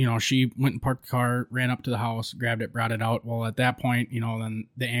 So, she went and parked the car, ran up to the house, grabbed it, brought it out. Well, at that point, then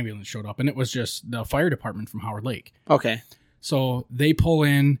the ambulance showed up and it was just the fire department from Howard Lake. Okay. So they pull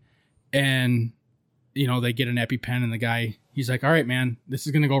in and, they get an EpiPen and the guy, he's like, all right, man, this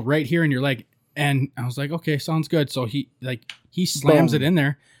is going to go right here in your leg. And I was like, okay, sounds good. So he slams Boom. it in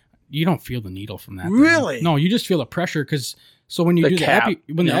there. You don't feel the needle from that thing. Really? No, you just feel the pressure because so when you The do cap.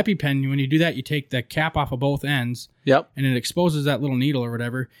 the EpiPen, when you do that, you take the cap off of both ends Yep. and it exposes that little needle or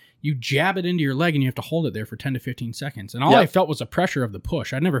whatever. You jab it into your leg and you have to hold it there for 10 to 15 seconds. And all Yep. I felt was the pressure of the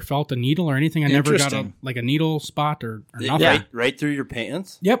push. I never felt a needle or anything. I never got Interesting. a needle spot or nothing. Yeah. right through your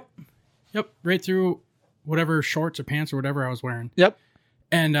pants. Yep. Right through whatever shorts or pants or whatever I was wearing. Yep.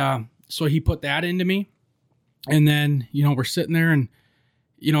 And so he put that into me. And then, we're sitting there and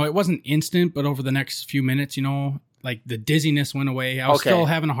you know, it wasn't instant, but over the next few minutes, you know, like the dizziness went away. I was still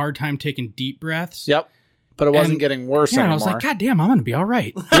having a hard time taking deep breaths. Yep. But it wasn't And, getting worse Yeah, anymore. I was like, God damn, I'm going to be all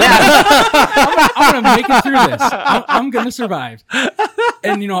right. I'm going to make it through this. I'm going to survive.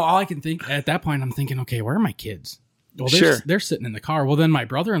 And, you know, all I can think at that point, I'm thinking, okay, where are my kids? Well, they're sitting in the car. Well, then my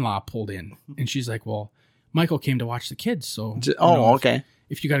brother-in-law pulled in and she's like, well, Michael came to watch the kids. So, okay.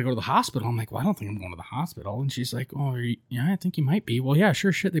 If you got to go to the hospital, I'm like, well, I don't think I'm going to the hospital. And she's like, oh, yeah, I think you might be. Well, yeah,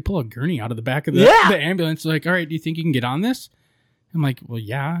 sure shit. They pull a gurney out of the back of the ambulance. They're like, all right, do you think you can get on this? I'm like, well,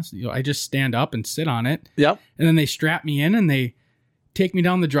 yeah. So, you know, I just stand up and sit on it. Yep. And then they strap me in and they take me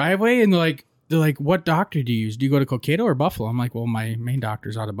down the driveway and they're like, what doctor do you use? Do you go to Cokato or Buffalo? I'm like, well, my main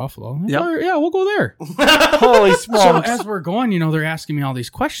doctor's out of Buffalo. Like, Yep. "Oh, yeah, we'll go there. Holy So smokes. as we're going, you know, they're asking me all these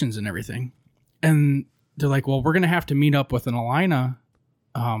questions and everything. And they're like, well, we're going to have to meet up with an Allina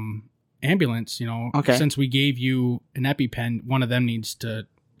ambulance, you know, since we gave you an EpiPen, one of them needs to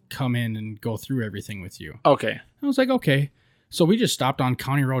come in and go through everything with you. Okay. I was like, okay. So we just stopped on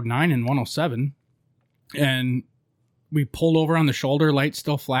County Road 9 and 107 and we pulled over on the shoulder, lights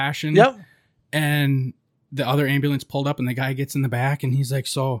still flashing. Yep. And the other ambulance pulled up and the guy gets in the back and he's like,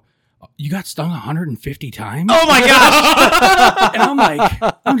 so you got stung 150 times? Oh my gosh.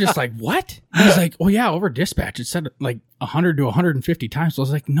 And I'm just like, what? And he's like, well, yeah, over dispatch, it said like 100 to 150 times. So I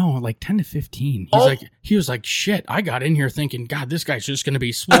was like, no, like 10 to 15. He was like, shit, I got in here thinking, God, this guy's just going to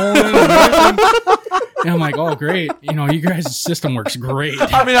be swollen. And I'm like, oh, great. You know, you guys' system works great.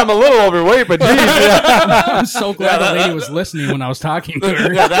 I mean, I'm a little overweight, but geez. Yeah. I'm so glad the lady was listening when I was talking to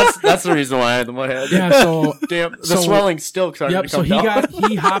her. Yeah, that's the reason why I had in my head. Yeah, so Damn, the swelling's still starting to come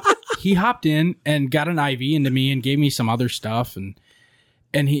down. He hopped in and got an IV into me and gave me some other stuff and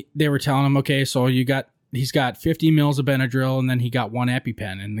they were telling him, okay, so he's got 50 mils of Benadryl and then he got one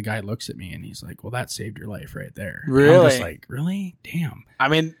EpiPen and the guy looks at me and he's like, well, that saved your life right there. Really? And I'm just like, really? Damn. I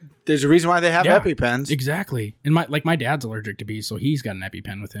mean, there's a reason why they have EpiPens. Exactly. And my dad's allergic to bees, so he's got an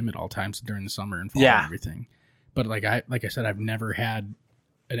EpiPen with him at all times during the summer and fall and everything. But like I said, I've never had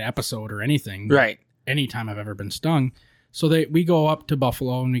an episode or anything. Right. Anytime I've ever been stung. So we go up to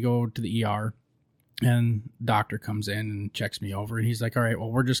Buffalo and we go to the ER and doctor comes in and checks me over and he's like, all right,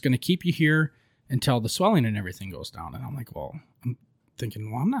 well, we're just going to keep you here until the swelling and everything goes down. And I'm like, well, I'm thinking,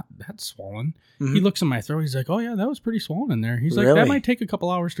 well, I'm not that swollen. Mm-hmm. He looks at my throat. He's like, oh yeah, that was pretty swollen in there. He's like, that might take a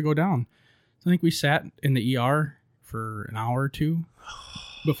couple hours to go down. So I think we sat in the ER for an hour or two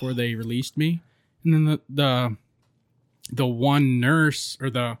before they released me. And then the one nurse or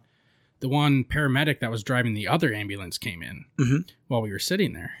the one paramedic that was driving the other ambulance came in while we were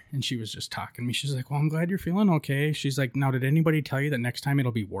sitting there. And she was just talking to me. She's like, well, I'm glad you're feeling okay. She's like, now, did anybody tell you that next time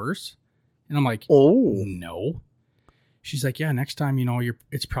it'll be worse? And I'm like, oh, no. She's like, yeah, next time, you know,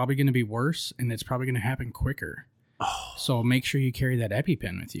 it's probably going to be worse and it's probably going to happen quicker. Oh. So make sure you carry that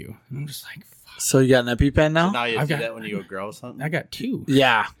EpiPen with you. And I'm just like, fuck. So you got an EpiPen now? So now you do that when you go grouse hunting? I got 2.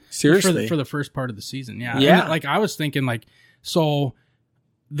 Yeah. Seriously. For the first part of the season. Yeah. Yeah. And, like, I was thinking, like, so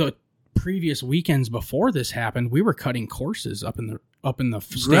the previous weekends before this happened, we were cutting courses up in the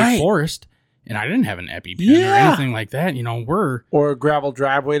state forest. And I didn't have an EpiPen or anything like that. You know, or a gravel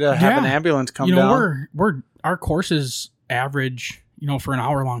driveway to have an ambulance come down. You know, our courses average, you know, for an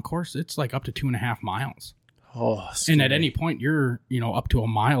hour-long course, it's like up to 2.5 miles. Oh, scary. And at any point, you're, you know, up to a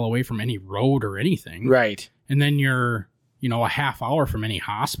mile away from any road or anything. Right. And then you're, you know, a half hour from any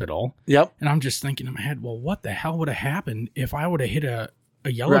hospital. Yep. And I'm just thinking in my head, well, what the hell would have happened if I would have hit a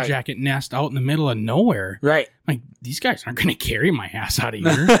yellow jacket nest out in the middle of nowhere? Right. Like, these guys aren't going to carry my ass out of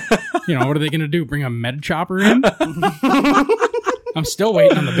here. You know, what are they going to do? Bring a med chopper in? I'm still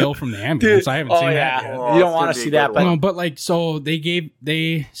waiting on the bill from the ambulance. I haven't seen that yet. You don't want to see that. But like, so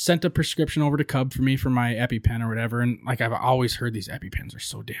they sent a prescription over to Cub for me for my EpiPen or whatever. And like, I've always heard these EpiPens are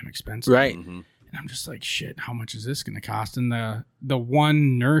so damn expensive. Right. Mm-hmm. And I'm just like, shit, how much is this going to cost? And the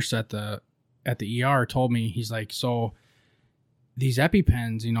one nurse at the ER told me, he's like, so these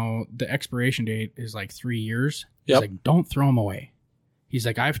EpiPens, you know, the expiration date is like 3 years. He's like, don't throw them away. He's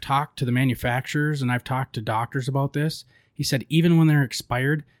like, I've talked to the manufacturers and I've talked to doctors about this. He said, even when they're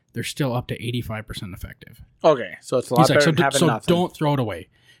expired, they're still up to 85% effective. Okay. So it's a lot better than having nothing. So don't throw it away.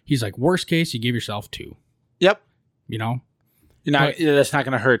 He's like, worst case, you give yourself 2. Yep. You know? That's not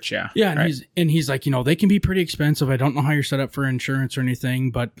going to hurt you. Yeah. And he's like, you know, they can be pretty expensive. I don't know how you're set up for insurance or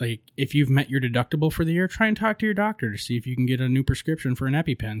anything, but like, if you've met your deductible for the year, try and talk to your doctor to see if you can get a new prescription for an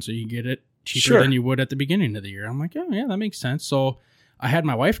EpiPen so you get it cheaper than you would at the beginning of the year. I'm like, oh, yeah, that makes sense. So I had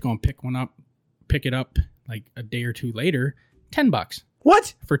my wife go and pick it up like a day or two later, $10.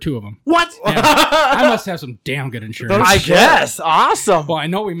 What? for 2 of them. What? Yeah. I must have some damn good insurance. I guess. Awesome. Well, I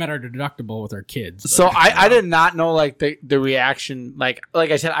know we met our deductible with our kids. So I did not know like the reaction. Like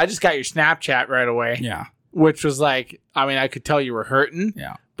I said, I just got your Snapchat right away. Yeah. Which was like, I mean, I could tell you were hurting.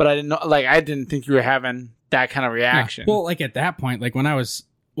 Yeah. But I didn't know, like, I didn't think you were having that kind of reaction. Yeah. Well, like at that point, like when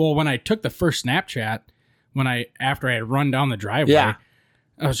I took the first Snapchat, after I had run down the driveway, Yeah.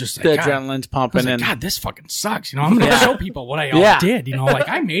 I was just like, the God, adrenaline's I was pumping like, in. God, this fucking sucks. You know, I'm going to show people what I all Yeah. did. You know, like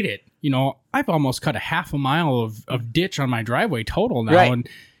I made it. You know, I've almost cut a half a mile of ditch on my driveway total now, Right. and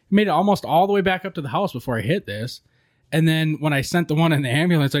made it almost all the way back up to the house before I hit this. And then when I sent the one in the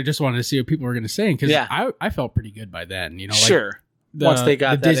ambulance, I just wanted to see what people were going to say because Yeah. I felt pretty good by then. You know, like Sure. Once they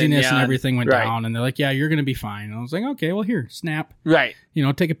got the that in, dizziness and yeah. everything went Right. down, and they're like, "Yeah, you're going to be fine." And I was like, "Okay, well, here, snap." Right. You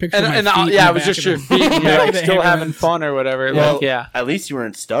know, take a picture And, of my and feet. in yeah, the it was back just of your the- feet. And you're back like of the still having ambulance. fun or whatever. Well, Like, yeah. At least you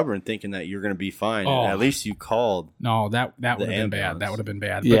weren't stubborn, thinking that you're going to be fine. Oh. And at least you called. No, that would have been bad. ambulance. That would have been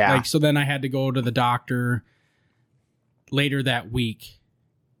bad. Yeah. But like, so then I had to go to the doctor later that week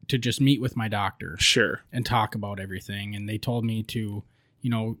to just meet with my doctor Sure. and talk about everything. And they told me to, you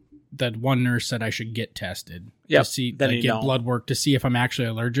know, that one nurse said I should get tested Yep. to see, Then like, you get know. blood work to see if I'm actually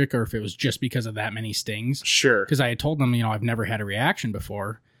allergic or if it was just because of that many stings. Sure. Because I had told them, you know, I've never had a reaction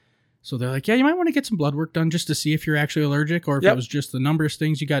before. So they're like, yeah, you might want to get some blood work done just to see if you're actually allergic or if Yep. it was just the number of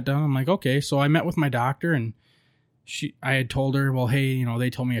stings you got done. I'm like, okay. So I met with my doctor and I had told her, well, hey, you know, they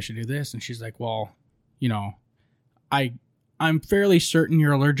told me I should do this. And she's like, well, you know, I'm fairly certain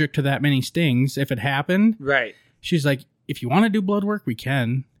you're allergic to that many stings. If it happened, Right. she's like, if you want to do blood work, we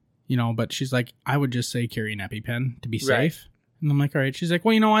can, you know, but she's like, I would just say carry an EpiPen to be Right. safe. And I'm like, all right. She's like,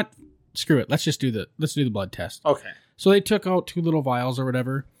 well, you know what? Screw it. Let's do the blood test. Okay. So they took out 2 little vials or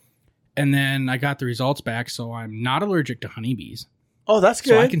whatever. And then I got the results back. So I'm not allergic to honeybees. Oh, that's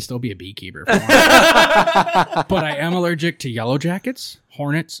So I good. can still be a beekeeper. If I want. But I am allergic to yellow jackets,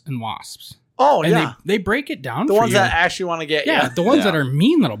 hornets, and wasps. Oh, And yeah. they break it down The for ones you. that actually want to get yeah, you. the ones that are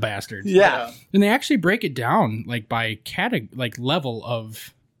mean little bastards. Yeah. And they actually break it down like by level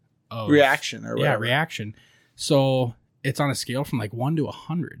of Reaction or whatever. Yeah, reaction. So it's on a scale from like 1 to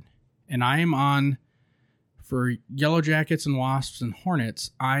 100. And I am on, for yellow jackets and wasps and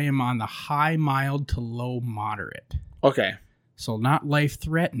hornets, I am on the high, mild to low, moderate. Okay. So not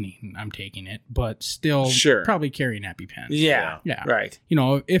life-threatening, I'm taking it, but still Sure. probably carry an EpiPen. Yeah. Yeah. Right. You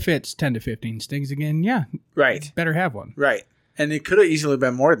know, if it's 10 to 15 stings again, yeah, Right. better have one. Right. And it could have easily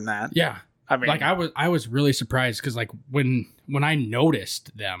been more than that. Yeah. I mean, Like I was really surprised because like when I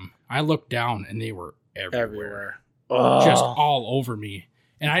noticed them, I looked down and they were everywhere. Oh. Just all over me.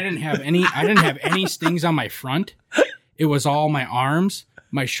 And I didn't have any stings on my front. It was all my arms,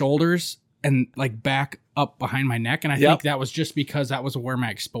 my shoulders, and like back up behind my neck. And I think that was just because that was where my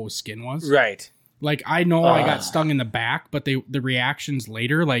exposed skin was. Right. Like I know I got stung in the back, but the reactions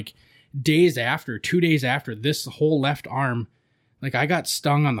later, like 2 days after, this whole left arm, like I got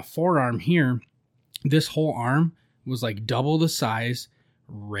stung on the forearm here. This whole arm was like double the size,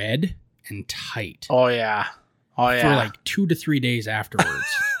 red and tight. Oh, yeah. Oh, yeah. For like 2 to 3 days afterwards.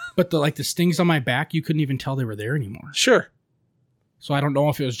 But the stings on my back, you couldn't even tell they were there anymore. Sure. So I don't know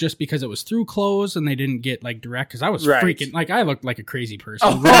if it was just because it was through clothes and they didn't get like direct, because I was Right. freaking, like I looked like a crazy person.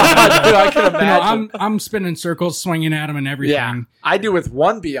 Oh, dude, I can You imagine. know, I'm spinning circles, swinging at them and everything. Yeah. I do with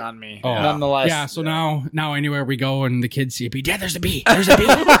one bee on me. Oh. Nonetheless. Yeah, so now anywhere we go and the kids see a bee, Dad, there's a bee. There's a bee.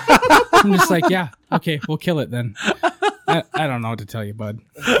 I'm just like, yeah, okay, we'll kill it then. I don't know what to tell you, bud.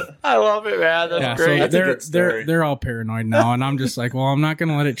 I love it, man. That's Yeah, great. so That's a good story. they're all paranoid now, and I'm just like, well, I'm not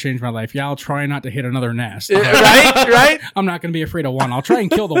gonna let it change my life. Yeah, I'll try not to hit another nest. Right? I'm not gonna be afraid of one. I'll try and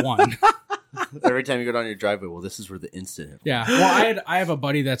kill the one. Every time you go down your driveway, well, this is where the incident. Yeah. Well, I have a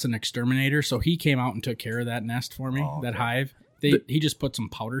buddy that's an exterminator, so he came out and took care of that nest for me, that hive. He just put some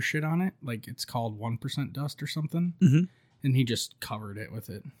powder shit on it, like it's called 1% dust or something, and he just covered it with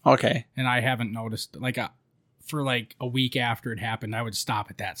it. Okay. And I haven't noticed, like, for like a week after it happened, I would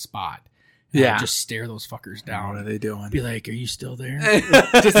stop at that spot. And Yeah. I'd just stare those fuckers down. What are they doing? Be like, are you still there?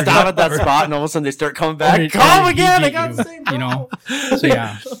 Just stop at that spot, and all of a sudden they start coming back. Or Come he again! I get got you, the same you know? So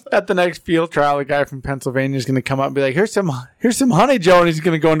yeah. At the next field trial, a guy from Pennsylvania is going to come up and be like, here's some honey, Joe. And he's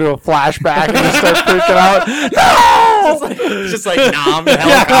going to go into a flashback and just start freaking out. No! It's just like, nom, the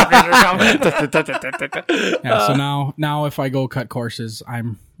helicopters are coming. Yeah. So now if I go cut courses,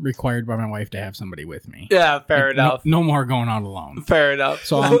 I'm required by my wife to have somebody with me. Yeah, fair enough. No more going out alone. Fair enough.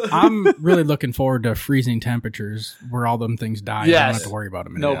 So I'm really looking forward to freezing temperatures where all them things die. I Yes. don't have to worry about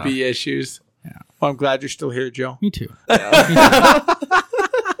them No anymore. bee issues. Yeah. Well, I'm glad you're still here, Joe. Me too.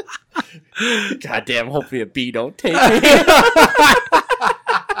 Goddamn, hopefully a bee don't take me.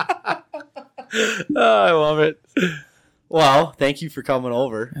 I love it. Well, thank you for coming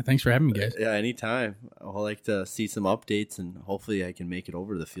over. Yeah, thanks for having me, guys. Yeah, anytime. I'd like to see some updates, and hopefully I can make it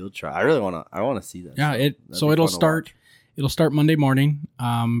over to the field trial. I really want to see that. Yeah, it'll start. It'll start Monday morning.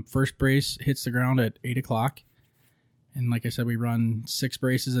 First brace hits the ground at 8:00, and like I said, we run 6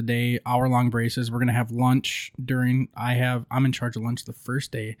 braces a day, hour-long braces. We're gonna have lunch during. I'm in charge of lunch the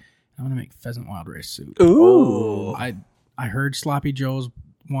first day. I'm gonna make pheasant wild rice soup. Ooh. I heard sloppy joes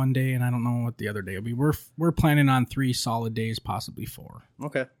one day, and I don't know what the other day will be. We're planning on 3 solid days, possibly 4.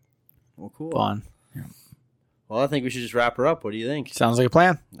 Okay. Well, cool. Fun. Well, I think we should just wrap her up. What do you think? Sounds like a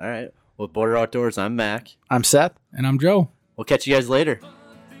plan. All right. Well, Border Outdoors, I'm Mac. I'm Seth. And I'm Joe. We'll catch you guys later.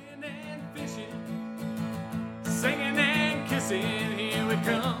 Hunting and fishing, singing and kissing, here we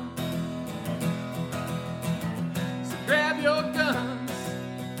come. So grab your guns,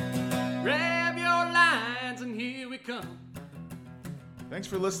 grab your lines, and here we come. Thanks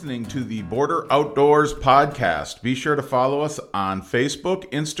for listening to the Border Outdoors podcast. Be sure to follow us on Facebook,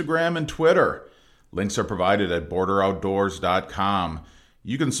 Instagram, and Twitter. Links are provided at borderoutdoors.com.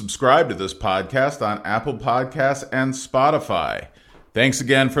 You can subscribe to this podcast on Apple Podcasts and Spotify. Thanks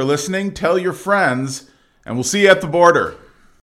again for listening. Tell your friends, and we'll see you at the border.